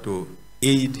in order to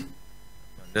aid the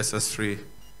necessary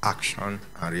action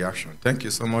and reaction. Thank you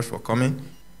so much for coming.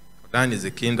 For thine is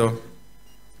the kingdom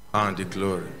and the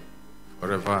glory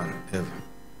forever and ever.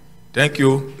 Thank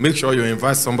you. Make sure you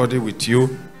invite somebody with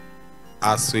you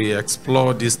as we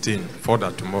explore this thing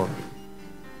further tomorrow.